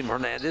Jocelyn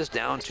Hernandez,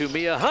 down to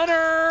Mia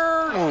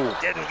Hunter. Ooh.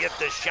 Didn't get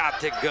the shot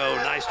to go.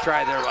 Nice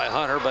try there by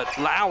Hunter, but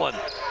Allen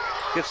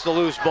gets the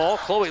loose ball.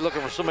 Chloe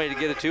looking for somebody to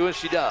get it to, and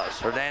she does.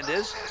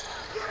 Hernandez.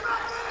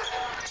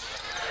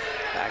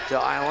 Back to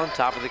Island,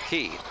 top of the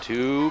key.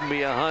 To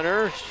Mia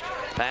Hunter.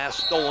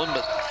 Pass stolen,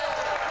 but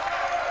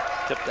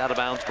tipped out of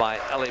bounds by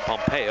Ellie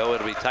Pompeo.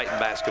 It'll be Titan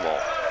basketball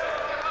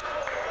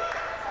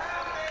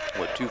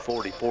with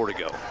 2:44 to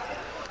go.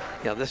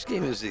 Yeah, this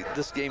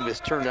game has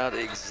turned out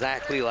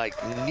exactly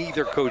like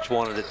neither coach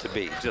wanted it to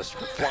be. Just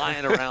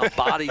flying around,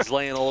 bodies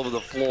laying all over the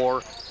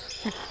floor,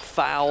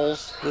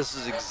 fouls. This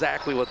is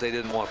exactly what they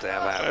didn't want to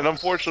have happen. And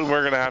unfortunately,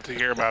 we're going to have to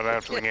hear about it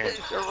after the game.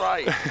 You're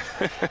right.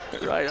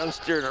 Right, I'm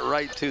steering it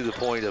right to the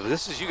point of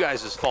this is you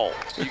guys' fault.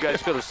 You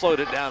guys could have slowed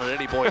it down at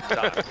any point in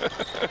time.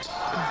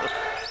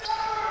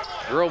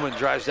 Groman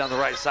drives down the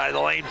right side of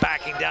the lane,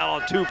 backing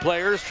down on 2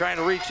 players, trying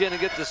to reach in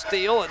and get the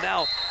steal, and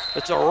now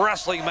it's a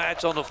wrestling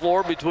match on the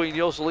floor between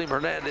Jocelyn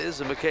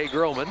Hernandez and McKay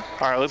Groman.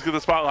 All right, let's get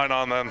the spotlight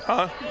on then,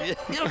 huh? You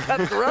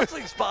got the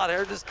wrestling spot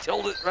here, just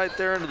tilt it right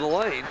there into the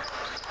lane.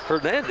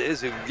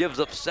 Hernandez, who gives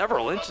up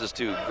several inches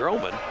to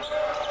Groman,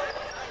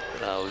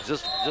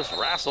 just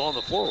wrestle on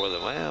the floor with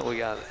him. Well, we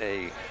got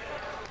a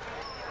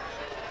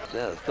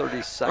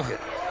 30-second.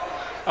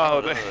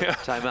 Oh,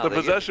 timeout. The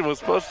possession was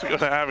supposed to go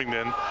to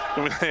Abingdon.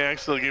 They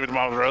actually gave it to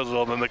Monmouth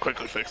Roseville, and then they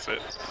quickly fixed it.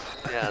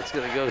 Yeah, it's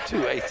going to go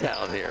to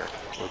A-Town here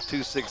with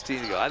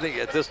 2:16 to go. I think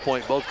at this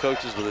point, both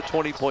coaches with a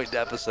 20-point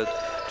deficit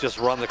just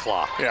run the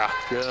clock. Yeah.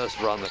 Just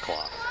run the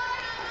clock.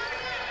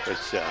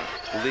 Which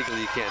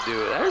legally you can't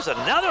do it. There's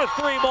another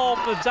 3-ball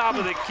from the top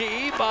of the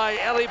key by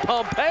Ellie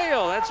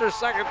Pompeo. That's her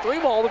second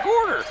 3-ball of the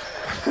quarter.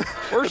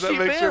 Where's she been?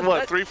 That makes her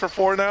what, 3 for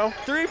 4 now?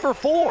 3 for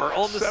 4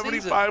 on the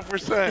 75%.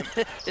 season.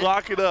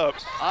 Lock it up.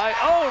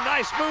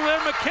 Nice move there.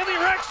 McKinley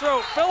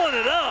Rexroth filling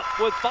it up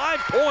with 5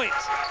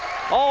 points.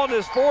 All in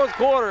this 4th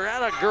quarter.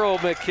 Atta girl,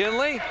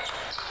 McKinley.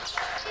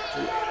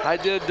 I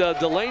did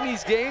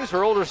Delaney's games,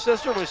 her older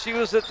sister, when she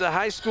was at the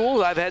high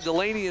school. I've had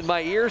Delaney in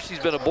my ear. She's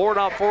been a board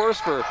op for us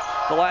for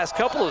the last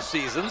couple of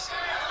seasons.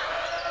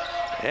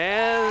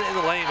 And in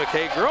the lane,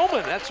 McKay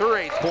Groman. That's her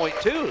 8th point,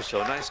 too.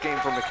 So nice game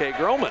from McKay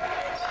Groman.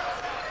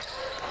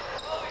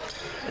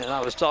 And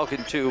I was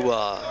talking to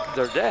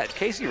their dad,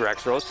 Casey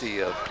Rexroth,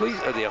 the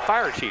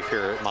fire chief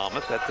here at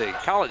Monmouth, at the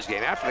college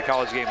game. After the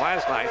college game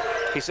last night,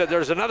 he said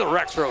there's another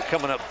Rexroth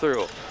coming up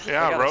through.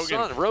 Yeah,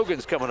 Rogan.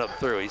 Rogan's coming up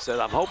through. He said,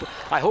 I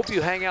hope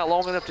you hang out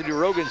long enough to do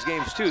Rogan's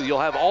games too. You'll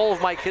have all of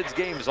my kids'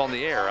 games on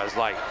the air. I was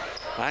like,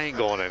 I ain't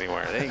going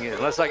anywhere.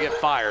 Unless I get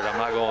fired, I'm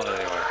not going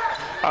anywhere.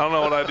 I don't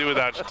know what I'd do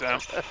without you,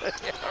 Tim.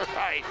 Yeah,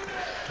 right.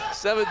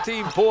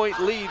 17-point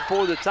lead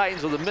for the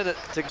Titans with a minute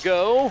to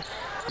go.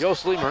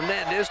 Jocelyn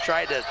Hernandez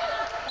tried to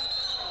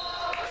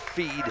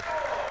feed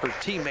her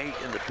teammate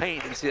in the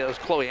paint, and see that was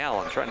Chloe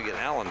Allen trying to get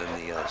Allen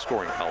in the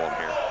scoring column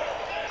here.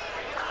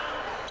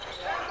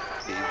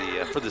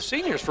 For the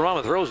seniors from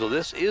Monmouth Roseville,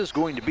 this is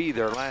going to be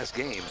their last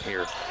game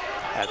here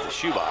at the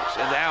shoebox.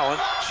 And Allen,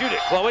 shoot it,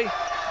 Chloe.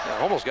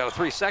 Almost got a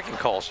 3-second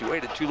call. She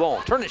waited too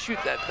long. Turn and shoot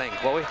that thing,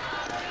 Chloe.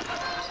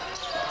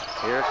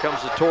 Here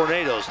comes the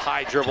Tornadoes.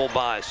 High dribble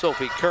by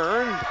Sophie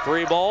Kern.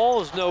 3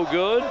 balls, no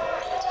good.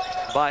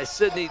 By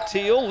Sydney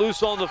Teal,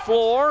 loose on the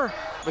floor.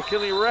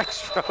 McKinley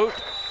Rexroth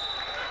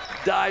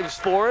dives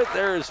for it.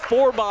 There's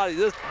 4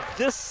 bodies.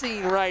 This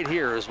scene right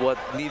here is what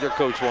neither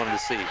coach wanted to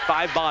see.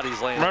 5 bodies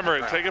laying. Remember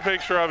it, take a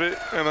picture of it,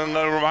 and then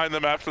remind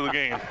them after the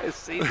game.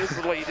 See, this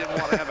is what you didn't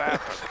want to have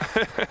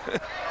happen.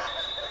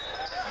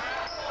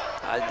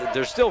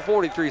 There's still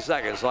 43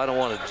 seconds, so I don't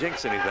want to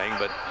jinx anything,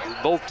 but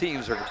both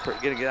teams are going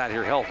to get out of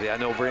here healthy. I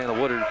know Brianna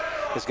Woodard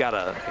has got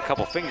a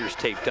couple fingers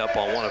taped up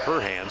on one of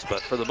her hands,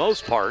 but for the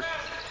most part,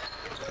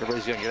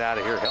 everybody's going to get out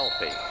of here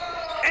healthy.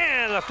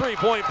 And a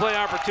 3-point play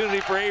opportunity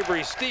for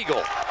Avery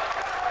Stiegel.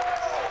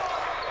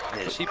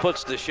 And she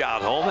puts the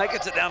shot home. That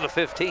gets it down to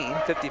 15,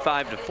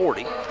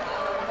 55-40.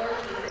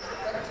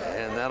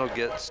 And that'll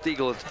get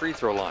Stiegel at the free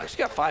throw line. She's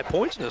got 5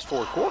 points in this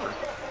 4th quarter.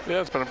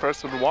 Yeah, it's been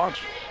impressive to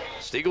watch.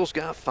 Stiegel's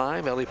got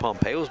 5. Ellie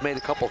Pompeo's made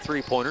a couple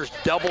 3-pointers,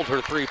 doubled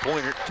her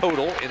 3-pointer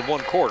total in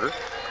 1 quarter.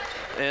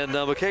 And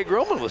McKay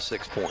Groman with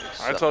 6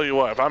 points. I tell you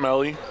what, if I'm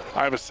Ellie,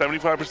 I have a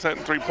 75%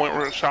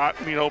 three-point shot,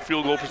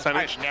 field goal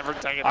percentage.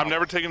 I'm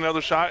never taking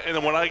another shot. And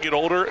then when I get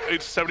older,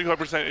 it's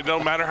 75%. It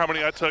don't matter how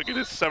many I took, it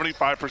is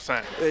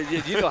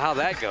 75%. You know how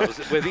that goes.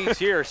 With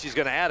each year, she's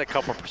going to add a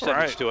couple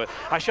percentage to it.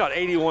 I shot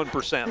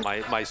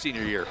 81% my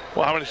senior year.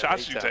 Well, how many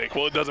shots did you take?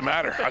 Well, it doesn't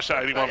matter. I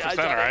shot 81%, I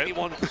shot right?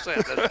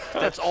 81%.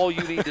 That's all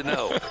you need to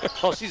know.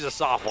 Well, she's a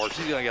sophomore.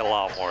 She's going to get a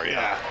lot more.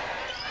 Yeah.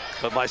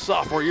 But my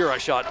sophomore year, I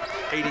shot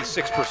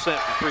 86% from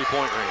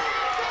three-point range.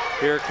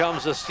 Here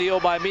comes a steal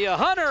by Mia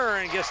Hunter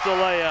and gets the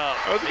layup.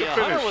 That was a good Mia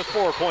finish. Hunter with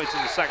 4 points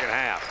in the second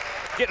half.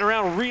 Getting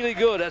around really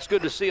good. That's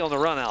good to see on the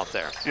run out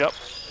there. Yep.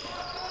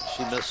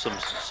 She missed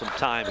some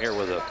time here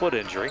with a foot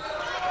injury.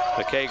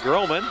 McKay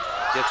Groman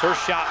gets her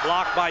shot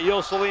blocked by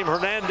Yoselim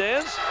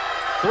Hernandez.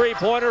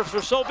 Three-pointer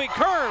for Sophie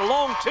Kern,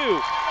 long two.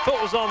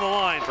 Foot was on the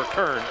line for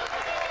Kern.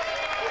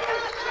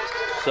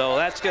 So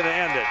that's going to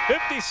end it.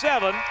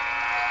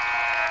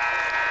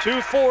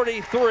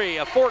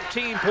 57-43, a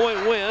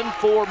 14-point win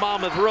for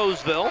Monmouth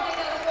Roseville.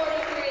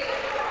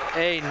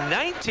 A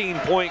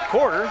 19-point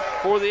quarter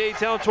for the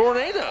A-Town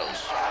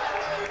Tornadoes.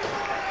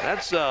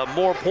 That's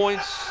more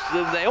points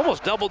than they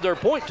almost doubled their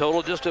point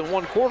total just in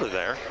one quarter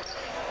there.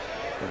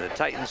 And the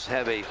Titans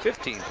have a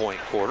 15-point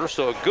quarter,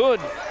 so a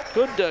good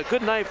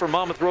night for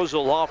Monmouth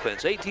Roseville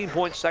offense. 18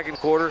 points second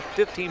quarter,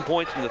 15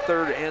 points in the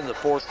third and the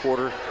fourth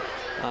quarter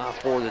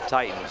for the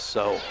Titans.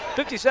 So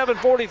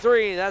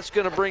 57-43, that's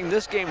going to bring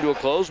this game to a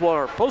close while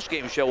our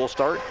post-game show will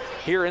start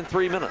here in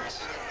 3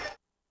 minutes.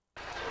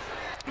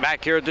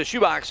 Back here at the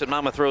Shoebox at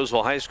Monmouth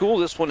Roseville High School.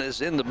 This one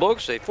is in the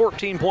books. A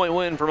 14-point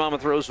win for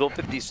Monmouth Roseville,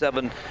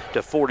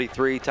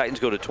 57-43. Titans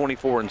go to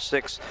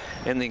 24-6,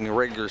 ending the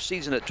regular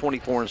season at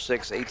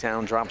 24-6.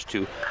 A-Town drops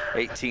to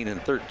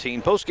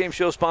 18-13. Post-game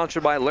show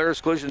sponsored by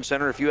Laris Collision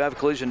Center. If you have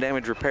collision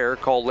damage repair,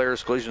 call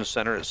Laris Collision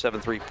Center at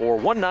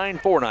 734-1949.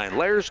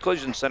 Laris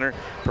Collision Center,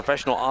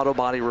 professional auto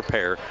body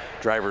repair,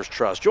 drivers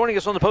trust. Joining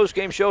us on the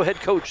post-game show, head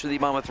coach of the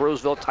Monmouth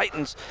Roseville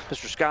Titans,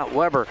 Mr. Scott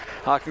Weber.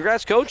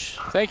 Congrats, Coach.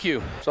 Thank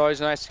you. It's always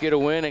nice to get a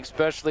win,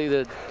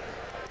 especially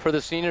for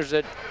the seniors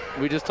that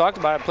we just talked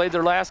about. Played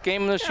their last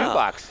game in the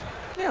Shoebox.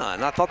 Yeah,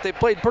 and I thought they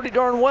played pretty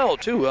darn well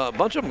too. A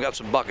bunch of them got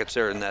some buckets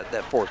there in that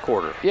fourth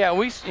quarter. Yeah,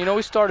 we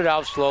started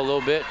out slow a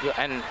little bit,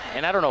 and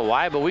I don't know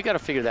why, but we got to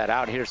figure that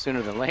out here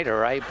sooner than later,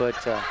 right?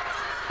 But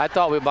I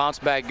thought we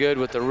bounced back good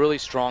with a really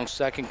strong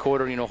second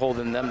quarter.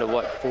 Holding them to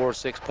 4 or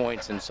 6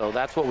 points, and so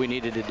that's what we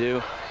needed to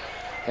do.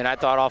 And I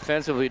thought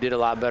offensively we did a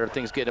lot better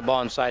things, getting the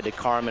ball inside to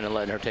Carmen and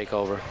letting her take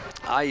over.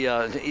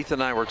 Ethan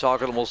and I were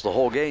talking almost the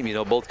whole game.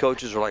 Both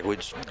coaches are like, we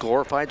just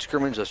glorified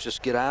scrimmage. Let's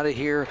just get out of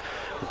here,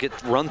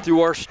 run through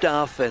our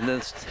stuff, and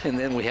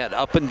then we had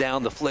up and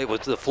down. The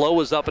flow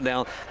was up and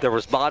down. There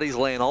was bodies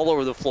laying all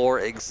over the floor,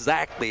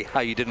 exactly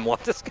how you didn't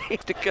want this game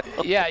to go.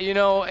 Yeah,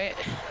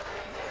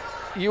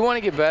 you want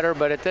to get better,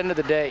 but at the end of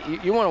the day,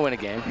 you want to win a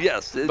game.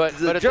 Yes, but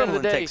at the end of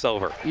the day, takes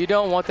over. You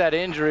don't want that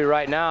injury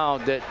right now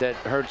that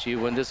hurts you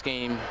when this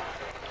game,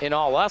 in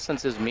all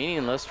essence, is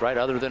meaningless, right,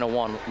 other than a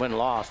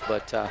win-loss.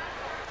 But,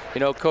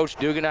 Coach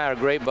Dugan and I are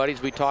great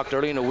buddies. We talked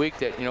early in the week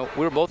that,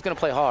 we were both going to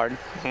play hard,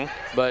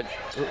 but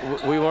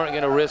we weren't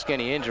going to risk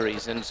any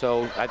injuries. And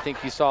so I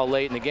think you saw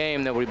late in the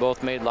game that we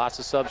both made lots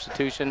of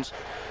substitutions.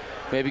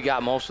 Maybe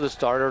got most of the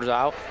starters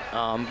out.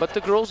 But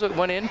the girls that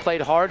went in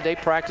played hard. They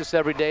practiced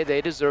every day. They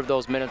deserve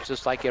those minutes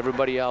just like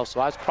everybody else. So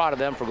I was proud of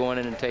them for going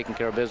in and taking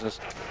care of business.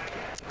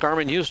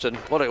 Carmen Houston,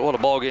 what a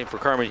ball game for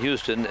Carmen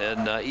Houston.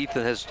 And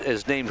Ethan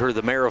has named her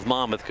the mayor of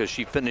Monmouth because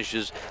she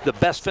finishes the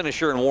best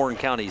finisher in Warren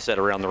County, he said,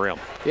 around the rim.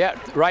 Yeah,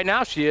 right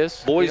now she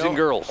is. Boys and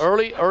girls.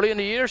 Early in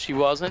the year she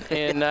wasn't.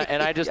 And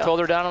I just told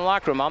her down in the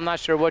locker room, I'm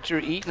not sure what you're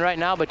eating right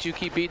now, but you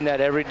keep eating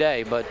that every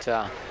day.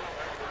 But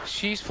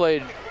she's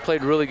played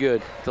really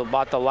good.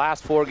 About the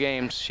last 4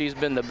 games, she's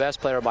been the best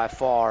player by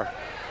far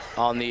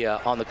on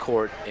the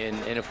court.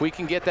 And if we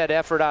can get that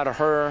effort out of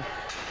her,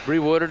 Bree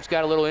Woodard's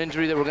got a little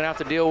injury that we're going to have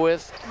to deal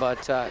with,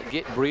 but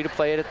get Bree to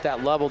play it at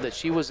that level that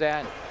she was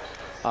at,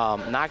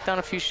 knock down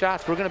a few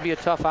shots, we're going to be a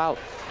tough out.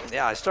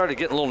 Yeah, I started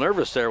getting a little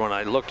nervous there when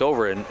I looked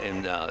over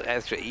and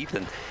actually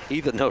Ethan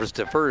noticed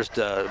at first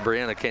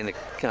Brianna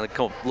kind of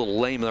come a little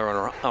lame there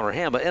on her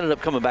hand, but ended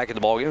up coming back in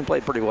the ballgame and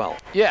played pretty well.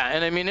 Yeah,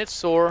 and I mean it's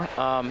sore.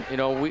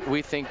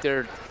 We think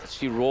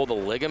she rolled a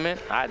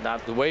ligament.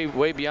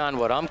 Way beyond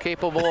what I'm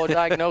capable of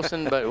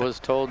diagnosing, but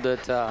was told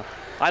that.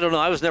 I don't know.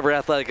 I was never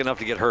athletic enough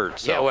to get hurt.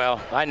 So. Yeah,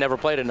 well, I never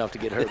played enough to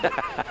get hurt.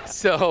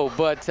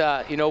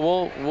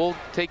 We'll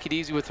take it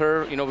easy with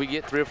her. We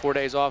get 3 or 4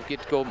 days off,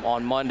 get to go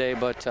on Monday,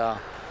 but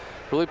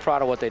really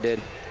proud of what they did.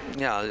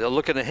 Yeah,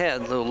 looking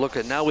ahead,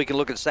 now we can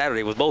look at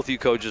Saturday with both you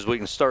coaches. We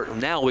can start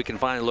now. We can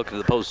finally look at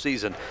the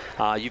postseason.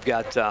 You've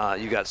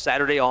got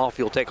Saturday off.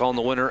 You'll take on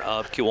the winner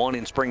of Kewanee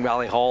and Spring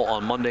Valley Hall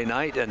on Monday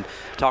night. And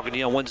talking to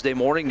you on Wednesday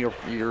morning, you're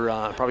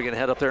probably going to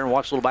head up there and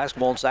watch a little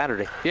basketball on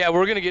Saturday. Yeah,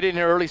 we're going to get in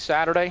here early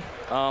Saturday.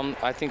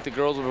 I think the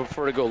girls would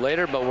prefer to go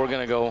later, but we're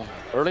going to go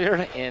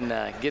earlier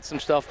and get some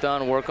stuff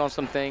done, work on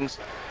some things.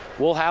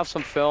 We'll have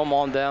some film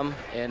on them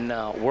and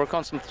work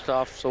on some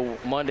stuff. So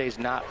Monday's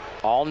not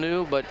all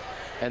new, but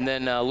And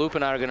then Luke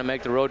and I are going to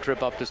make the road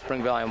trip up to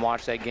Spring Valley and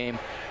watch that game.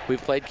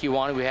 We've played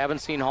Kewanee. We haven't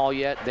seen Hall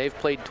yet. They've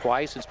played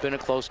twice. It's been a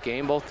close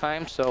game both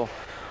times. So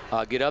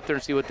get up there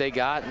and see what they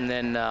got. And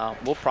then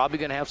we're probably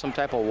going to have some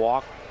type of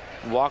walk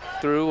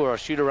through or a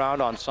shoot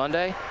around on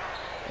Sunday,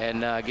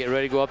 and get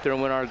ready to go up there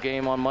and win our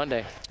game on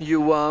Monday.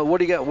 You what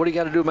do you got? What do you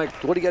got to do?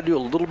 What do you got to do a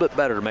little bit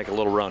better to make a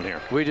little run here?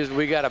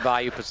 We got to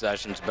value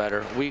possessions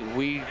better.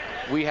 We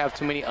have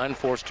too many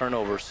unforced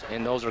turnovers,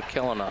 and those are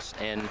killing us.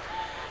 And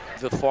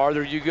the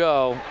farther you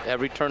go,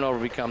 every turnover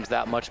becomes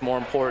that much more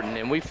important.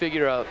 And we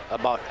figure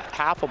about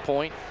half a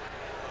point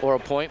or a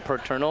point per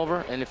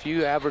turnover. And if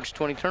you average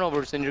 20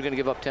 turnovers, then you're going to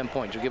give up 10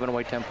 points. You're giving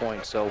away 10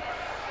 points. So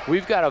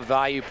we've got to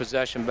value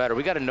possession better.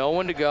 We got to know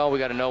when to go. We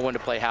got to know when to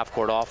play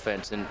half-court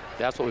offense, and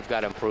that's what we've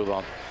got to improve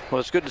on. Well,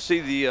 it's good to see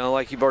the,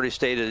 like you've already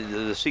stated,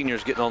 the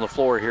seniors getting on the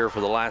floor here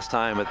for the last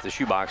time at the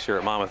shoebox here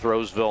at Monmouth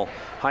Roseville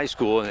High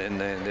School, and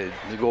they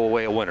go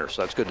away a winner.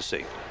 So that's good to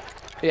see.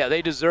 Yeah,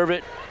 they deserve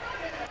it.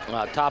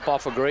 Top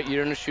off a great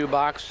year in the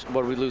shoebox.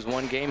 What, we lose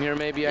one game here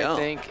maybe, I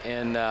think,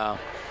 and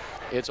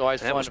it's always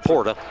fun. That was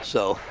Porta,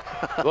 so.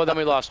 Well, then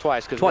we lost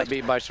twice because we got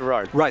beat by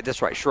Sherrard. Right,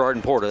 that's right. Sherrard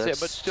and Porta.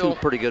 That's but still, two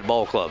pretty good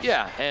ball clubs.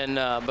 Yeah, and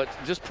but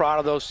just proud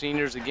of those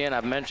seniors. Again,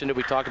 I've mentioned it.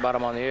 We talked about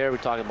them on the air. We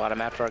talked about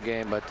them after our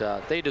game,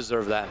 but they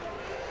deserve that.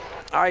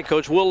 All right,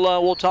 Coach.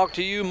 We'll talk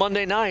to you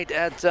Monday night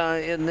at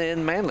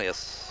in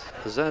Manlius.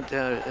 Is that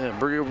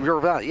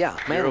Bureau Valley? Yeah,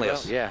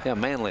 Manlius. Yeah,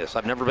 Manlius.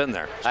 I've never been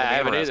there. I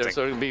haven't either,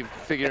 so we'll be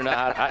figuring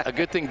out how. A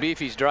good thing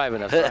Beefy's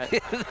driving us,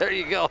 right? There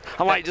you go.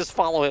 I might just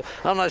follow him.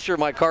 I'm not sure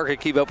my car could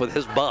keep up with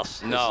his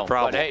bus. No,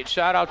 but hey,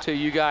 shout out to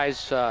you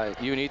guys.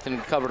 You and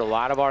Ethan covered a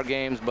lot of our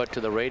games, but to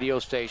the radio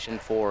station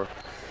for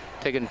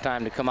taking the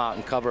time to come out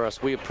and cover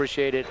us. We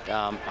appreciate it.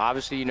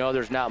 Obviously, you know,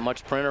 there's not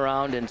much print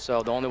around, and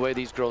so the only way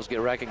these girls get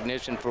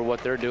recognition for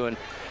what they're doing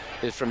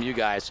is from you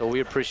guys. So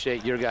we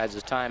appreciate your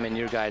guys' time and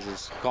your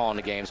guys' calling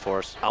the games for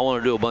us. I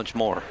want to do a bunch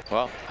more.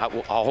 Well,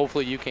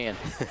 hopefully you can.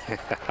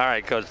 All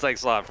right, Coach.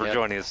 Thanks a lot for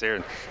joining us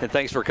here. And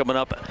thanks for coming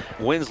up.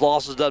 Wins,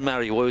 losses, doesn't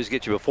matter. You always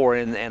get you before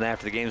and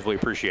after the games. We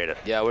appreciate it.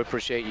 Yeah, we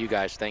appreciate you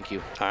guys. Thank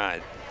you. All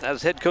right.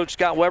 As head coach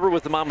Scott Weber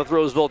with the Monmouth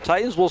Roseville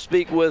Titans, we'll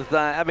speak with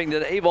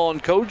Abingdon Avon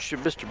coach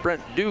Mr.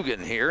 Brent Dugan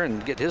here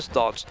and get his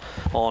thoughts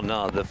on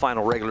the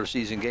final regular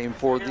season game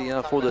for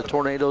the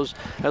Tornadoes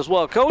as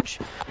well. Coach,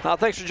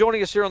 thanks for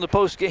joining us here on the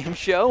post-game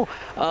show.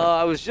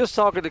 I was just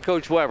talking to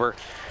Coach Weber.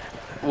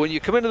 When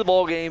you come into the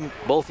ball game,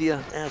 both of you,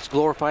 it's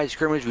glorified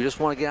scrimmage. We just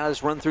want to get out of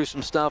this, run through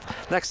some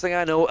stuff. Next thing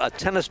I know, a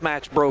tennis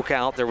match broke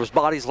out. There was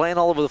bodies laying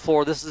all over the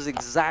floor. This is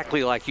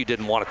exactly like you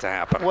didn't want it to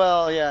happen.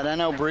 Well, yeah, and I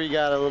know Bree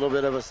got a little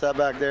bit of a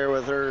setback there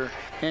with her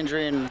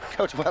injury, and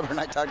Coach Weber and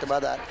I talked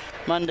about that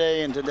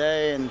Monday and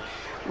today, and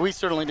we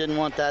certainly didn't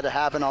want that to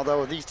happen,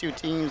 although with these two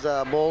teams,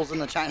 Bulls in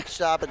the China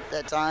shop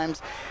at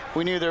times,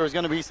 we knew there was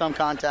going to be some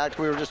contact.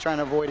 We were just trying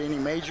to avoid any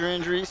major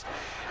injuries.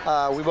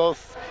 We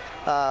both...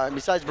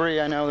 besides Bree,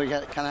 I know we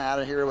got kind of out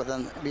of here with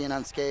being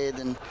unscathed,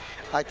 and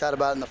I thought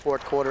about in the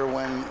fourth quarter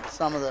when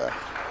some of it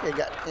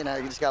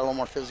just got a little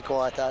more physical.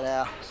 I thought,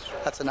 yeah,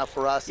 that's enough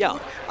for us. Yeah.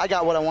 And I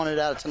got what I wanted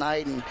out of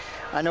tonight, and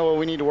I know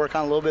we need to work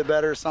on a little bit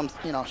better.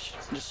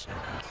 Just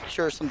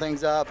shore some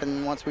things up,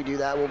 and once we do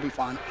that, we'll be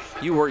fine.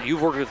 You've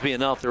worked with me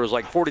enough. There was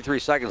like 43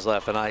 seconds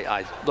left, and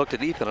I looked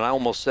at Ethan, and I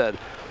almost said,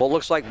 well, it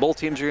looks like both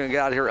teams are going to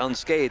get out of here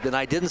unscathed, and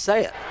I didn't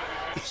say it.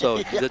 So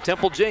Yeah. The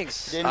Temple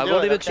jinx, Didn't I do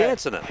wasn't it, even okay.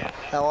 chancing it.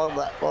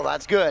 Well,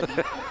 that's good.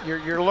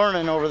 You're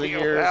learning over the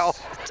years. Well,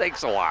 it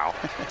takes a while.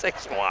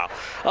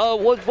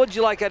 What'd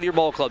you like out of your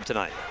ball club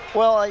tonight?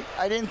 Well,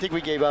 I didn't think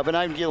we gave up, and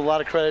I give a lot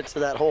of credit to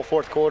that whole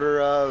fourth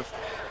quarter of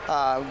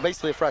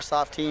basically a fresh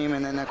soft team,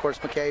 and then, of course,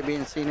 McKay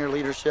being senior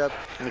leadership.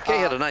 And McKay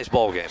had a nice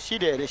ball game. She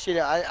did.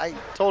 I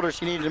told her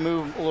she needed to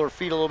move her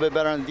feet a little bit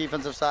better on the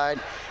defensive side,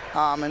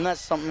 and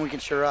that's something we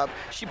can shore up.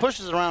 She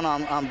pushes around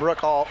on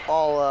Brooke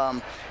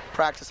all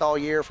practice all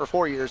year for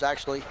 4 years,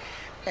 actually.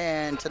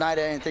 And tonight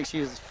I didn't think she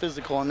was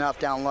physical enough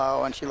down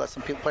low, and she let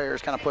some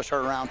players kind of push her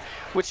around,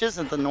 which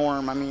isn't the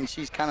norm. I mean,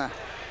 she's a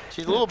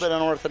little bit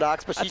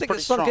unorthodox, but she's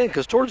pretty strong. I think it sunk in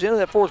because towards the end of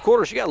that fourth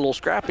quarter, she got a little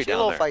scrappy down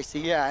there. She's a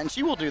little feisty, yeah, and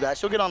she will do that.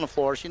 She'll get on the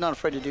floor. She's not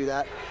afraid to do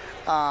that.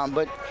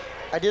 But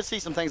I did see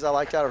some things I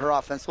liked out of her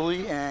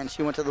offensively, and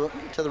she went to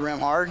the rim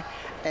hard.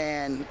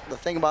 And the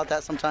thing about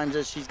that sometimes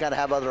is she's got to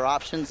have other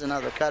options and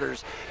other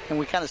cutters, and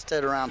we kind of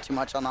stood around too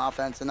much on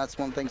offense, and that's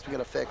one of the things we got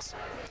to fix.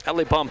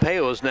 Ellie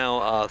Pompeo is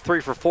now 3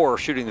 for 4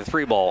 shooting the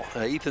three ball.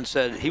 Ethan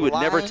said he would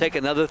never take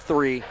another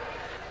three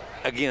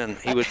again.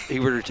 He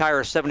would retire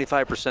a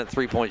 75%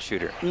 3-point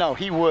shooter. No,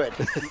 he would.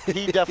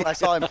 He definitely. I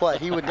saw him play.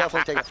 He would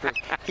definitely take a three.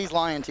 He's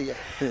lying to you.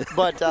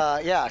 But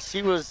yeah,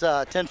 she was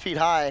 10 feet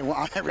high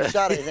on every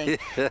shot. I think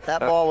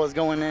that ball was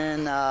going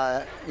in,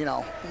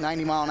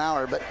 90 mile an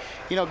hour. But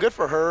good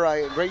for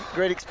her.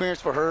 Great experience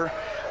for her.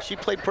 She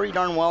played pretty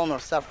darn well in the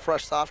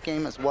fresh soft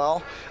game as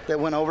well. That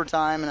went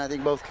overtime, and I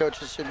think both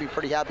coaches should be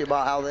pretty happy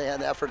about how they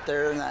had the effort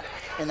there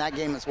in that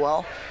game as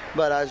well.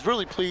 But I was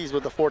really pleased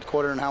with the fourth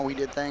quarter and how we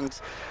did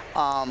things,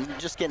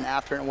 just getting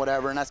after it and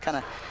whatever. And that's kind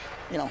of,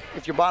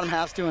 if your bottom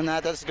half's doing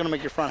that, that's going to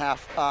make your front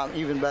half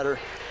even better.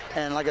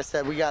 And like I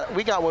said, we got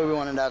what we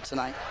wanted out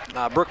tonight.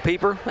 Brooke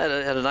Pieper had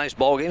a nice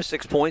ball game,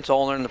 6 points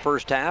all in the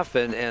first half,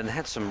 and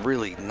had some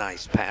really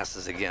nice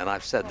passes again.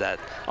 I've said that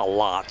a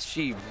lot.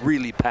 She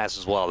really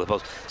passes well at the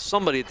post.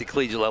 Somebody at the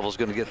collegiate level is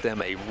going to get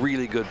them a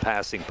really good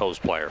passing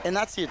post player. And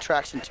that's the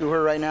attraction to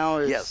her right now.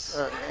 Is,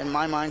 Yes. In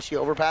my mind, she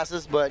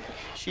overpasses, but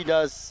she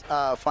does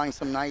find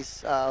some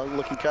nice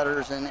looking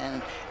cutters,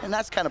 and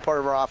that's kind of part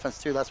of our offense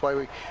too. That's why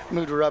we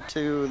moved her up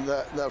to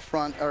the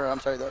front, or I'm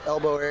sorry, the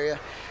elbow area,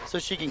 so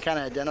she can kind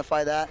of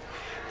identify that.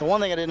 The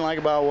one thing I didn't like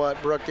about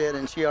what Brooke did,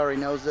 and she already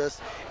knows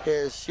this,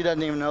 is she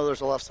doesn't even know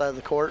there's a left side of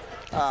the court.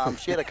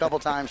 She had a couple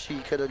times she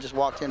could have just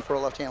walked in for a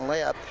left-hand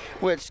layup,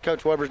 which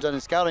Coach Weber's done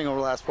in scouting over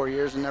the last 4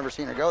 years and never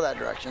seen her go that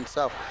direction.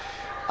 So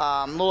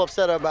I'm a little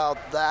upset about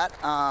that,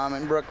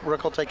 and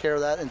Brooke will take care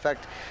of that. In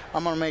fact,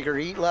 I'm going to make her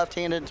eat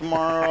left-handed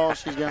tomorrow.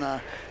 She's going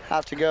to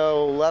have to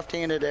go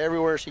left-handed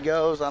everywhere she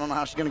goes. I don't know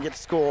how she's going to get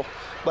to school,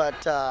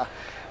 but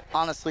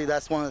honestly,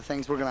 that's one of the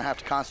things we're going to have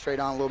to concentrate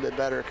on a little bit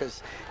better,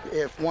 because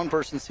if one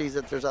person sees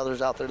it, there's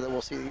others out there that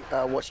will see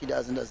what she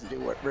does and doesn't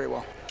do very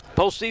well.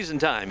 Postseason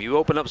time. You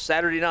open up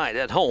Saturday night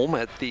at home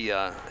at the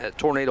at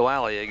Tornado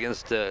Alley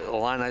against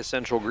Illini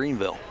Central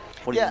Greenville.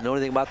 What do you know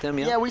anything about them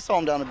yet? Yeah, we saw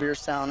them down at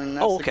Beerstown, and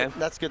that's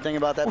that's a good thing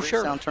about that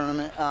Beerstown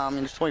tournament. And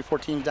there's 24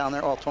 teams down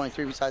there, all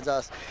 23 besides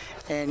us,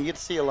 and you get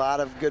to see a lot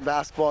of good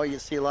basketball. You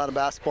get to see a lot of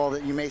basketball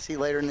that you may see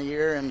later in the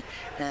year,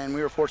 and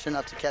we were fortunate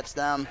enough to catch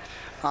them.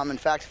 In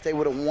fact, if they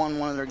would have won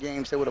one of their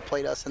games, they would have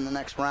played us in the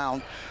next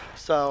round.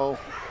 So,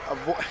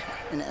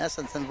 in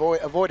essence,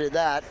 avoided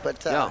that.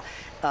 But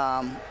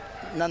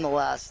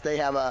nonetheless, they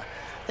have a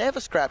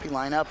scrappy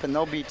lineup, and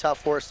they'll be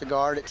tough for us to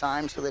guard at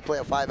times, because they play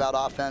a 5-out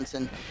offense.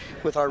 And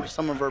with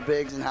some of our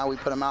bigs and how we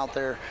put them out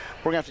there,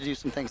 we're going to have to do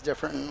some things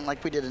different. And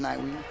like we did tonight,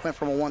 we went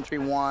from a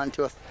 1-3-1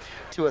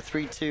 to a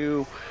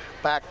 3-2,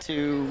 back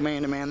to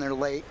man-to-man there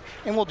late.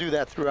 And we'll do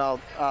that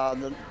throughout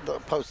the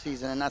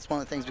postseason, and that's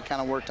one of the things we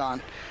kind of worked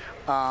on.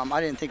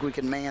 I didn't think we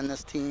could man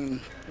this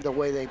team the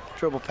way they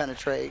dribble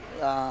penetrate,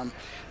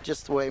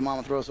 just the way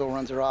Monmouth Roseville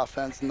runs their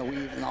offense and the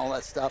weave and all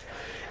that stuff.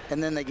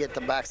 And then they get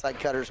the backside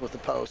cutters with the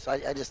post.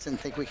 I just didn't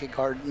think we could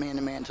guard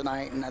man-to-man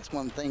tonight, and that's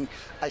one thing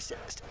I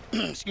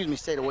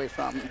stayed away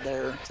from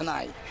there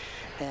tonight.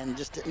 And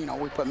just,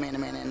 we put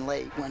man-to-man in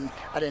late when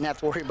I didn't have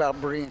to worry about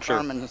Bree and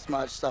Carmen as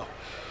much. So.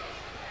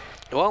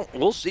 Well,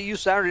 we'll see you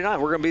Saturday night.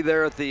 We're going to be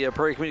there at the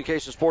Prairie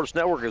Communications Sports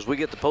Network as we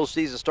get the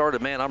postseason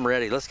started. Man, I'm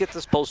ready. Let's get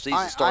this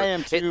postseason started. I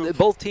am too.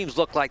 Both teams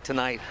look like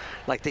tonight,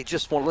 like they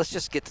just want. Let's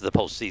just get to the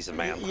postseason,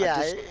 man.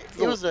 Yeah,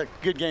 it was a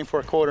good game for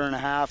a quarter and a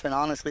half, and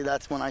honestly,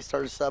 that's when I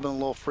started subbing a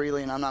little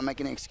freely, and I'm not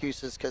making any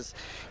excuses, because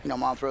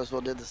Monmouth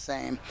Roseville did the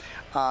same.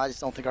 I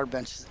just don't think our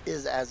bench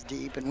is as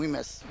deep, and we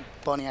miss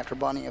bunny after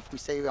bunny. If we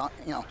say,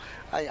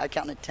 I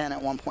counted 10 at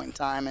one point in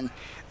time, and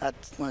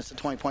that's when it's a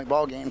 20-point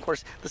ball game. Of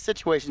course, the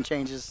situation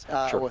changes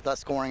with us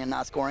scoring and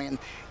not scoring,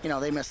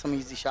 and they miss some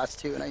easy shots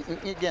too.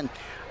 And again,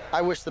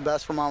 I wish the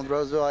best for Monmouth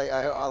Roseville.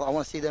 I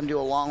want to see them do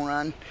a long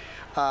run,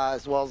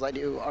 as well as I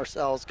do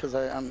ourselves, because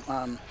I'm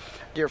a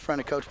dear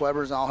friend of Coach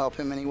Weber's, and I'll help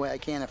him any way I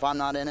can. If I'm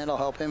not in it, I'll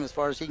help him as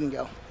far as he can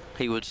go.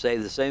 He would say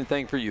the same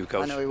thing for you,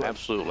 Coach. I know he would.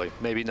 Absolutely.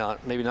 Maybe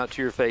not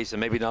to your face, and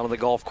maybe not on the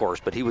golf course,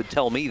 but he would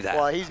tell me that.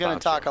 Well, he's going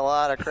to talk a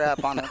lot of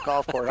crap on the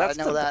golf course. I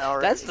know that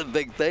already. That's the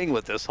big thing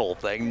with this whole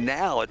thing.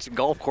 Now it's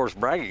golf course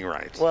bragging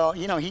rights. Well,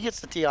 he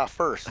gets to tee off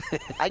first.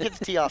 I get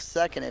to tee off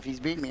second if he's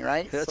beating me,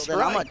 right? That's so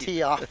then I'm going to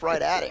tee off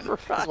right at him.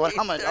 Right.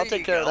 I'll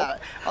take care of that.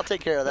 I'll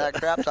take care of that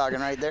crap talking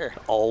right there.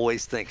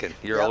 Always thinking.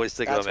 You're always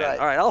thinking of it. Right.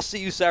 All right,Ll see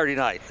you Saturday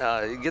night.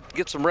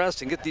 Get some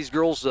rest and get these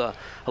girls a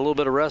little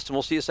bit of rest, and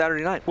we'll see you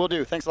Saturday night. Will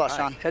do. Thanks a lot,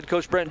 Sean. Head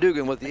coach Brent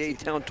Dugan with the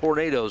A-Town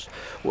Tornadoes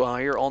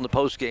here on the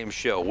post-game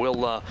show.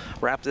 We'll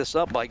wrap this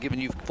up by giving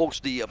you folks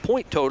the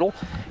point total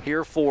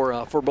here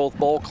for both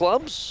ball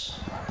clubs.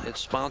 It's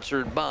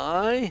sponsored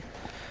by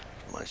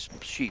my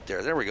sheet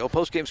there. There we go.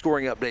 Post-game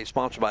scoring update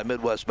sponsored by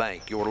Midwest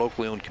Bank, your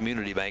locally owned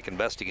community bank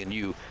investing in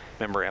you.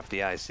 Member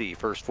FDIC.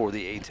 First for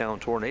the A-Town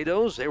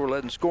Tornadoes. They were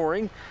led in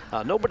scoring.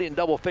 Nobody in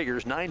double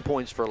figures. 9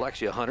 points for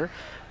Alexia Hunter.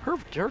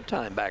 Her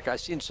time back. I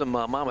seen some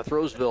Monmouth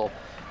Roseville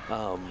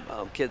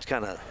kids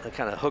kind of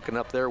hooking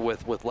up there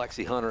with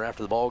Lexi Hunter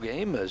after the ball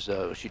game as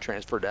she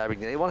transferred to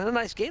Abingdon. They had a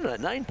nice game tonight.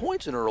 9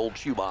 points in her old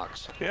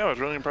shoebox. Yeah, I was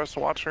really impressed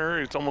to watch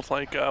her. It's almost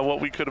like what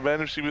we could have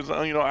been if she was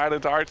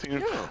added to our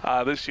team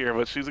this year.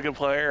 But she's a good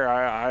player.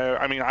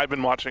 I mean, I've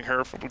been watching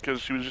her because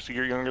she was just a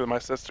year younger than my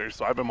sister,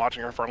 so I've been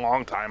watching her for a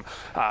long time.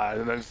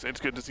 And it's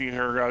good to see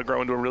her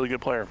grow into a really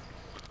good player.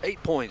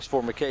 8 points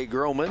for McKay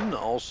Groman.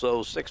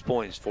 Also 6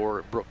 points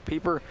for Brooke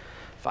Pieper.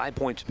 5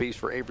 points apiece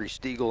for Avery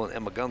Stiegel and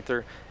Emma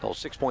Gunther.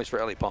 6 points for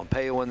Ellie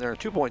Pompeo in there.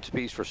 2 points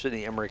apiece for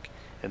Sydney Emmerich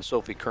and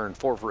Sophie Kern.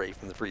 4 for 8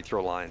 from the free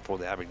throw line for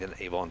the Abingdon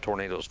Avon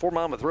Tornadoes. For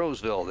Monmouth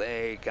Roseville,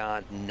 they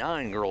got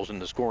 9 girls in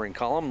the scoring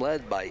column,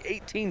 led by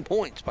 18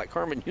 points by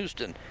Carmen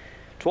Houston.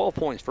 12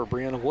 points for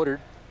Brianna Woodard.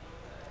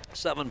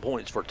 7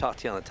 points for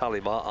Tatiana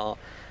Taliba'a.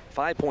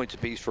 5 points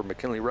apiece for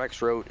McKinley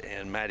Rexroth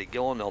and Maddie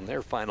Gillen on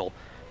their final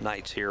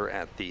nights here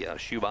at the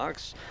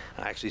Shoebox.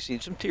 I actually seen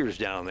some tears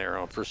down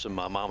there for some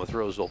Monmouth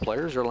Roseville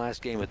players. Their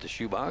last game at the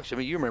Shoebox. I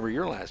mean, you remember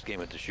your last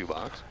game at the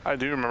Shoebox. I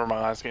do remember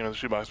my last game at the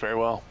Shoebox very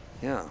well.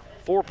 Yeah,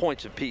 4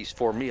 points apiece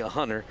for Mia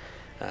Hunter.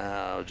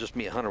 Just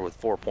Mia Hunter with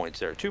 4 points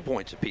there. 2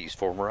 points apiece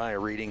for Mariah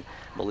Reading,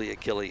 Malia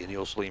Killy, and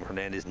Yoselim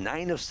Hernandez.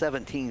 9 of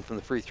 17 from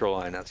the free throw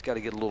line. That's got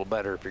to get a little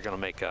better if you're going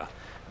to make a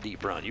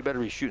deep run. You better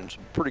be shooting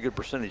some pretty good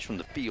percentage from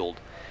the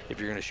field if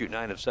you're going to shoot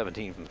 9 of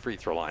 17 from the free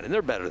throw line. And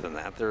they're better than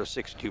that. They're a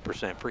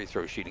 62% free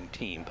throw shooting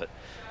team, but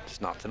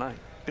just not tonight.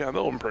 Yeah,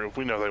 they'll improve.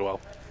 We know they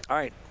will. All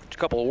right, a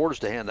couple awards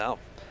to hand out.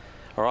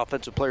 Our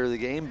Offensive Player of the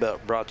Game,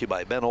 brought to you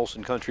by Ben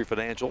Olson Country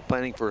Financial.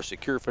 Planning for a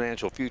secure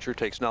financial future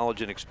takes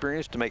knowledge and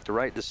experience to make the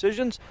right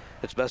decisions.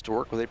 It's best to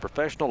work with a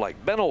professional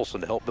like Ben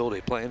Olson to help build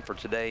a plan for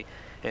today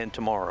and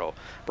tomorrow.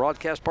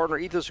 Broadcast partner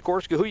Ethan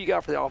Sikorsky, who you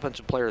got for the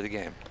Offensive Player of the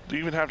Game? Do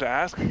you even have to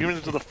ask? I'm giving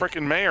it to the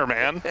frickin' mayor,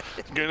 man.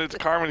 Giving it to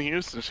Carmen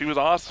Houston. She was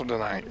awesome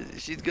tonight.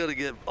 She's going to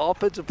get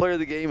Offensive Player of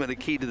the Game and a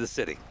key to the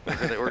city.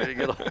 We're going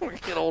to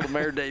get hold of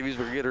Mayor Davies.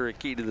 We're going to get her a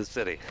key to the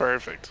city.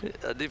 Perfect.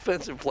 A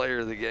Defensive Player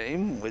of the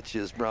Game, which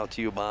is brought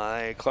to you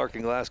by Clark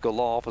and Glasgow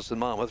Law Office in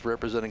Monmouth,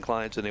 representing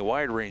clients in a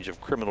wide range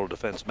of criminal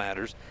defense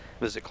matters.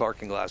 Visit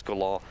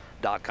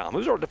clarkandglasgowlaw.com.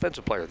 Who's our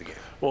Defensive Player of the Game?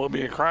 Well, it'd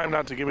be a crime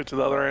not to give it to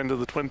the other end of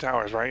the Twin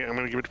Towers, right? I'm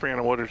going to give it to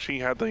Brianna Woodard. She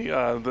had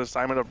the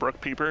assignment of Brooke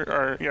Pieper,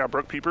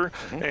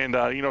 and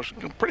she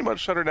pretty much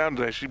shut her down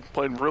today. She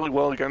played really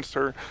well against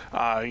her.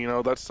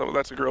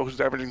 That's a girl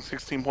who's averaging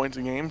 16 points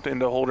a game, and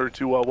to hold her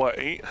to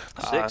 8?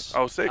 6. 6.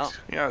 Oh.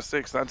 Yeah,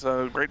 6. That's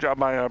a great job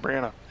by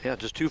Brianna. Yeah,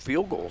 just 2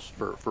 field goals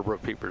for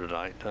Brooke Pieper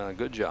tonight.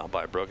 Good job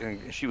by Brooke,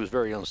 and she was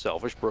very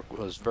unselfish. Brooke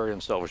was very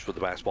unselfish with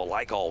the basketball,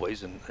 like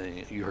always, and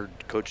you heard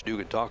Coach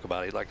Dugan talk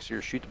about it. He'd like to see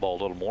her shoot the ball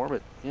a little more,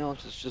 but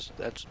it's just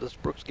that's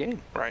Brooke's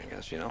game, right? I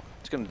guess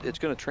it's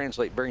gonna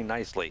translate very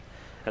nicely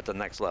at the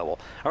next level.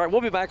 All right, we'll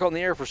be back on the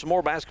air for some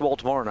more basketball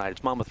tomorrow night.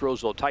 It's Monmouth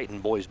Roseville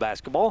Titan boys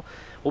basketball.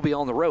 We'll be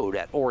on the road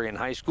at Orion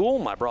High School.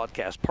 My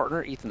broadcast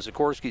partner, Ethan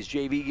Sikorsky's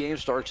JV game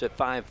starts at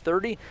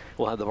 5:30.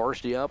 We'll have the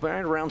varsity up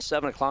at around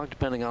 7 o'clock,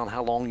 depending on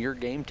how long your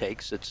game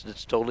takes.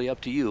 It's totally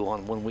up to you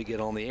on when we get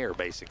on the air,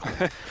 basically.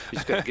 You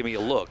just got to give me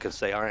a look and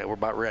say, all right, we're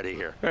about ready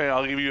here. Hey,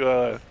 I'll give you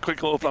a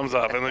quick little thumbs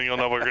up, and then you'll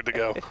know we're good to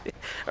go.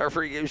 Our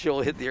pregame show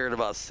will hit the air at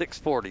about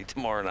 6:40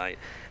 tomorrow night.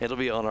 It'll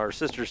be on our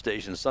sister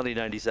station, Sunday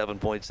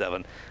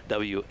 97.7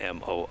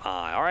 WMOI.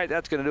 All right,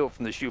 that's going to do it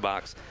from the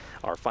Shoebox.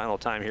 Our final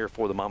time here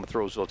for the Monmouth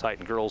Roseville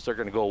Titan girls. They're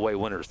going to go away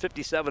winners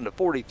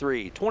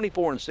 57-43,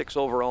 24-6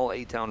 overall.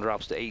 A-Town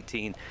drops to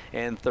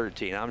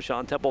 18-13. I'm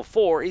Sean Temple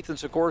for Ethan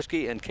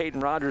Sikorsky and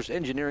Caden Rogers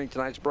engineering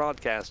tonight's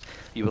broadcast.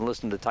 You've been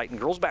listening to Titan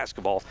girls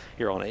basketball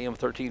here on AM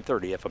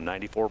 1330 FM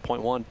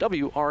 94.1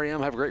 WREM.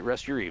 Have a great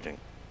rest of your evening.